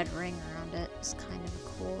 the red ring around it is kind of a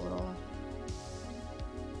cool little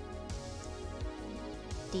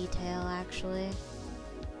detail, actually.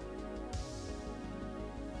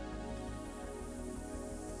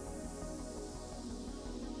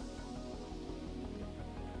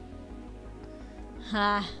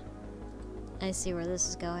 Ha! I see where this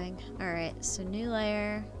is going. Alright, so new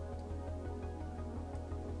layer.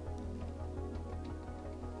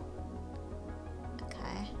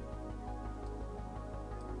 Okay.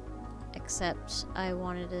 Except I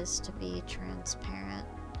wanted this to be transparent.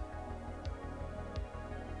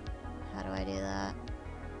 How do I do that?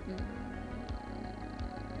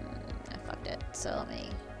 I fucked it. So let me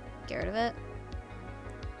get rid of it.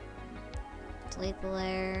 Delete the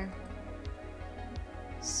layer.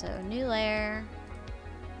 So new layer.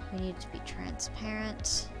 We need to be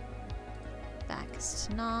transparent. Back is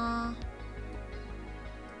to nah.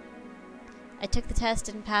 I took the test,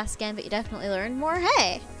 didn't pass again, but you definitely learned more.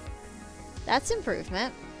 Hey! That's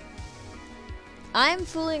improvement. I'm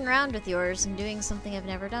fooling around with yours and doing something I've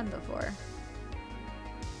never done before.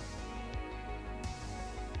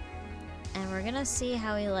 And we're gonna see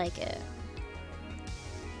how we like it.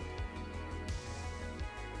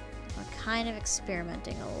 We're kind of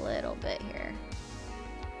experimenting a little bit here.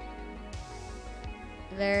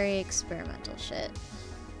 Very experimental shit.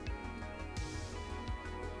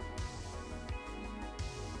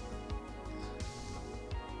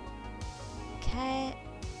 Okay.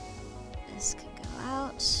 This can go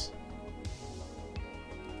out.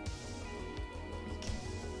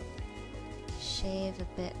 shave a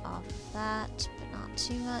bit off of that, but not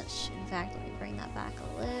too much. In fact, let me bring that back a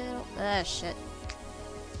little. Shit.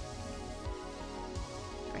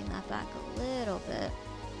 Bring that back a little bit.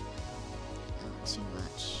 Not too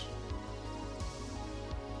much.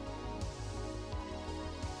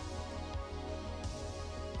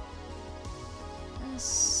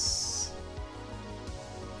 This.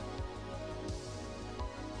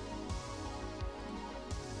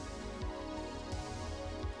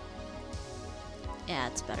 Yeah,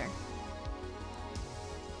 it's better.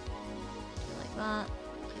 Do like that,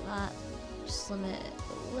 like that. Just limit it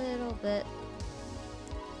a little bit.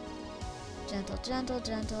 Gentle, gentle,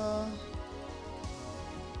 gentle.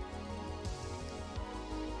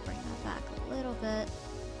 Bring that back a little bit.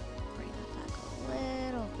 Bring that back a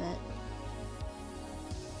little bit.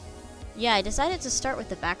 Yeah, I decided to start with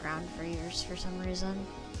the background for yours for some reason.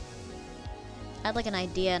 I had like an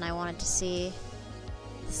idea and I wanted to see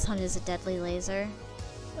the sun is a deadly laser.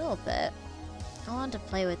 A little bit. I wanted to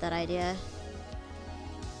play with that idea.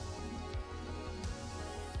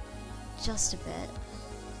 Just a bit.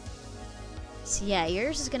 So yeah,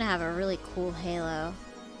 yours is gonna have a really cool halo.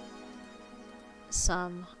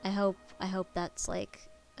 I hope that's like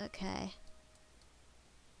okay.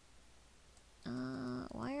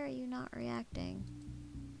 Why are you not reacting?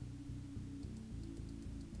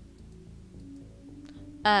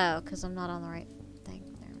 Oh, because I'm not on the right thing.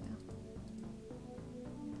 There we go.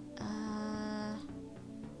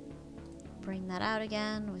 Bring that out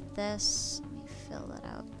again with this. Let me fill that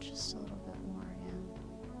out just a little bit more again.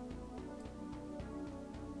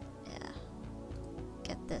 Yeah.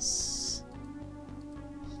 Get this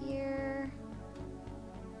here.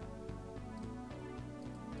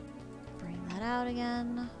 Bring that out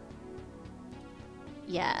again.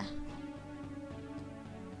 Yeah.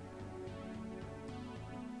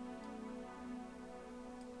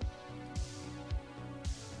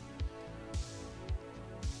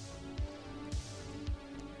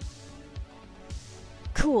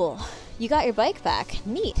 Cool. You got your bike back.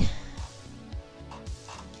 Neat.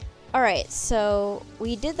 Alright, so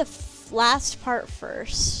we did the last part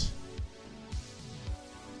first.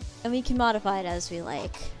 And we can modify it as we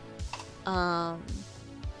like. I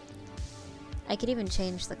could even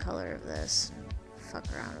change the color of this and fuck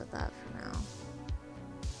around with that for now.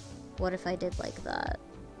 What if I did like that?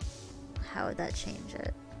 How would that change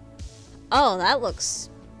it? Oh, that looks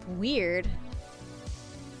weird.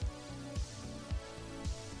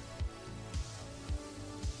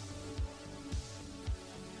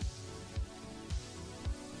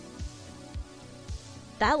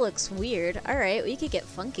 That looks weird. Alright, we could get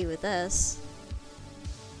funky with this.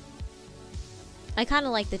 I kind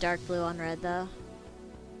of like the dark blue on red, though.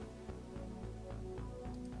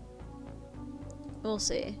 We'll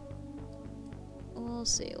see. We'll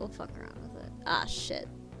see. We'll fuck around with it. Ah, shit.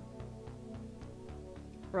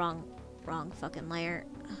 Wrong fucking layer.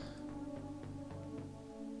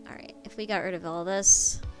 Alright, if we got rid of all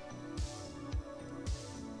this.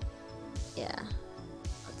 Yeah.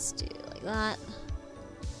 Let's do it like that.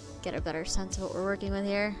 Get a better sense of what we're working with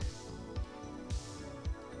here.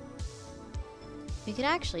 We could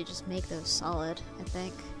actually just make those solid, I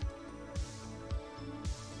think.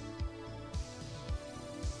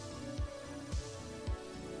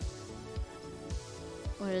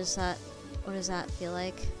 What does that feel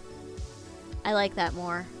like? I like that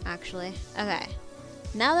more, actually. Okay.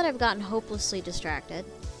 Now that I've gotten hopelessly distracted,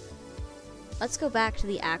 let's go back to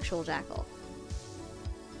the actual jackal.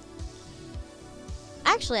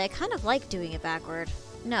 Actually, I kind of like doing it backward.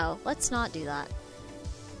 No, let's not do that.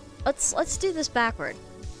 Let's do this backward.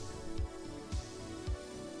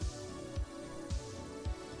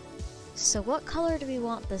 So what color do we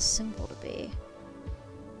want this symbol to be?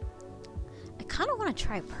 I kind of want to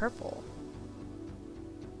try purple.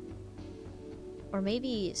 Or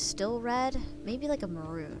maybe still red? Maybe like a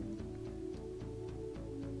maroon.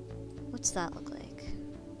 What's that look like?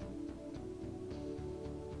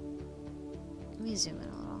 Let me zoom in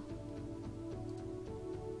a little.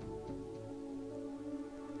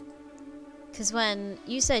 Because when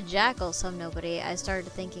you said jackal, some nobody, I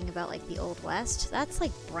started thinking about like the Old West. That's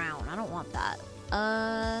like brown. I don't want that.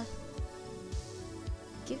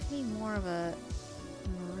 Give me more of a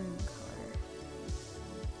maroon color.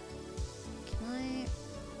 Can I?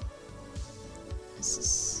 This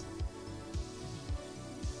is.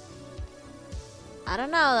 I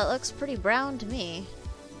don't know. That looks pretty brown to me.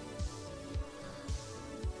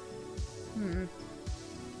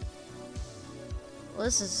 Well,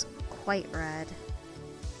 this is quite red.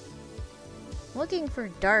 I'm looking for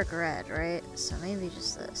dark red, right? So maybe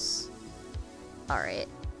just this. Alright,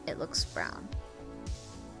 it looks brown.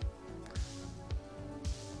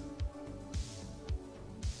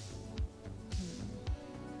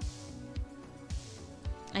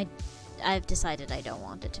 I've decided I don't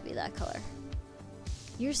want it to be that color.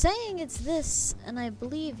 You're saying it's this, and I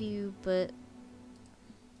believe you, but...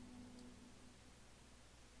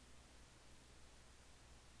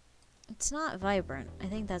 It's not vibrant. I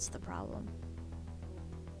think that's the problem.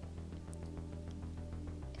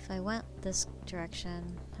 If I went this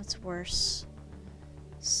direction, that's worse.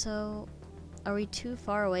 So, are we too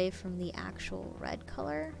far away from the actual red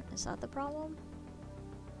color? Is that the problem?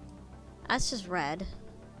 That's just red.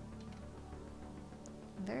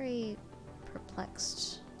 I'm very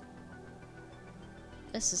perplexed.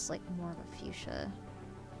 This is like more of a fuchsia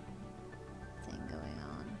thing going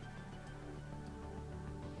on.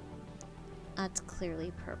 That's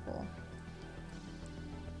clearly purple.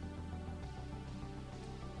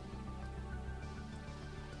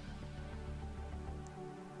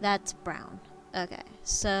 That's brown. Okay,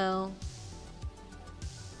 so...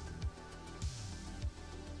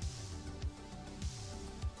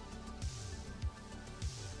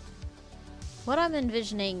 what I'm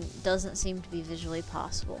envisioning doesn't seem to be visually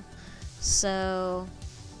possible. So...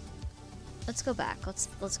 let's go back.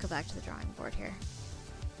 Let's go back to the drawing board here.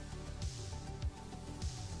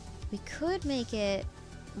 We could make it...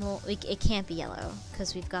 well, it can't be yellow,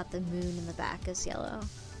 because we've got the moon in the back as yellow.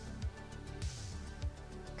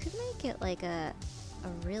 Could make it like a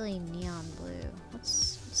really neon blue.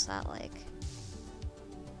 What's that like?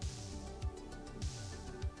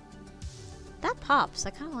 That pops. I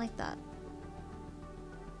kind of like that.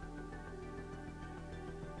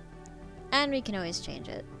 And we can always change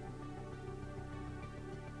it.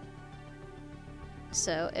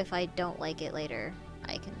 So if I don't like it later,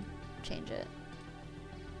 I can change it.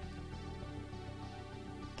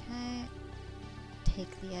 Okay.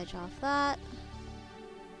 Take the edge off that.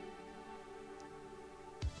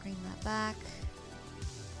 Bring that back.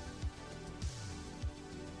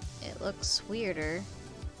 It looks weirder.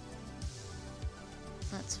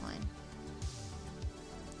 That's fine.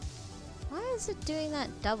 Why is it doing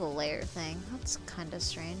that double layer thing? That's kind of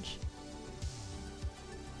strange.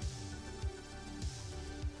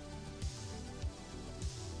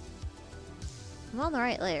 I'm on the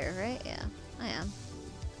right layer, right? Yeah, I am.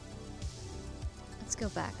 Let's go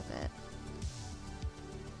back a bit.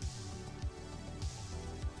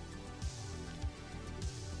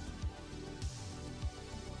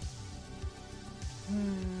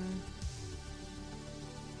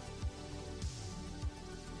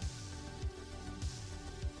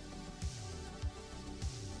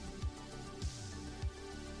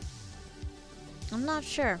 I'm not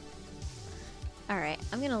sure. Alright,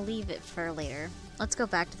 I'm gonna leave it for later. Let's go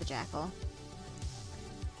back to the jackal.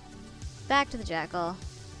 Back to the jackal.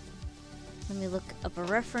 Let me look up a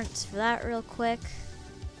reference for that real quick.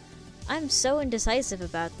 I'm so indecisive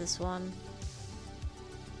about this one.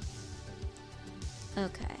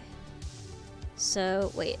 Okay.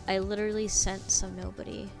 So, wait, I literally sent some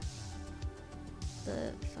nobody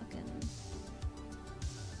the fucking...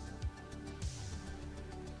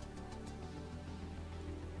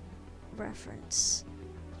 reference.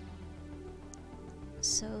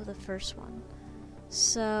 So, the first one.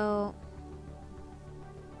 So...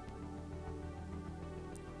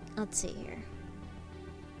 let's see here.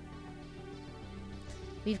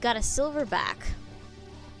 We've got a silver back.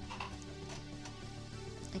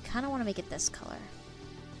 I kind of want to make it this color.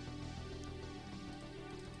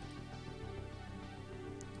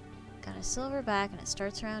 Got a silver back and it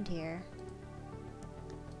starts around here.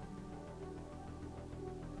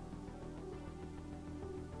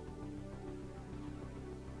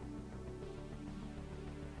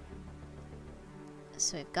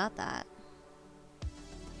 So we've got that.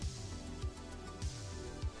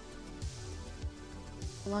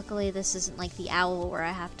 Luckily this isn't like the owl where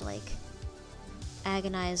I have to like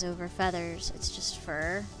agonize over feathers. It's just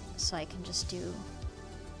fur, so I can just do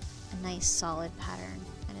a nice solid pattern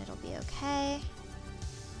and it'll be okay.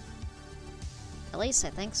 At least I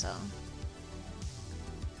think so.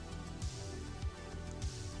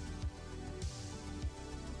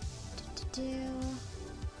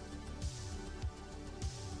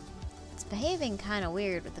 It's behaving kind of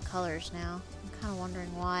weird with the colors now. I'm kind of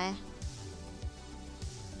wondering why.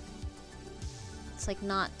 It's like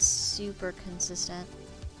not super consistent.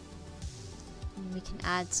 And we can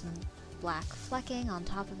add some black flecking on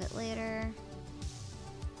top of it later.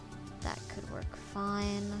 That could work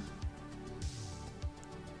fine.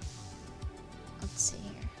 Let's see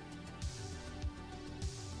here.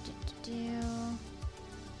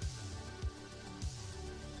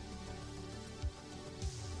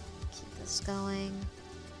 Keep this going.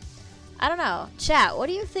 I don't know. Chat, what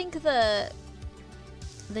do you think the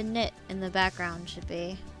knit in the background should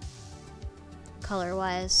be?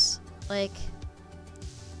 color-wise. Like,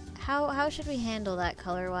 how should we handle that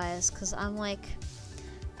color-wise? Because I'm like,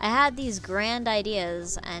 I had these grand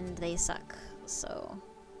ideas and they suck. So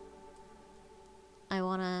I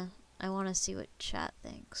wanna see what chat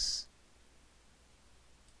thinks.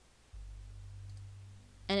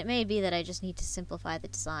 And it may be that I just need to simplify the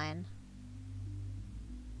design.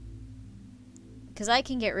 Because I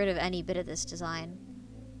can get rid of any bit of this design.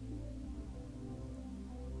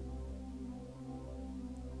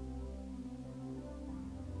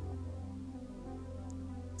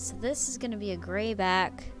 So this is going to be a gray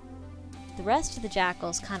back. The rest of the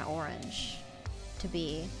jackal's kind of orange, to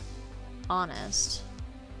be honest.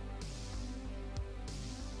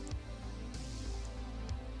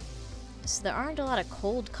 So there aren't a lot of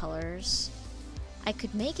cold colors. I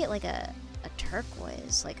could make it like a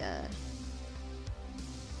turquoise, like a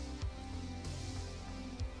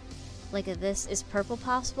this. Is purple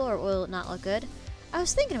possible, or will it not look good? I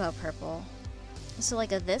was thinking about purple. So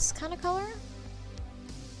like a this kind of color?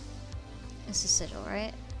 This is Sigil,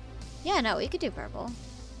 right? Yeah, no, we could do purple.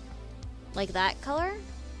 Like that color?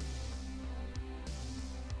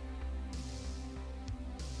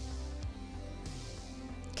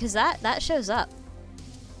 Cause that shows up.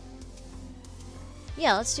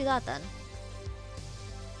 Yeah, let's do that then.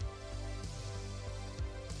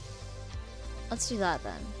 Let's do that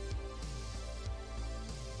then.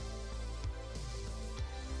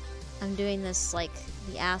 I'm doing this like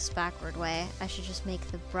the ass backward way. I should just make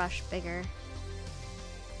the brush bigger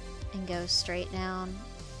and go straight down,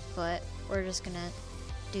 but we're just gonna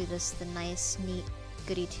do this the nice, neat,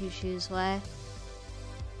 goody two-shoes way.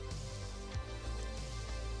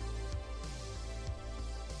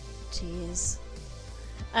 Jeez.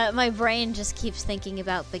 My brain just keeps thinking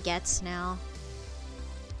about baguettes now.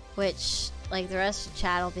 Which, like, the rest of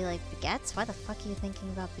chat will be like, baguettes? Why the fuck are you thinking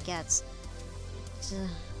about baguettes?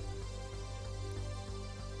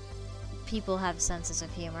 People have senses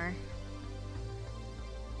of humor.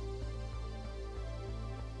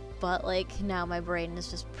 But, like, now my brain is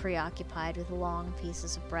just preoccupied with long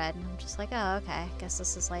pieces of bread, and I'm just like, oh, okay, guess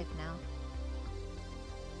this is life now.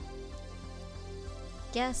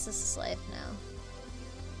 Guess this is life now.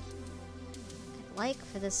 I'd like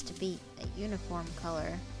for this to be a uniform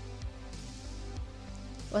color.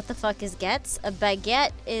 What the fuck is gets? A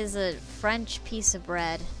baguette is a French piece of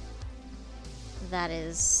bread that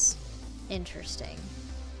is interesting.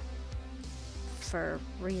 For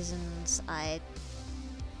reasons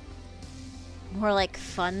more like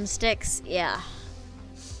fun sticks? Yeah.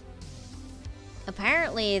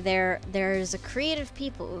 Apparently there's a creative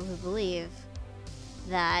people who believe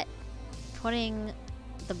that putting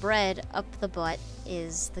the bread up the butt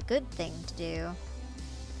is the good thing to do.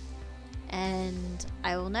 And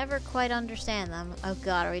I will never quite understand them. Oh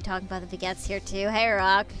god, are we talking about the baguettes here too? Hey,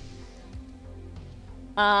 Rock.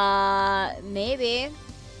 Maybe.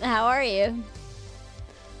 How are you?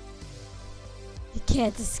 You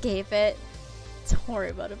can't escape it. Don't worry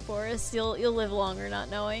about it, Forrest. You'll live longer not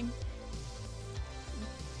knowing.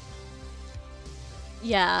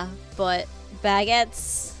 Yeah, but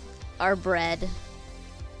baguettes are bread.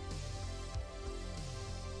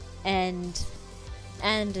 And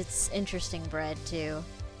it's interesting bread, too.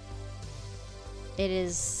 It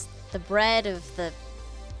is the bread of the...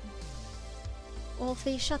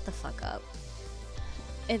 Wolfie, shut the fuck up.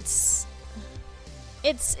 It's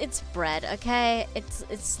bread, okay?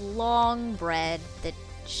 It's long bread that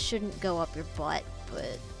shouldn't go up your butt,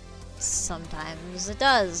 but sometimes it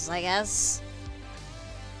does, I guess.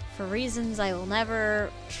 For reasons I will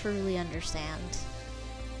never truly understand.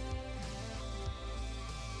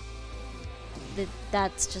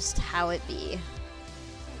 That's just how it be.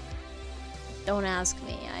 Don't ask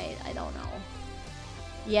me, I don't know.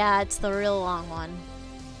 Yeah, it's the real long one.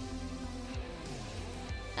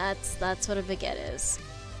 That's what a baguette is.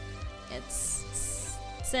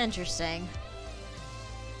 It's interesting.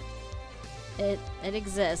 It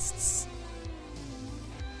exists.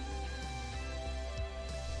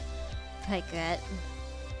 Baguette.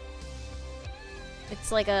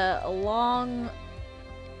 It's like a long...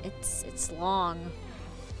 It's long.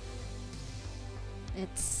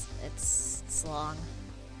 It's long.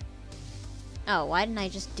 Oh, why didn't I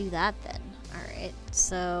just do that then? Alright,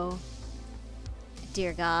 so...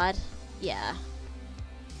 Dear God. Yeah.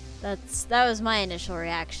 That was my initial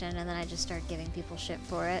reaction, and then I just started giving people shit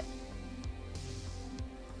for it.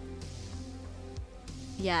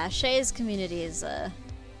 Yeah, Shay's community is a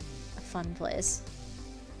fun place.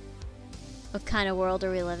 What kind of world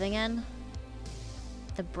are we living in?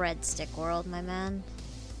 The breadstick world, my man.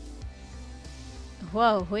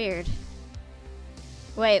 Whoa, weird.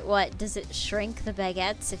 Wait, what? Does it shrink the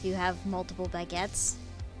baguettes if you have multiple baguettes?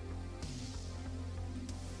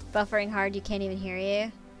 Buffering hard, you can't even hear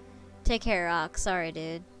you. Take care, Rock. Sorry,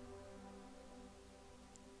 dude.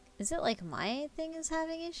 Is it like my thing is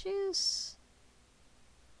having issues?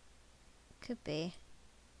 Could be.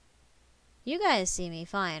 You guys see me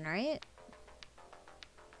fine, right?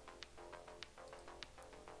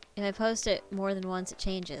 If I post it more than once, it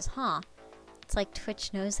changes. Huh. It's like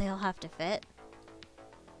Twitch knows they all have to fit.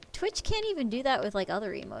 Twitch can't even do that with like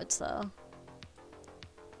other emotes, though.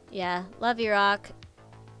 Yeah. Love you, Rock.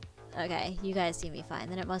 Okay, you guys see me fine.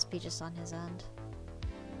 Then it must be just on his end.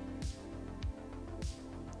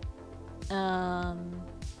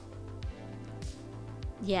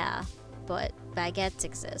 Yeah, but baguettes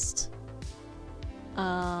exist.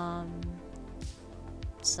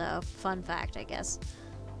 So, fun fact, I guess.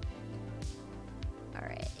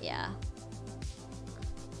 Alright, yeah.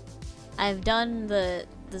 I've done the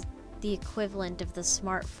equivalent of the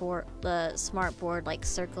smart board, like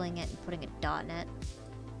circling it and putting a dot in it.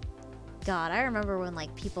 God, I remember when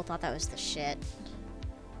like people thought that was the shit.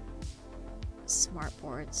 Smart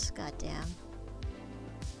boards, goddamn.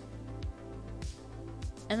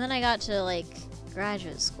 And then I got to like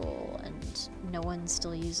graduate school and no one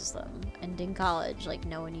still uses them. And in college, like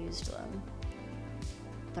no one used them.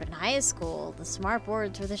 But in high school, the smart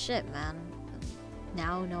boards were the shit, man. And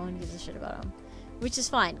now no one gives a shit about them. Which is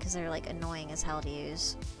fine, because they're like annoying as hell to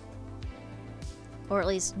use. Or at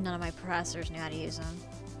least none of my professors knew how to use them.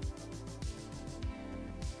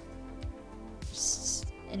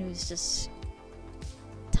 And it was just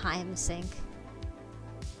time sink.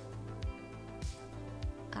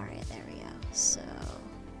 Alright, there we go. So,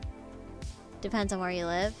 depends on where you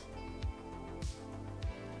live.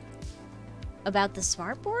 About the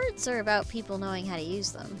smart boards or about people knowing how to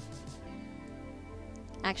use them?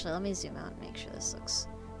 Actually, let me zoom out and make sure this looks...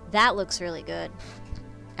 That looks really good,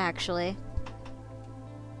 actually.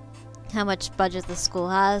 How much budget the school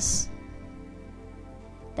has.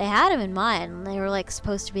 They had them in mind. They were like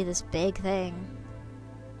supposed to be this big thing.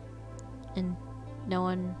 And no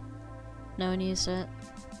one used it.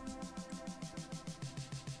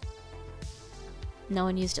 No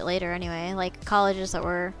one used it later anyway. Like colleges that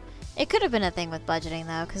were... It could have been a thing with budgeting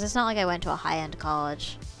though, because it's not like I went to a high-end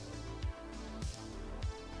college.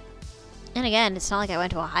 And again, it's not like I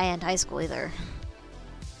went to a high-end high school either.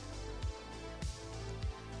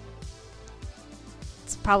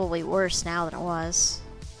 It's probably worse now than it was.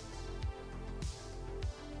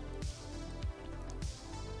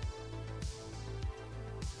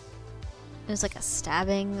 It was like a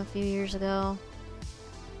stabbing a few years ago.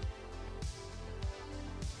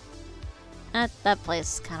 That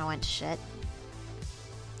place kind of went to shit.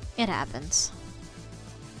 It happens.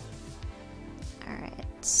 Alright,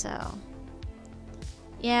 so...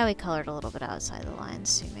 Yeah, we colored a little bit outside the lines,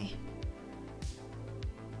 sue me.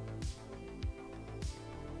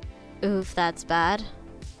 Oof, that's bad.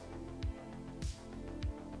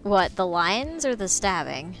 What, the lines or the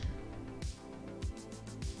stabbing?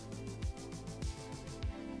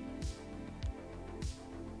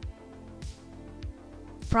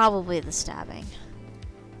 Probably the stabbing.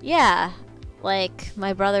 Yeah, like,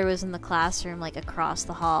 my brother was in the classroom, like, across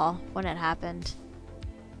the hall when it happened.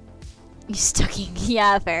 You stucking?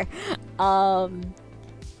 Yeah, fair.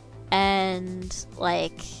 And,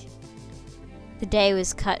 like, the day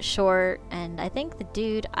was cut short, and I think the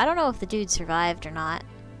dude... I don't know if the dude survived or not.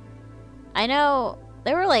 I know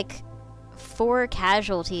there were, like, 4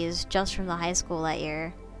 casualties just from the high school that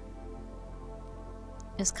year.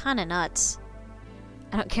 It was kind of nuts.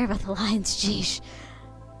 I don't care about the lines, jeez.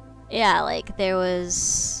 Yeah, like, there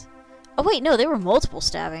was... Oh, wait, no, there were multiple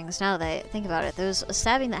stabbings, now that I think about it. There was a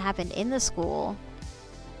stabbing that happened in the school.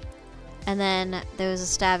 And then there was a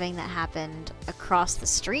stabbing that happened across the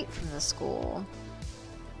street from the school.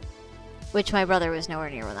 Which my brother was nowhere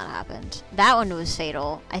near when that happened. That one was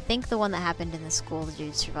fatal. I think the one that happened in the school, the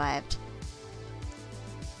dude survived.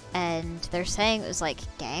 And they're saying it was, like,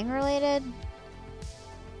 gang-related.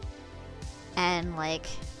 And, like,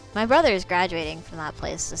 my brother is graduating from that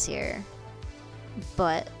place this year.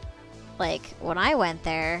 But, like, when I went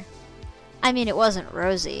there, I mean, it wasn't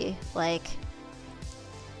rosy. Like,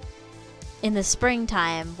 in the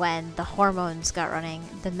springtime, when the hormones got running,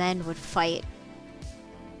 the men would fight.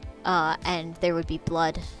 And there would be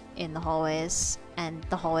blood in the hallways. And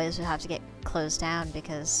the hallways would have to get closed down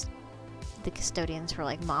because the custodians were,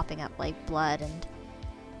 like, mopping up, like, blood. And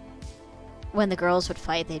when the girls would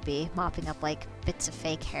fight, they'd be mopping up, like, bits of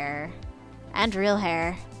fake hair. And real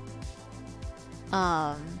hair.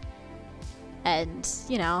 And,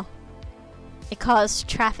 you know, it caused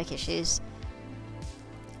traffic issues.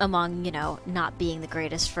 among, you know, not being the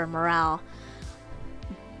greatest for morale.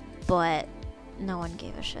 But no one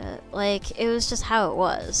gave a shit. Like, it was just how it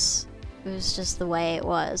was. It was just the way it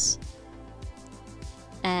was.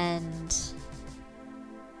 And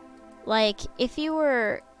like, if you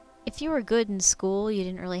were good in school, you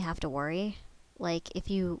didn't really have to worry. Like, if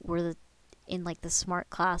you were in like the smart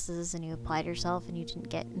classes and you applied yourself and you didn't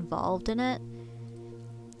get involved in it,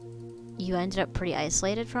 you ended up pretty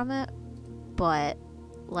isolated from it. But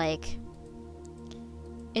like,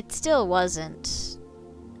 it still wasn't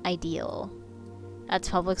ideal. That's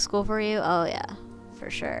public school for you? Oh yeah, for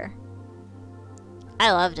sure.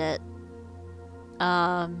 I loved it.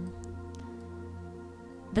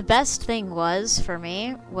 The best thing was, for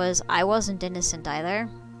me, was I wasn't innocent either.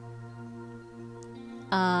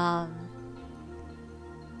 I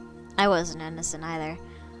wasn't innocent either.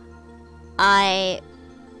 I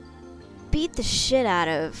beat the shit out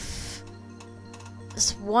of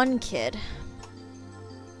this one kid.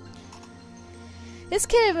 This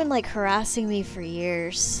kid had been like harassing me for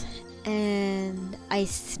years, and I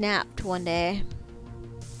snapped one day.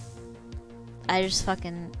 I just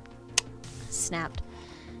fucking snapped.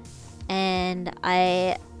 And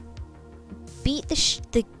I beat the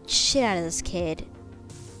shit out of this kid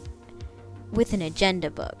with an agenda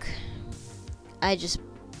book. I just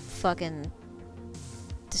fucking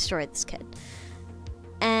destroyed this kid.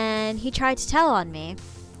 And he tried to tell on me.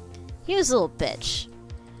 He was a little bitch.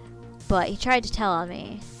 But he tried to tell on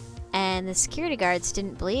me. And the security guards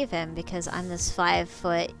didn't believe him because I'm this 5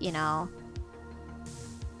 foot, you know,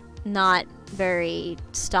 not very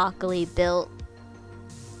stockily built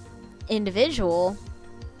individual.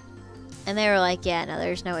 And they were like, yeah, no,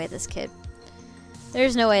 there's no way this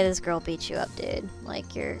girl beat you up, dude.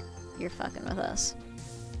 Like, you're fucking with us.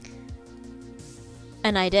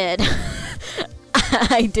 And I did.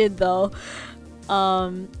 I did, though.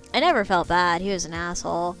 I never felt bad. He was an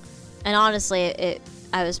asshole. And honestly,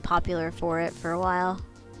 I was popular for it for a while.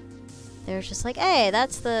 They were just like, hey,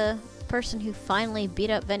 that's the person who finally beat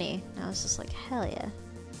up Vinny. And I was just like, hell yeah.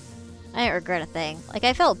 I didn't regret a thing. Like,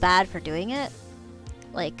 I felt bad for doing it.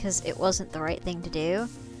 Like, because it wasn't the right thing to do.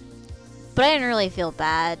 But I didn't really feel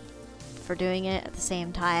bad for doing it at the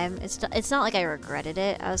same time. It's not like I regretted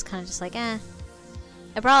it. I was kind of just like, eh.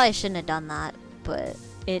 I probably shouldn't have done that. But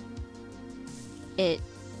it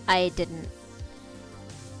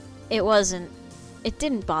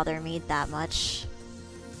didn't bother me that much.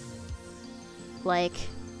 Like,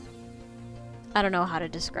 I don't know how to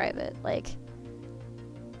describe it. Like,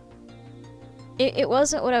 it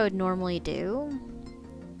wasn't what I would normally do.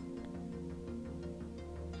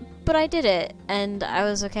 But I did it, and I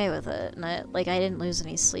was okay with it. And I didn't lose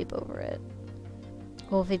any sleep over it.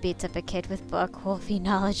 Wolfie beats up a kid with book. Wolfie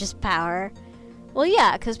knowledge is power. Well,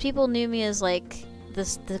 yeah, because people knew me as, like,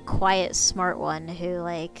 the quiet, smart one who,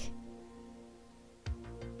 like,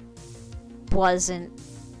 wasn't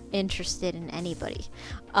interested in anybody.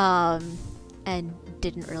 And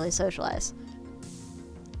didn't really socialize.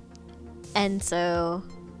 And so,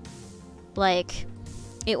 like,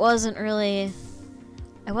 I wasn't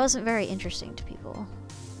very interesting to people.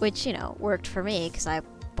 Which, you know, worked for me, because I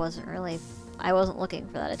wasn't looking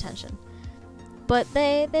for that attention. But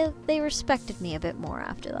they respected me a bit more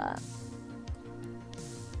after that.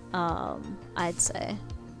 I'd say.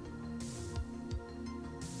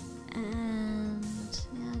 And,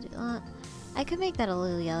 yeah, do that. I could make that a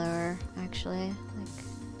little yellower, actually.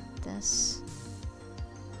 Like this.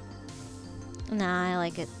 Nah, I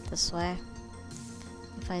like it this way.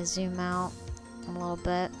 If I zoom out a little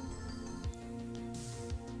bit.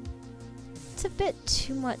 It's a bit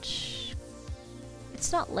too much.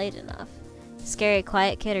 It's not light enough. Scary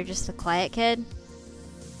quiet kid or just the quiet kid?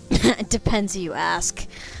 It depends who you ask.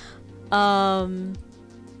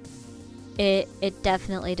 It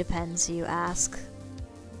definitely depends who you ask.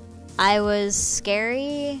 I was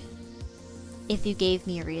scary if you gave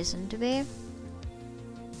me a reason to be.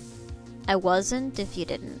 I wasn't if you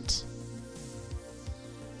didn't.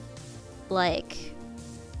 Like,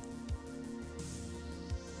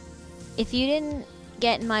 if you didn't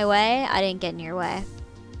get in my way, I didn't get in your way.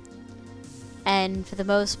 And for the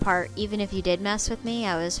most part, even if you did mess with me,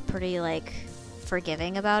 I was pretty, like,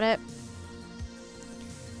 forgiving about it.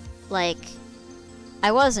 Like,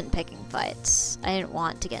 I wasn't picking fights. I didn't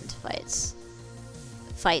want to get into fights.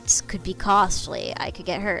 Fights could be costly. I could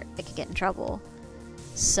get hurt. I could get in trouble.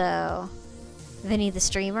 So, Vinny the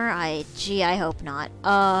streamer? I hope not.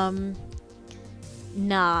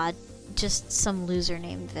 Nah, just some loser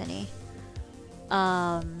named Vinny.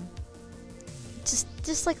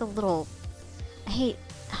 Just like a little... I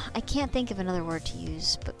can't think of another word to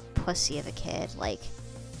use, but pussy of a kid. Like,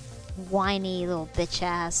 whiny little bitch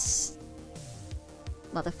ass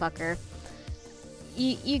motherfucker.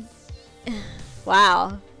 You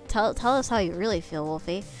wow. Tell us how you really feel,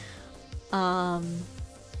 Wolfie.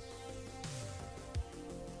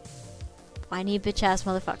 Whiny bitch ass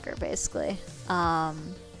motherfucker, basically.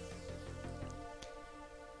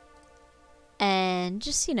 And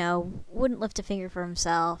just, you know, wouldn't lift a finger for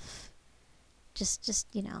himself. Just,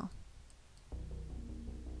 you know.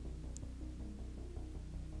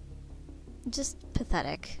 Just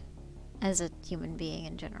pathetic as a human being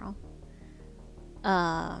in general.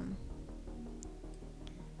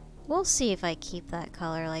 We'll see if I keep that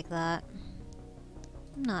color like that.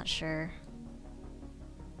 I'm not sure.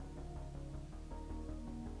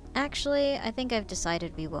 Actually, I think I've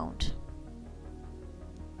decided we won't.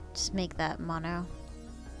 Just make that mono.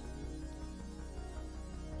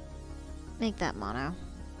 Make that mono.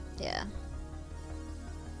 Yeah.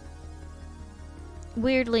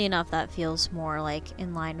 Weirdly enough, that feels more like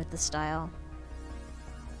in line with the style.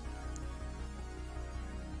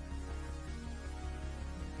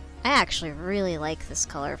 I actually really like this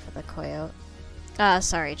color for the coyote.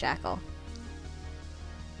 Sorry, jackal.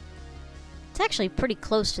 It's actually pretty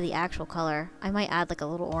close to the actual color. I might add like a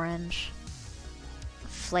little orange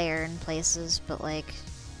flare in places, but like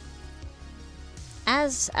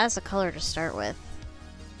as a color to start with.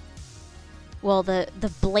 Well,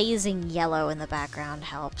 the blazing yellow in the background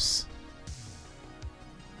helps.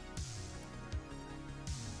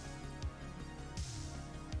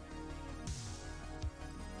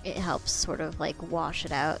 It helps sort of like wash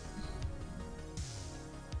it out.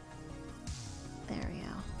 There we go.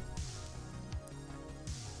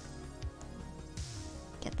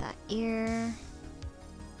 Get that ear.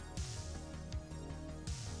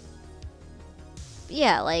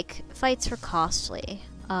 Yeah, like, fights were costly.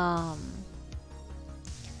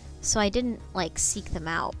 So I didn't, like, seek them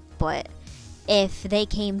out, but if they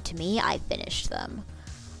came to me, I finished them.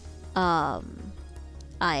 I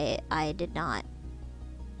did not,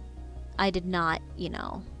 you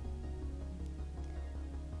know.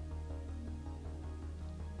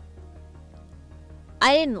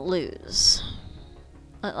 I didn't lose.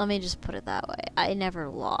 Let me just put it that way. I never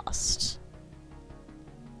lost.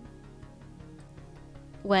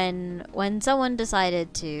 When someone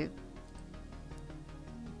decided to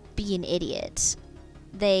be an idiot,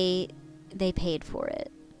 they paid for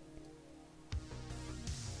it.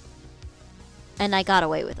 And I got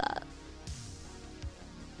away with that.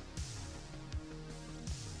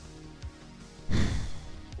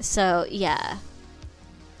 So, yeah.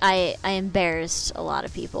 I embarrassed a lot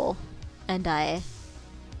of people, and I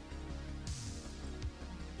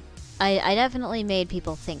definitely made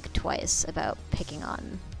people think twice about picking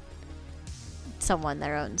on someone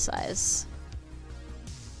their own size.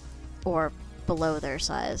 Or below their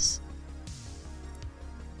size.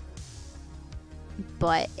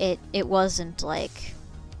 But it wasn't like...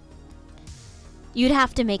 You'd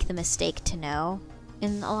have to make the mistake to know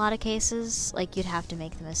in a lot of cases. Like, you'd have to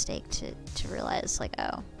make the mistake to realize, like,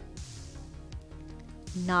 oh.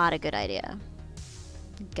 Not a good idea.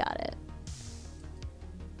 Got it.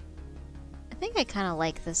 I think I kind of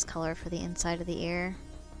like this color for the inside of the ear.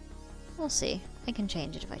 We'll see. I can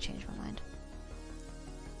change it if I change my mind.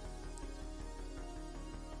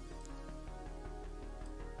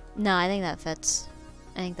 No, I think that fits.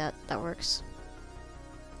 I think that works.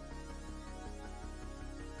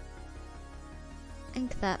 I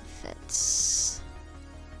think that fits.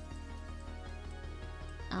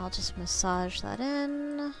 I'll just massage that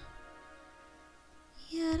in.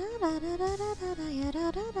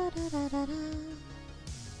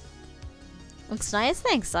 Looks nice,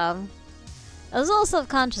 thanks, I was a little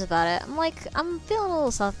self-conscious about it. I'm feeling a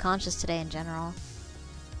little self-conscious today in general.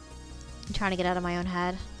 I'm trying to get out of my own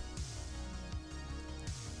head.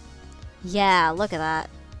 Yeah, look at that.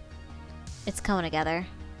 It's coming together.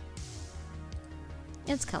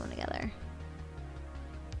 It's coming together.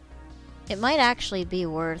 It might actually be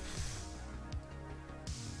worth,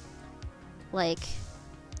 like,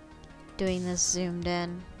 doing this zoomed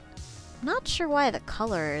in. I'm not sure why the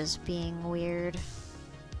color is being weird.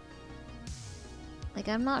 Like,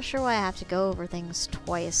 I'm not sure why I have to go over things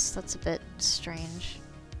twice. That's a bit strange.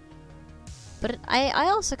 But I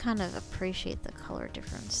also kind of appreciate the color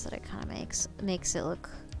difference that it kind of makes. It makes it look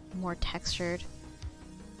more textured.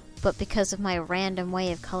 But because of my random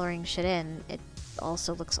way of coloring shit in, it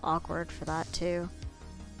also looks awkward for that too.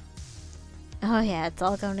 Oh yeah, it's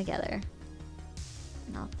all going together.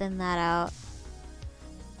 And I'll thin that out.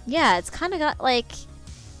 Yeah, it's kind of got like...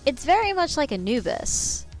 It's very much like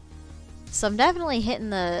Anubis. So I'm definitely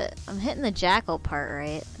hitting the... I'm hitting the jackal part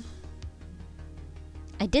right.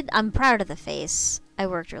 I'm proud of the face. I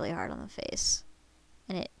worked really hard on the face.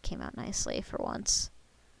 And it came out nicely for once.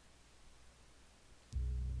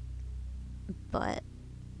 But,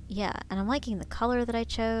 yeah. And I'm liking the color that I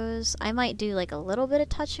chose. I might do like a little bit of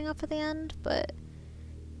touching up at the end, but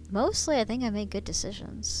mostly I think I made good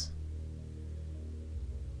decisions.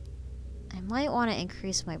 I might want to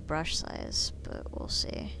increase my brush size, but we'll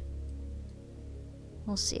see.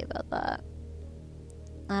 We'll see about that.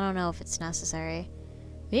 I don't know if it's necessary.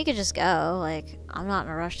 We could just go, like, I'm not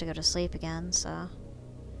in a rush to go to sleep again, so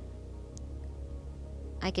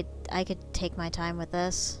I could take my time with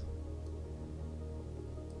this.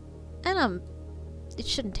 And it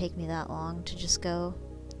shouldn't take me that long to just go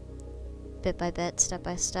bit by bit, step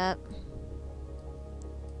by step.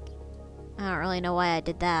 I don't really know why I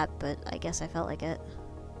did that, but I guess I felt like it.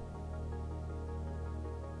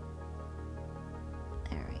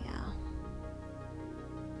 There we go.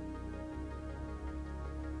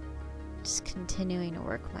 Just continuing to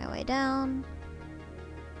work my way down.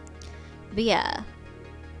 But yeah,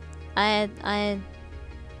 I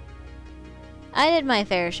did my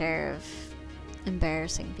fair share of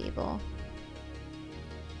embarrassing people.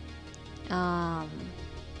 I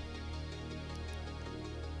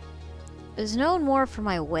was known more for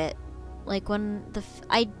my wit. Like when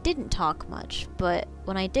I didn't talk much, but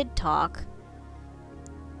when I did talk,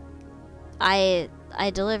 I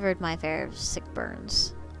delivered my fair of sick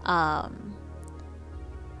burns.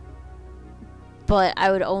 But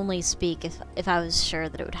I would only speak if I was sure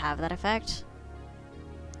that it would have that effect.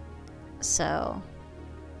 So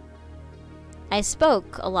I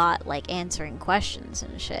spoke a lot, like answering questions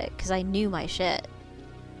and shit, because I knew my shit.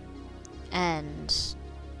 And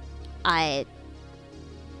I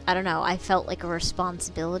don't know, I felt like a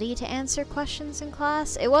responsibility to answer questions in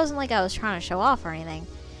class. It wasn't like I was trying to show off or anything.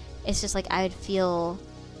 It's just like I'd feel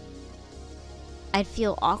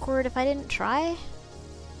awkward if I didn't try.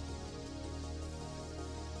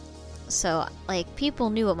 So, like, people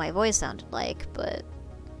knew what my voice sounded like, but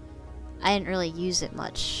I didn't really use it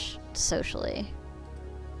much socially.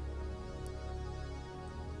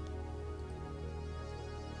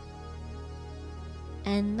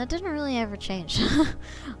 And that didn't really ever change.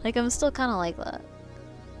 Like, I'm still kind of like that.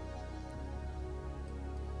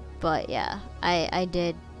 But yeah, I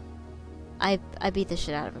beat the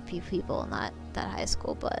shit out of a few people in that high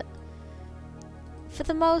school, but for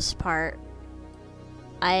the most part,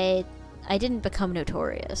 I didn't become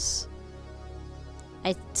notorious.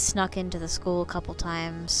 I snuck into the school a couple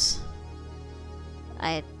times.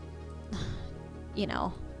 You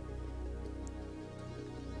know,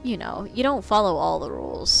 you don't follow all the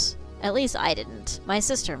rules. At least I didn't. My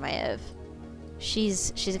sister might have.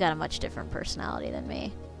 She's got a much different personality than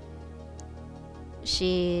me.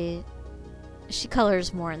 She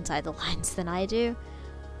colors more inside the lines than I do.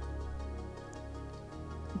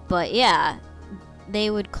 But yeah, they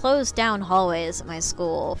would close down hallways at my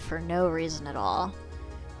school for no reason at all.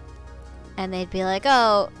 And they'd be like,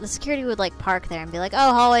 oh, the security would like park there and be like,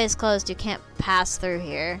 oh, hallway is closed, you can't pass through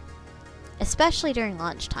here. Especially during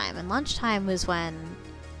lunchtime. And lunchtime was when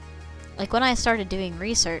I started doing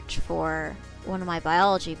research for one of my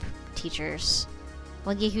biology teachers.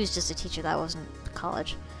 Well, he was just a teacher, that wasn't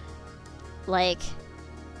college. Like,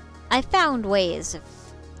 I found ways of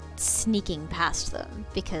sneaking past them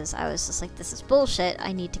because I was just like, this is bullshit,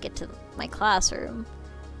 I need to get to my classroom.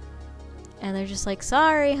 And they're just like,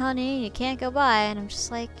 sorry honey, you can't go by. And I'm just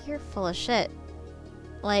like, you're full of shit.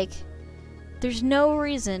 Like, there's no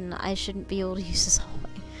reason I shouldn't be able to use this hallway.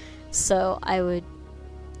 So I would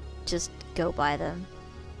just go by them.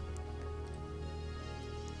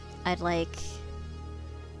 I'd like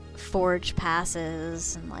forge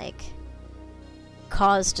passes and like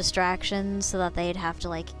cause distractions so that they'd have to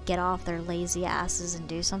like get off their lazy asses and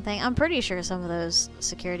do something. I'm pretty sure some of those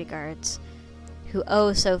security guards who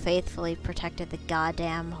oh so faithfully protected the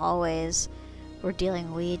goddamn hallways were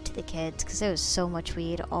dealing weed to the kids because there was so much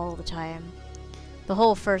weed all the time. The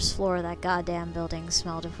whole first floor of that goddamn building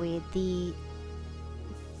smelled of weed.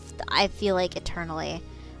 I feel like eternally.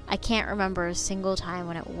 I can't remember a single time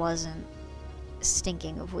when it wasn't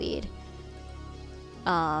stinking of weed.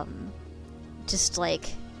 Just like,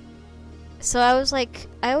 so I was like,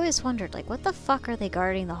 I always wondered, like, what the fuck are they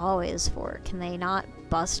guarding the hallways for? Can they not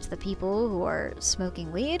bust the people who are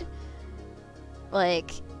smoking weed?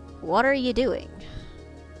 Like, what are you doing?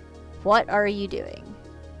 What are you doing?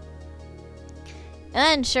 And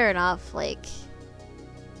then, sure enough, like,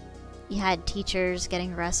 you had teachers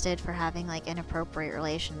getting arrested for having, like, inappropriate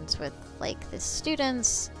relations with, like, the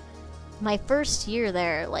students. My first year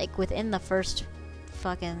there, like, within the first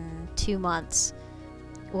fucking 2 months,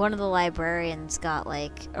 one of the librarians got,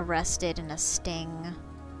 like, arrested in a sting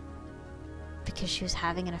because she was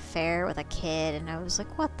having an affair with a kid, and I was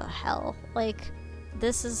like, what the hell? Like,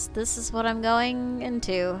 this is what I'm going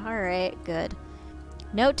into. Alright, good.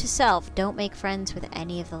 Note to self, don't make friends with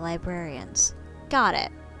any of the librarians. Got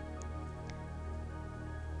it.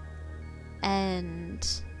 And,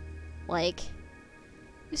 like,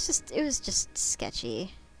 it was just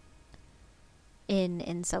sketchy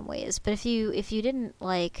in some ways. But if you didn't,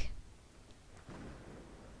 like,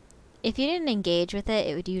 if you didn't engage with it,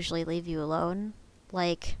 it would usually leave you alone.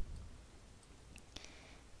 Like,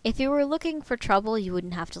 if you were looking for trouble, you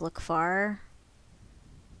wouldn't have to look far.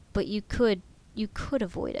 But you could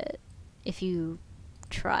avoid it if you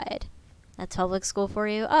tried. That's public school for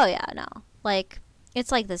you? Oh yeah, no. Like,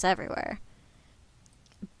 it's like this everywhere.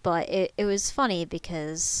 But it was funny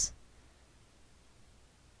because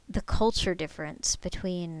the culture difference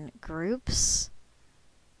between groups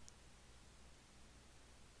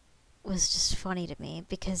was just funny to me,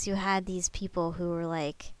 because you had these people who were,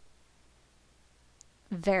 like,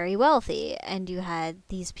 very wealthy, and you had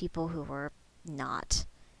these people who were not.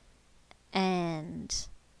 And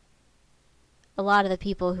a lot of the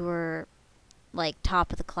people who were, like,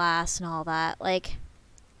 top of the class and all that, like,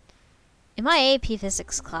 in my AP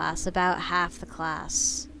physics class, about half the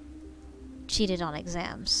class cheated on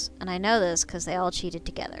exams. And I know this because they all cheated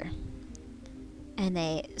together. And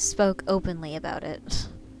they spoke openly about it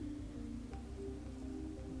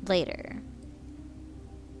later.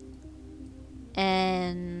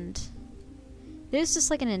 And there's just,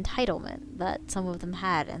 like, an entitlement that some of them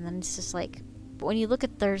had. And then it's just like, when you look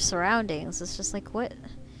at their surroundings, it's just like, what?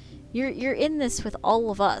 You're in this with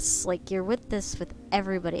all of us. Like, you're with this with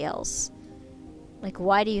everybody else. Like,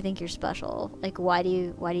 why do you think you're special? Like, why do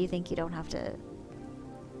you think you don't have to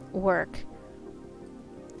work?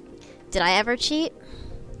 Did I ever cheat?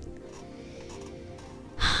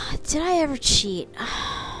 Did I ever cheat?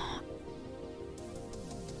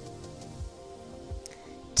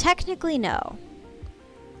 Technically, no.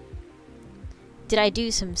 Did I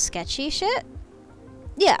do some sketchy shit?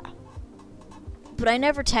 Yeah. But I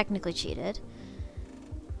never technically cheated.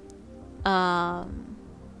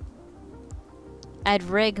 I'd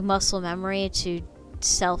rig muscle memory to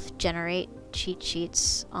self-generate cheat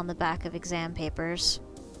sheets on the back of exam papers.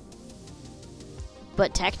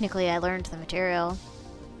 But technically, I learned the material.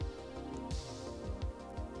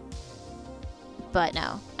 But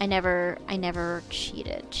no, I never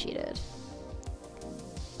cheated.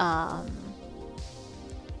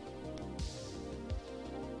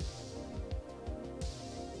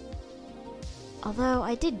 Although,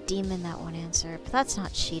 I did demon that one answer, but that's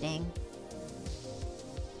not cheating.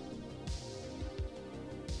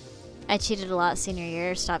 I cheated a lot senior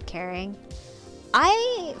year, stopped caring.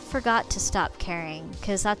 I forgot to stop caring,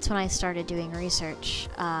 because that's when I started doing research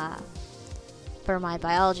for my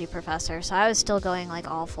biology professor, so I was still going, like,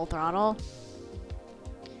 all full throttle.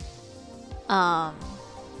 I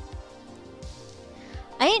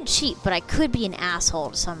didn't cheat, but I could be an asshole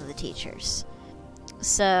to some of the teachers.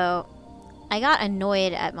 So I got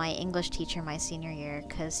annoyed at my English teacher my senior year,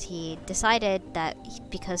 because he decided that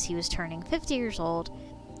because he was turning 50 years old,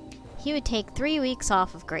 he would take 3 weeks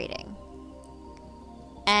off of grading.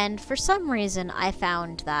 And for some reason, I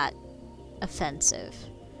found that offensive.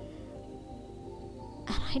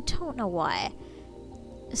 And I don't know why.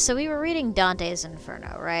 So we were reading Dante's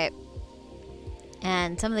Inferno, right?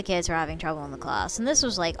 And some of the kids were having trouble in the class. And this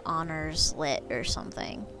was like honors lit or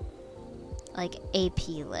something. Like AP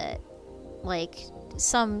lit. Like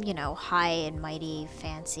some, you know, high and mighty,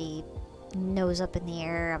 fancy, nose up in the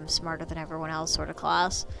air, I'm smarter than everyone else sort of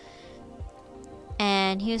class.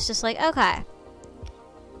 And he was just like, okay,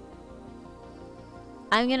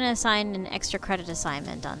 I'm gonna assign an extra credit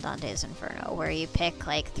assignment on Dante's Inferno, where you pick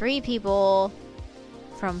like 3 people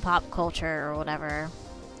from pop culture or whatever,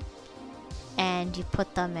 and you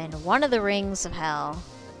put them in one of the rings of hell,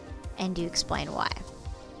 and you explain why.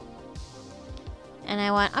 And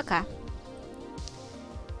I went, okay.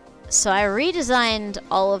 So I redesigned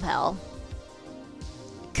all of hell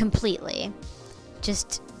completely.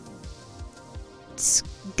 Just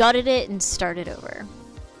gutted it and started over.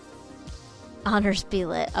 Honors be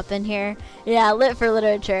lit up in here. Yeah, lit for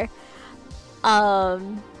literature.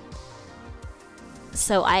 So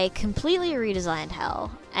I completely redesigned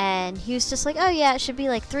hell, and he was just like, oh yeah, it should be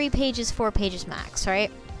like 3 pages, 4 pages max,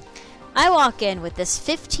 right? I walk in with this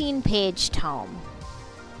 15-page tome.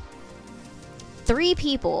 3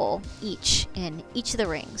 people each in each of the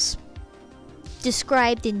rings,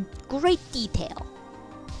 described in great detail.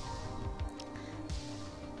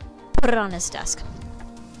 Put it on his desk.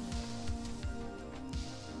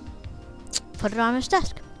 put it on his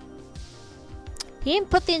desk. He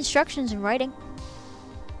didn't put the instructions in writing.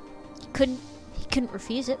 He couldn't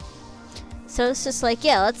refuse it. So it's just like,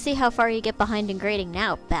 yeah, let's see how far you get behind in grading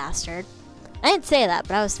now, bastard. I didn't say that,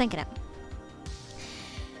 but I was thinking it.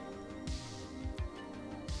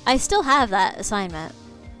 I still have that assignment.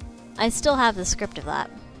 I still have the script of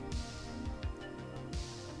that.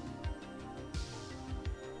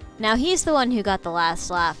 Now he's the one who got the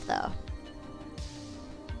last laugh, though.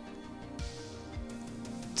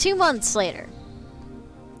 2 months later.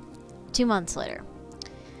 2 months later.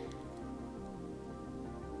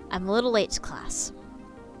 I'm a little late to class.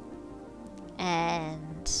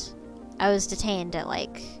 And I was detained at,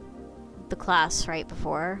 like, the class right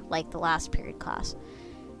before, like, the last period class.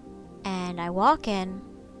 And I walk in.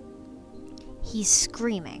 He's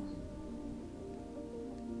screaming.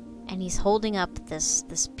 And he's holding up this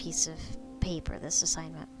piece of paper, this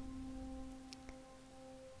assignment.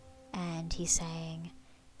 And he's saying,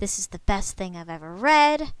 "This is the best thing I've ever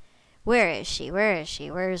read. Where is she? Where is she?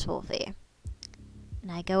 Where's Wolfie?"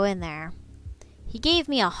 And I go in there. He gave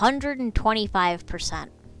me 125%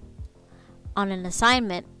 on an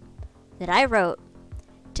assignment that I wrote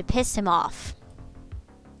to piss him off.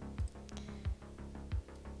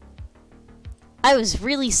 I was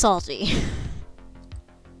really salty.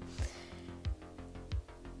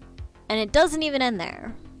 And it doesn't even end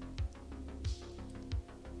there.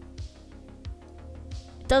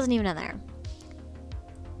 It doesn't even end there.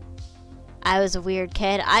 I was a weird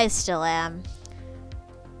kid. I still am.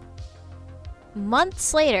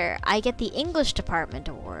 Months later, I get the English department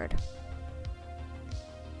award.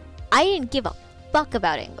 I didn't give a fuck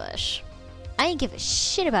about English. I didn't give a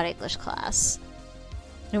shit about English class.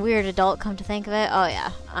 And a weird adult, come to think of it. Oh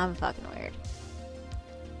yeah, I'm fucking weird.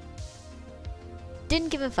 Didn't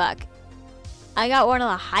give a fuck. I got one of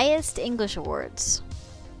the highest English awards.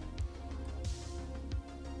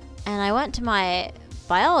 And I went to my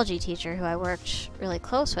biology teacher, who I worked really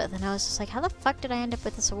close with, and I was just like, how the fuck did I end up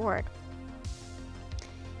with this award?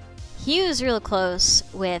 He was real close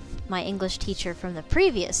with my English teacher from the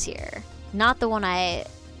previous year, not the one I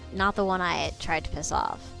tried to piss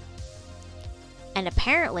off. And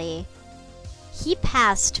apparently, he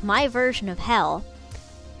passed my version of hell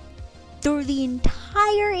through the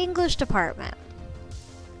entire English department.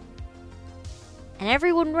 And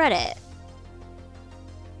everyone read it.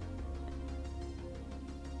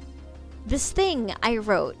 This thing I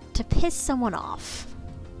wrote to piss someone off.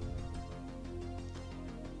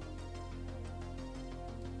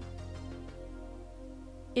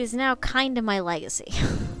 Is now kind of my legacy.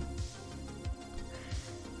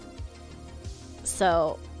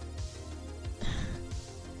 So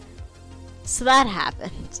that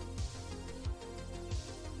happened.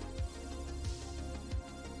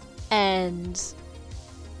 And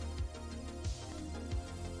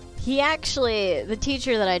he actually, the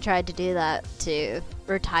teacher that I tried to do that to,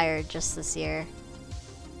 retired just this year.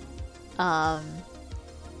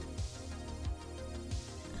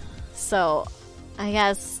 So I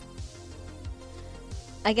guess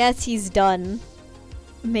he's done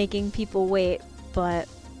making people wait, but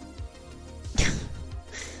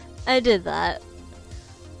I did that.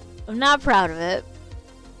 I'm not proud of it.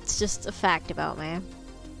 It's just a fact about me.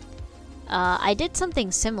 I did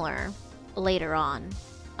something similar later on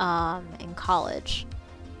in college.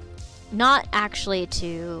 Not actually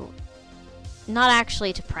to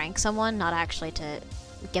prank someone, not actually to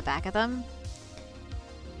get back at them.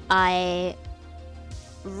 I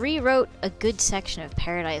rewrote a good section of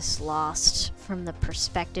Paradise Lost from the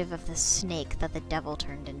perspective of the snake that the devil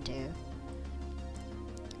turned into.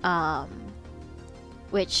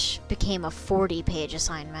 Which became a 40-page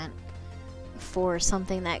assignment for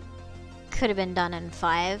something that could have been done in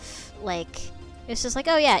 5. Like, it's just like,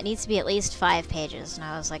 oh yeah, it needs to be at least 5 pages. And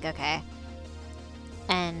I was like, okay.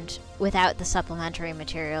 And without the supplementary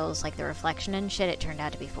materials, like the reflection and shit, it turned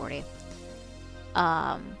out to be 40.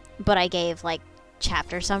 But I gave, like,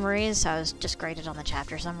 chapter summaries, so I was just graded on the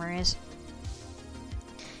chapter summaries.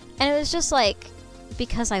 And it was just like,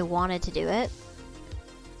 because I wanted to do it.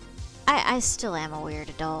 I still am a weird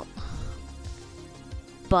adult.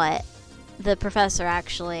 But the professor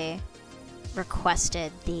actually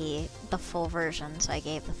requested the full version, so I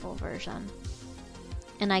gave the full version.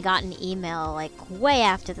 And I got an email, like, way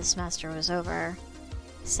after the semester was over,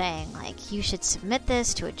 saying, like, you should submit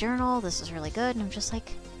this to a journal, this is really good. And I'm just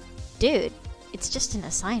like, dude, it's just an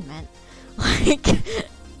assignment. Like,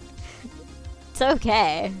 it's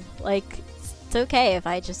okay. Like, it's okay if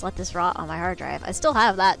I just let this rot on my hard drive. I still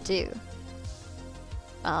have that too.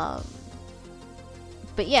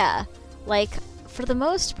 But yeah, like, for the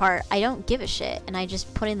most part, I don't give a shit, and I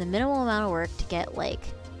just put in the minimal amount of work to get, like,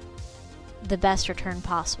 the best return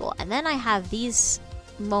possible. And then I have these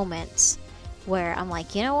moments where I'm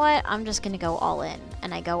like, you know what? I'm just gonna go all in.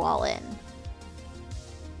 And I go all in.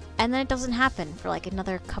 And then it doesn't happen for, like,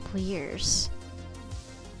 another couple of years.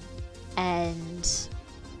 And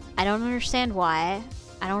I don't understand why.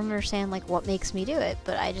 I don't understand, like, what makes me do it,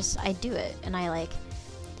 but I do it. And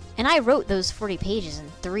I wrote those 40 pages in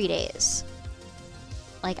 3 days.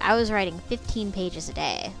 Like, I was writing 15 pages a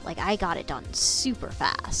day. Like, I got it done super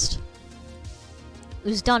fast. It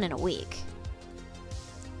was done in a week.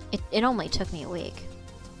 It only took me a week.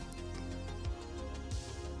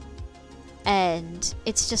 And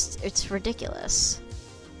it's ridiculous.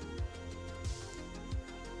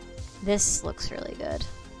 This looks really good.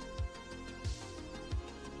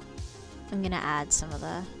 I'm gonna add some of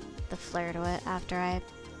the flair to it after I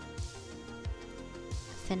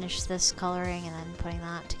finish this coloring and then putting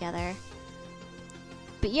that together.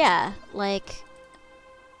 But yeah, like,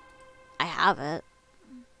 I have it.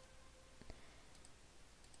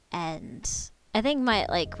 And I think my,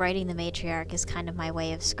 like, writing the matriarch is kind of my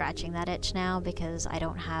way of scratching that itch now, because I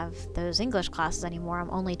don't have those English classes anymore. I'm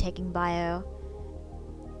only taking bio.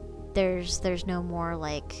 There's no more,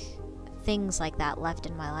 like, things like that left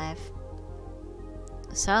in my life.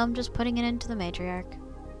 So I'm just putting it into the matriarch.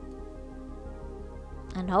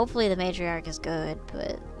 And hopefully the matriarch is good,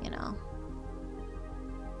 but, you know.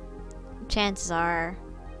 Chances are...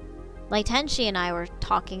 Like, Tenshi and I were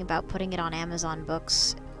talking about putting it on Amazon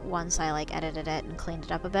Books once I, like, edited it and cleaned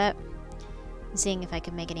it up a bit. Seeing if I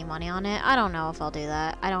could make any money on it. I don't know if I'll do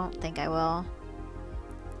that. I don't think I will.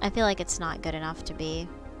 I feel like it's not good enough to be,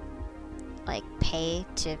 like, pay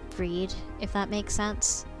to read, if that makes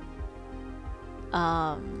sense.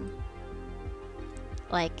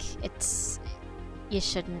 Like, it's... I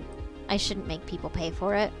shouldn't make people pay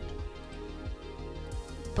for it.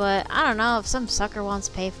 But, I don't know, if some sucker wants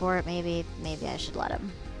to pay for it, maybe I should let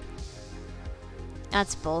him.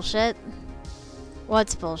 That's bullshit.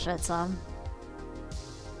 What's bullshit, Sam?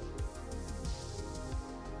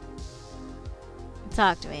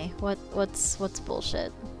 Talk to me. What's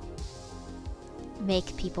bullshit?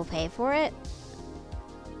 Make people pay for it?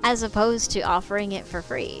 As opposed to offering it for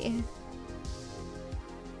free.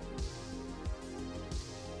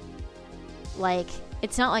 Like,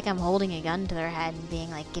 it's not like I'm holding a gun to their head and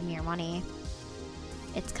being like, give me your money.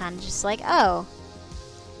 It's kind of just like, oh,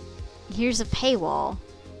 here's a paywall.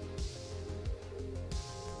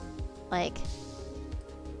 Like,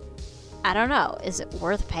 I don't know. Is it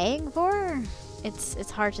worth paying for?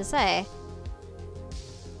 It's hard to say.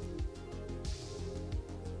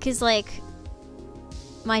 'Cause, like,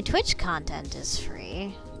 my Twitch content is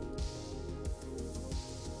free.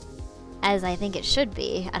 As I think it should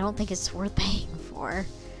be. I don't think it's worth paying for.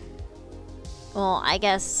 Well, I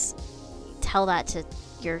guess tell that to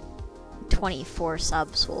your 24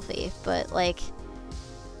 subs, Wolfie. But, like,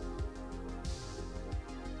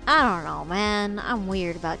 I don't know, man. I'm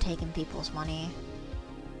weird about taking people's money.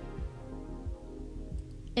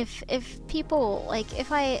 If people, like,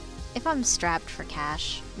 if I'm strapped for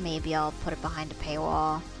cash, maybe I'll put it behind a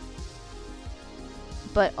paywall.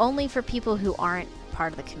 But only for people who aren't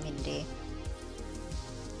part of the community.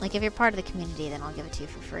 Like, if you're part of the community, then I'll give it to you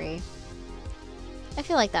for free. I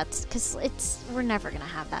feel like that's... because we're never gonna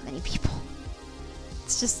have that many people.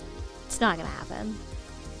 It's not gonna happen.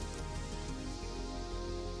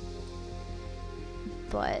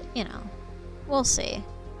 But, you know, we'll see.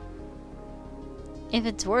 If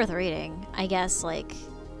it's worth reading, I guess, like,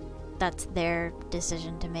 that's their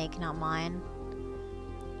decision to make, not mine.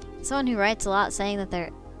 Someone who writes a lot saying that there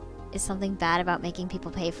is something bad about making people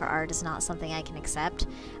pay for art is not something I can accept.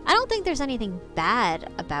 I don't think there's anything bad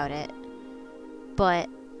about it, but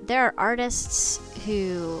there are artists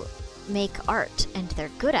who make art and they're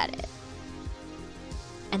good at it.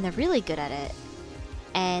 And they're really good at it.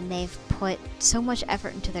 And they've put so much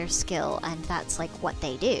effort into their skill, and that's, like, what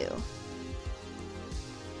they do.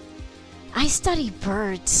 I study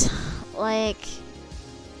birds. Like,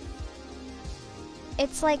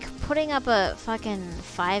 it's like putting up a fucking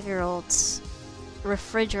 5-year-old's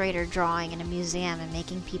refrigerator drawing in a museum and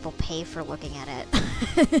making people pay for looking at it.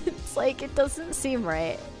 It's like, it doesn't seem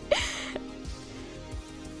right.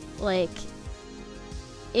 Like,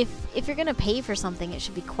 if you're gonna pay for something, it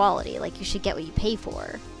should be quality. Like, you should get what you pay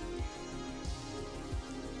for.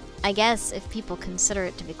 I guess if people consider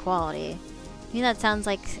it to be quality. I mean, that sounds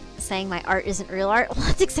like saying my art isn't real art. Well,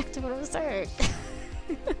 that's exactly what I'm saying.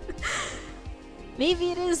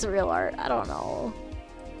 Maybe it is real art. I don't know.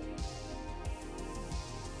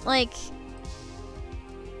 Like,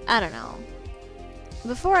 I don't know.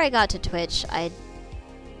 before I got to Twitch, I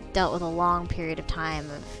dealt with a long period of time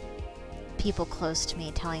of people close to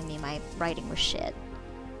me telling me my writing was shit.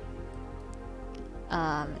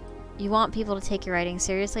 You want people to take your writing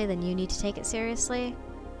seriously, then you need to take it seriously.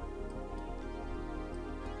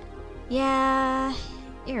 Yeah,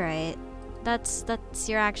 you're right.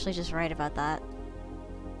 You're actually just right about that.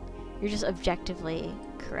 You're just objectively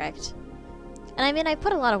correct. And I mean, I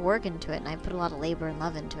put a lot of work into it, and I put a lot of labor and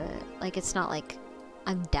love into it. Like, it's not like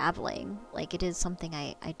I'm dabbling. Like, it is something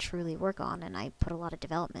I truly work on, and I put a lot of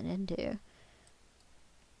development into.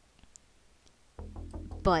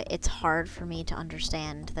 But it's hard for me to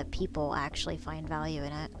understand that people actually find value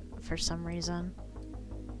in it for some reason.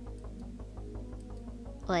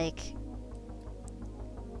 Like,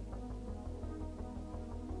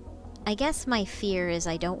 I guess my fear is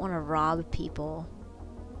I don't want to rob people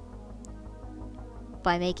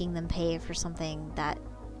by making them pay for something that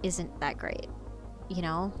isn't that great, you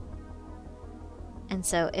know? And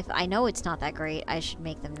so if I know it's not that great, I should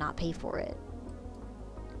make them not pay for it.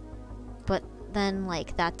 But then,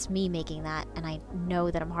 like, that's me making that, and I know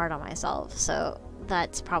that I'm hard on myself, so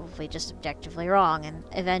that's probably just objectively wrong, and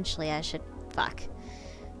eventually I should... Fuck.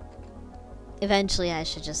 Eventually I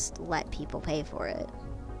should just let people pay for it.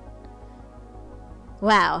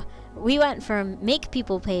 Wow. We went from make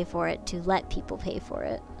people pay for it to let people pay for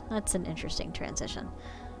it. That's an interesting transition.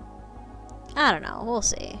 I don't know. We'll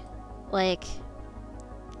see. Like,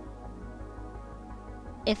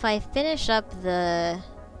 if I finish up the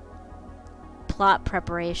plot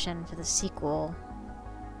preparation for the sequel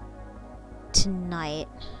tonight,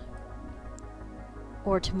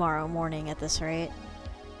 or tomorrow morning at this rate,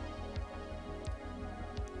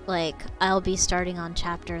 like, I'll be starting on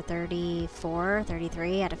chapter 34,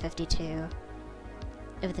 33 out of 52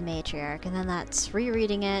 of the Matriarch, and then that's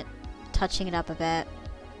rereading it, touching it up a bit.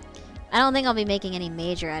 I don't think I'll be making any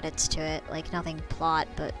major edits to it, like nothing plot,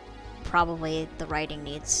 but probably the writing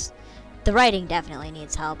needs... The writing definitely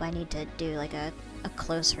needs help. I need to do like a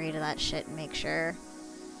close read of that shit and make sure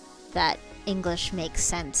that English makes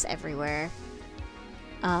sense everywhere.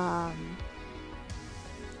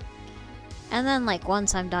 And then, like,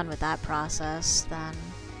 once I'm done with that process, then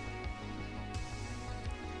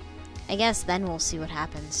I guess then we'll see what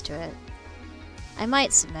happens to it. I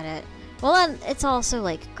might submit it. Well, then it's also,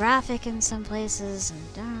 like, graphic in some places, and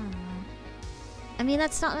I don't know. I mean,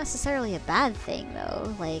 that's not necessarily a bad thing,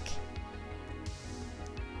 though. Like,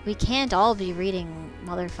 we can't all be reading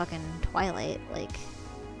motherfucking Twilight. Like,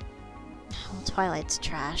 well, Twilight's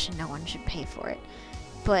trash and no one should pay for it.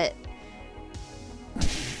 But...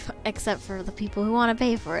 except for the people who want to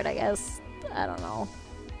pay for it, I guess. I don't know.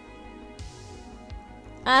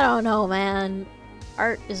 I don't know, man.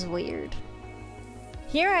 Art is weird.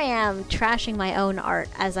 Here I am, trashing my own art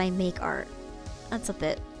as I make art. That's a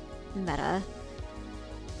bit meta.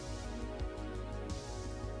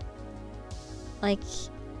 Like,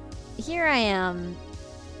 here I am,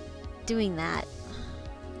 doing that.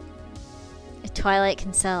 If Twilight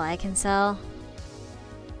can sell, I can sell.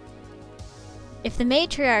 If the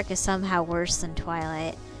Matriarch is somehow worse than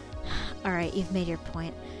Twilight... Alright, you've made your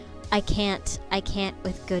point. I can't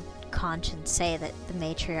with good conscience say that the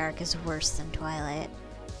Matriarch is worse than Twilight.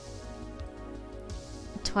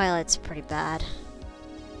 Twilight's pretty bad.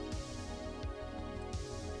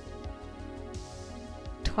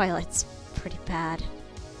 Twilight's pretty bad.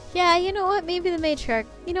 Yeah, you know what? Maybe the Matriarch...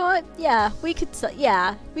 You know what? Yeah, we could sell...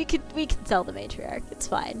 Yeah, we could sell the Matriarch. It's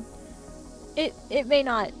fine. It may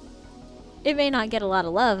not... It may not get a lot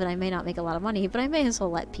of love, and I may not make a lot of money, but I may as well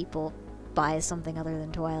let people buy something other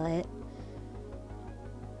than Twilight.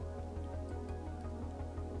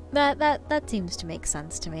 That seems to make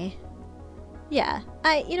sense to me. Yeah,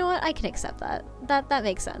 you know what? I can accept that. That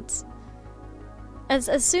makes sense.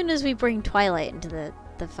 As soon as we bring Twilight into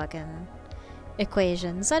the fucking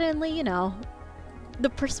equation, suddenly, you know, the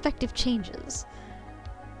perspective changes.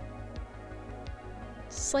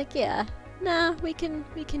 It's like, yeah. Nah, we can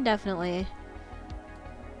definitely...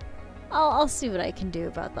 I'll see what I can do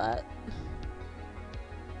about that.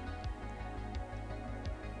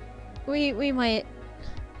 We might...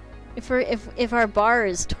 If our bar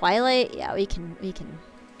is Twilight, yeah, we can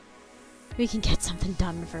get something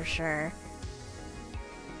done for sure.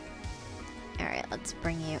 Alright, let's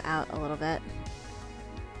bring you out a little bit.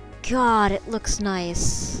 God, it looks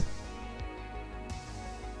nice.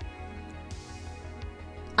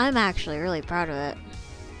 I'm actually really proud of it.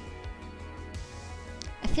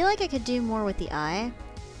 I feel like I could do more with the eye.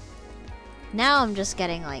 Now I'm just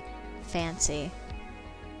getting, like, fancy.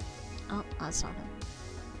 Oh, that's not it.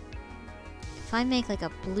 If I make, like,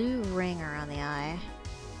 a blue ring around the eye...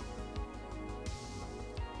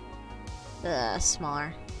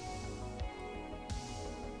 Smaller.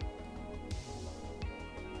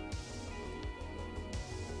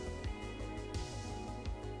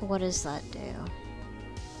 What does that do?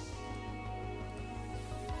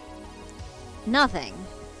 Nothing,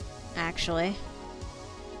 actually.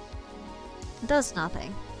 It does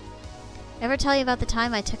nothing. Ever tell you about the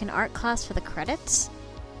time I took an art class for the credits?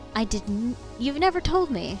 I didn't. You've never told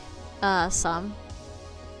me. Some.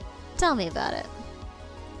 Tell me about it.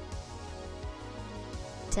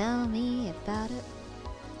 Tell me about it.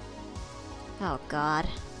 Oh, God.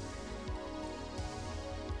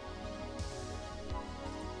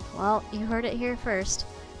 Well, you heard it here first.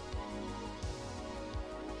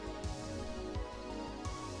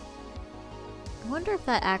 I wonder if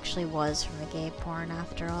that actually was from a gay porn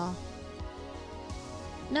after all.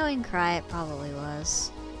 Knowing Cry, it probably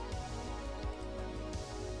was.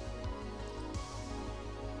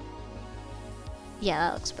 Yeah,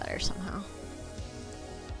 that looks better somehow.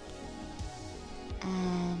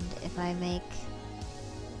 And if I make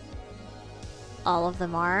all of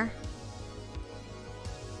them are...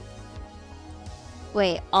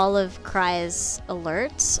 Wait, all of Cry's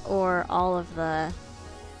alerts or all of the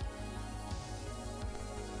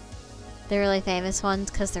really famous ones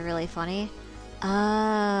because they're really funny?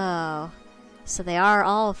 Oh, so they are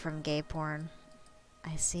all from gay porn.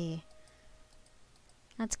 I see.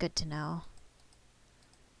 That's good to know.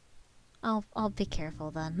 I'll be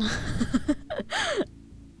careful then.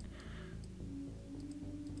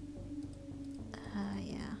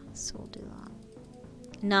 Yeah, so we'll do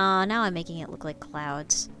that. No, now I'm making it look like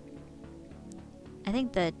clouds. I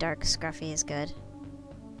think the dark scruffy is good.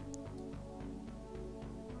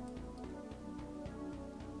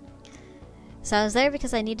 So I was there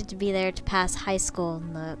because I needed to be there to pass high school,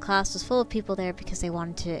 and the class was full of people there because they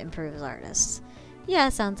wanted to improve as artists. Yeah,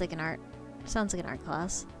 sounds like an art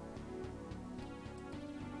class.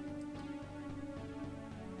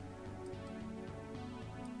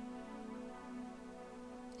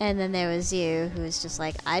 And then there was you, who was just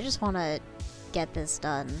like, I just want to get this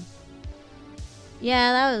done.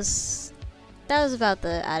 Yeah, that was about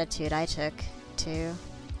the attitude I took, too.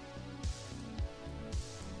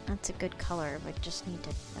 That's a good color, but just need to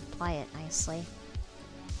apply it nicely.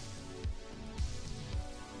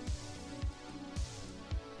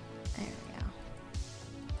 There we go.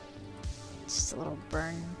 Just a little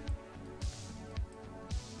burn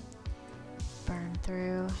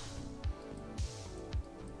through.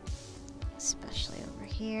 Especially over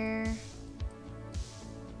here.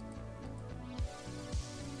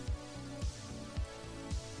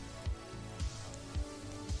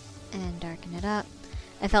 And darken it up.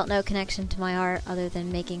 I felt no connection to my art other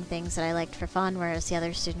than making things that I liked for fun, whereas the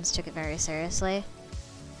other students took it very seriously.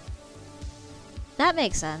 That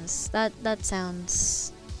makes sense. That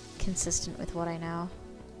seems consistent with what I know.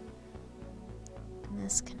 And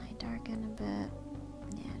this, can I darken a bit?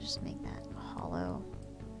 Yeah, just make that hollow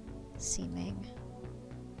seeming.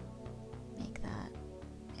 Make that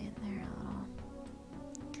in there a little.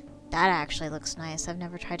 That actually looks nice. I've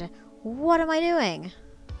never tried to... What am I doing?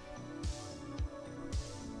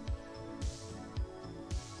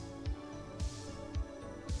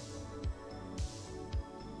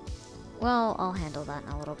 Well, I'll handle that in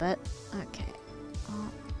a little bit. Okay.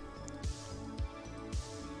 I'll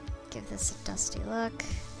give this a dusty look.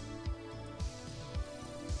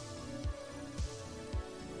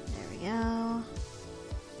 There we go.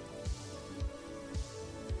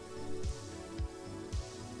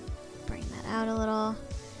 Bring that out a little.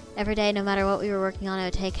 Every day, no matter what we were working on, it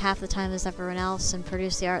would take half the time as everyone else and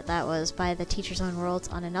produce the art that was, by the teacher's own words,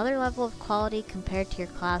 on another level of quality compared to your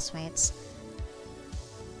classmates.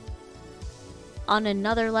 On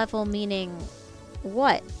another level meaning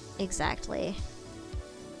what exactly?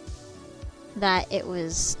 That it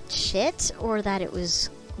was shit or that it was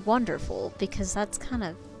wonderful? Because that's kind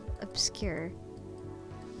of obscure.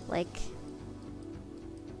 Like,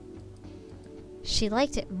 she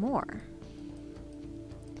liked it more.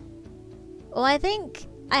 Well, I think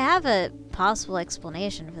I have a possible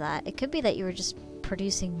explanation for that. It could be that you were just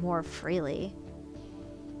producing more freely.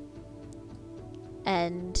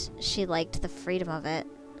 And she liked the freedom of it.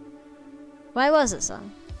 Why was it so?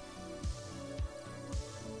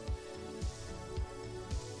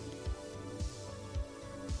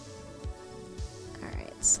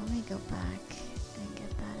 Alright, so let me go back and get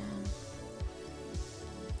that in.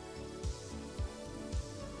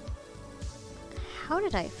 How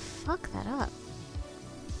did I fuck that up?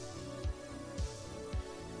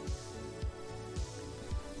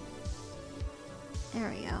 There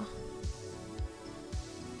we go.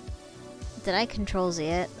 Did I Control Z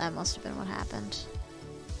it? That must have been what happened.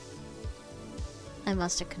 I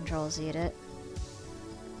must have Control-Z'd it.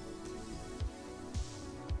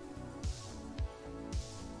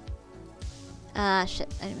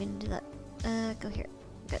 Shit, I didn't mean to do that. Go here.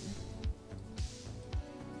 Good.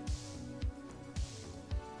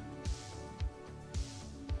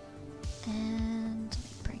 And let me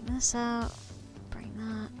bring this out. Bring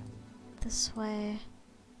that this way.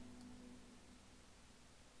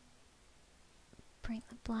 Bring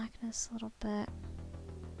the blackness a little bit.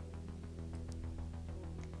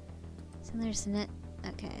 So there's the knit.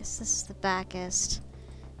 Okay, so this is the backest.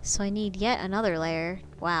 So I need yet another layer.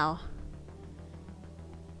 Wow.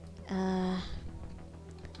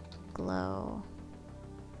 Glow.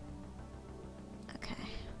 Okay.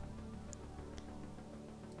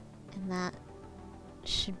 And that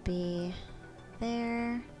should be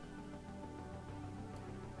there.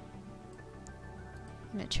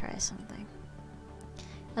 I'm gonna try something.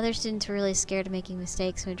 Other students were really scared of making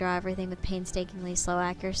mistakes and would draw everything with painstakingly slow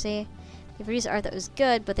accuracy. They produced art that was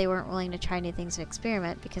good, but they weren't willing to try new things and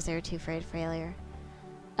experiment because they were too afraid of failure.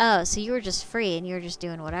 Oh, so you were just free and you were just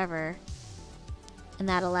doing whatever. And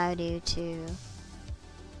that allowed you to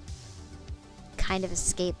kind of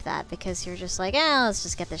escape that because you're just like, let's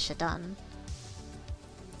just get this shit done.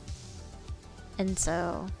 And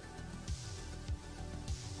so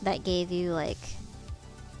that gave you like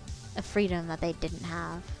a freedom that they didn't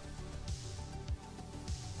have.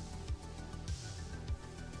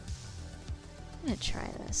 I'm gonna try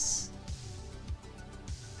this.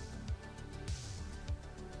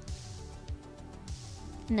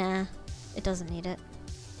 Nah, it doesn't need it.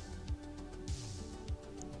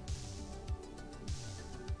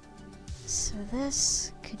 So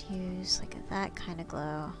this could use like that kind of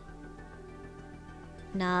glow.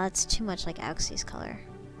 Nah, that's too much like Auxie's color.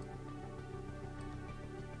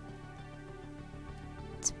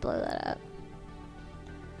 Let's blow that up.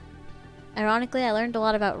 Ironically, I learned a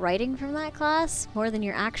lot about writing from that class, more than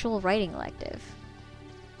your actual writing elective.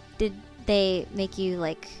 Did they make you,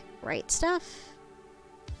 like, write stuff?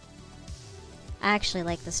 I actually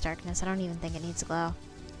like this darkness. I don't even think it needs glow.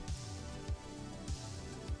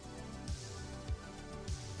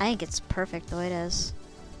 I think it's perfect the way it is.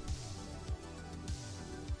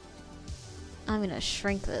 I'm gonna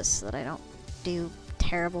shrink this so that I don't do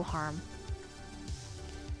terrible harm.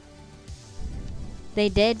 They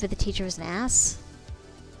did, but the teacher was an ass.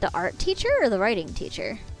 The art teacher or the writing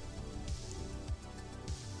teacher?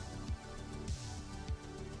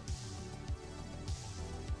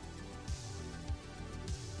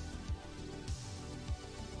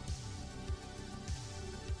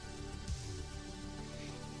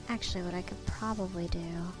 Actually, what I could probably do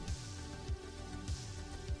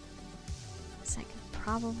is I could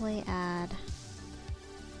probably add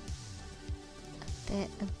a bit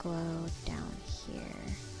of glow down here.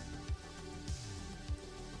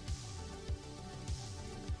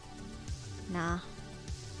 Nah.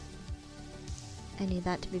 I need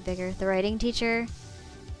that to be bigger. The writing teacher?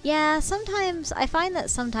 Yeah, sometimes, I find that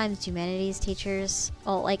sometimes humanities teachers,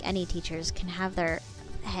 well, like any teachers, can have their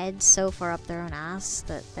heads so far up their own ass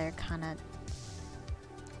that they're kind of,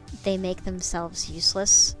 they make themselves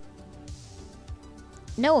useless.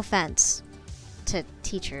 No offense to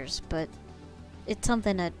teachers, but it's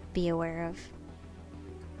something to be aware of.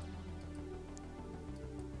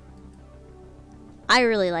 I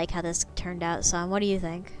really like how this turned out, Sam. What do you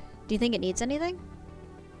think? Do you think it needs anything?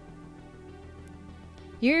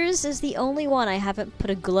 Yours is the only one I haven't put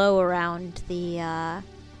a glow around the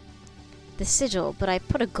sigil, but I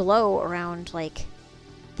put a glow around, like,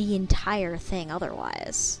 the entire thing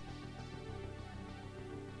otherwise.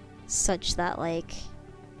 Such that, like,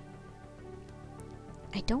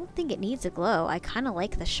 I don't think it needs a glow. I kind of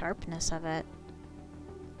like the sharpness of it.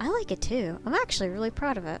 I like it too. I'm actually really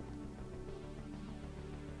proud of it.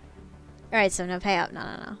 Alright, so no payout.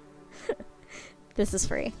 No. This is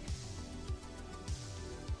free.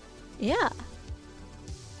 Yeah.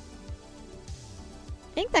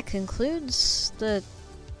 I think that concludes the...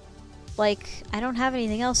 Like, I don't have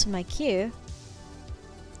anything else in my queue.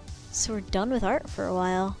 So we're done with art for a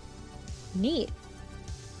while. Neat.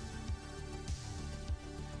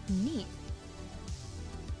 Neat.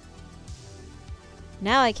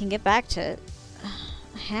 Now I can get back to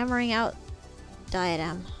hammering out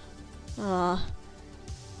Diadem.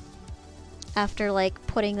 After, like,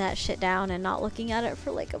 putting that shit down and not looking at it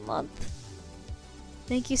for, like, a month.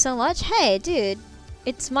 Thank you so much. Hey, dude.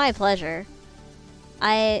 It's my pleasure.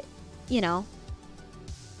 I, you know,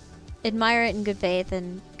 admire it in good faith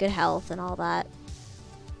and good health and all that.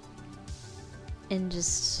 And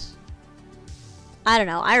just... I don't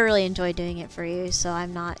know. I really enjoy doing it for you, so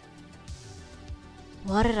I'm not...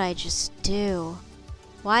 What did I just do?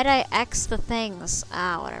 Why'd I X the things?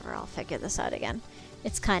 Ah, whatever, I'll figure this out again.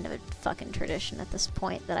 It's kind of a fucking tradition at this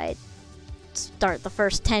point that I start the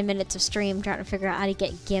first 10 minutes of stream trying to figure out how to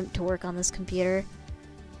get GIMP to work on this computer.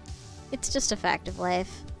 It's just a fact of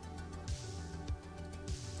life.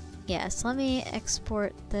 Yes, let me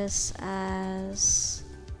export this as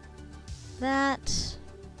that,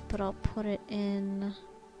 but I'll put it in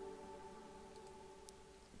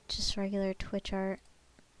just regular Twitch art.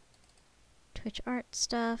 Twitch art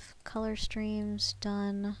stuff, color streams,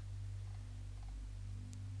 done.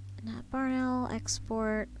 Not Barnell,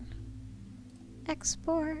 export.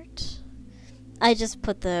 Export. I just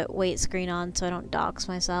put the wait screen on so I don't dox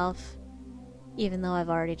myself. Even though I've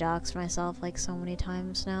already doxed myself like so many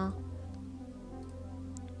times now.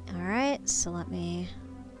 Alright, so let me...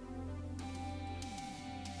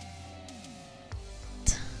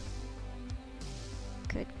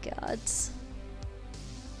 Good gods.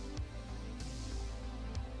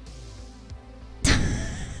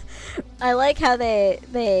 I like how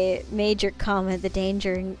they made your comment, the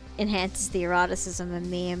danger enhances the eroticism, a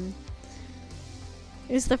meme.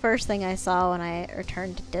 It was the first thing I saw when I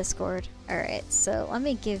returned to Discord. Alright, so let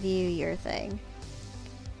me give you your thing.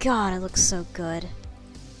 God, it looks so good.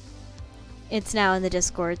 It's now in the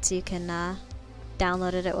Discord, so you can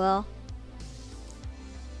download it at will.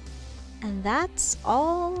 And that's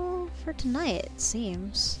all for tonight, it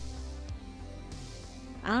seems.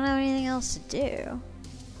 I don't have anything else to do.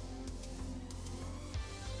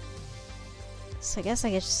 So I guess I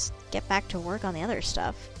could just get back to work on the other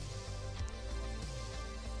stuff.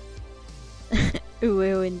 Ooh,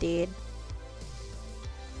 ooh, indeed.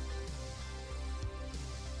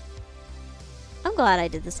 I'm glad I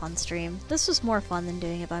did this on stream. This was more fun than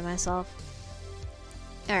doing it by myself.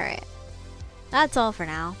 Alright. That's all for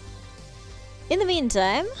now. In the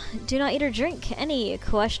meantime, do not eat or drink any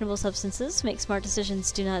questionable substances. Make smart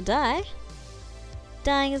decisions, do not die.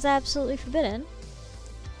 Dying is absolutely forbidden.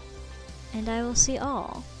 And I will see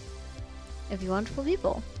all of you wonderful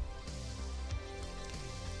people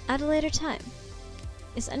at a later time.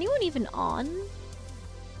 Is anyone even on?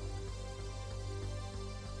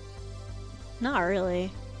 Not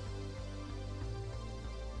really.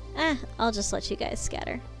 I'll just let you guys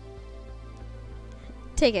scatter.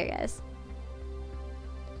 Take care, guys.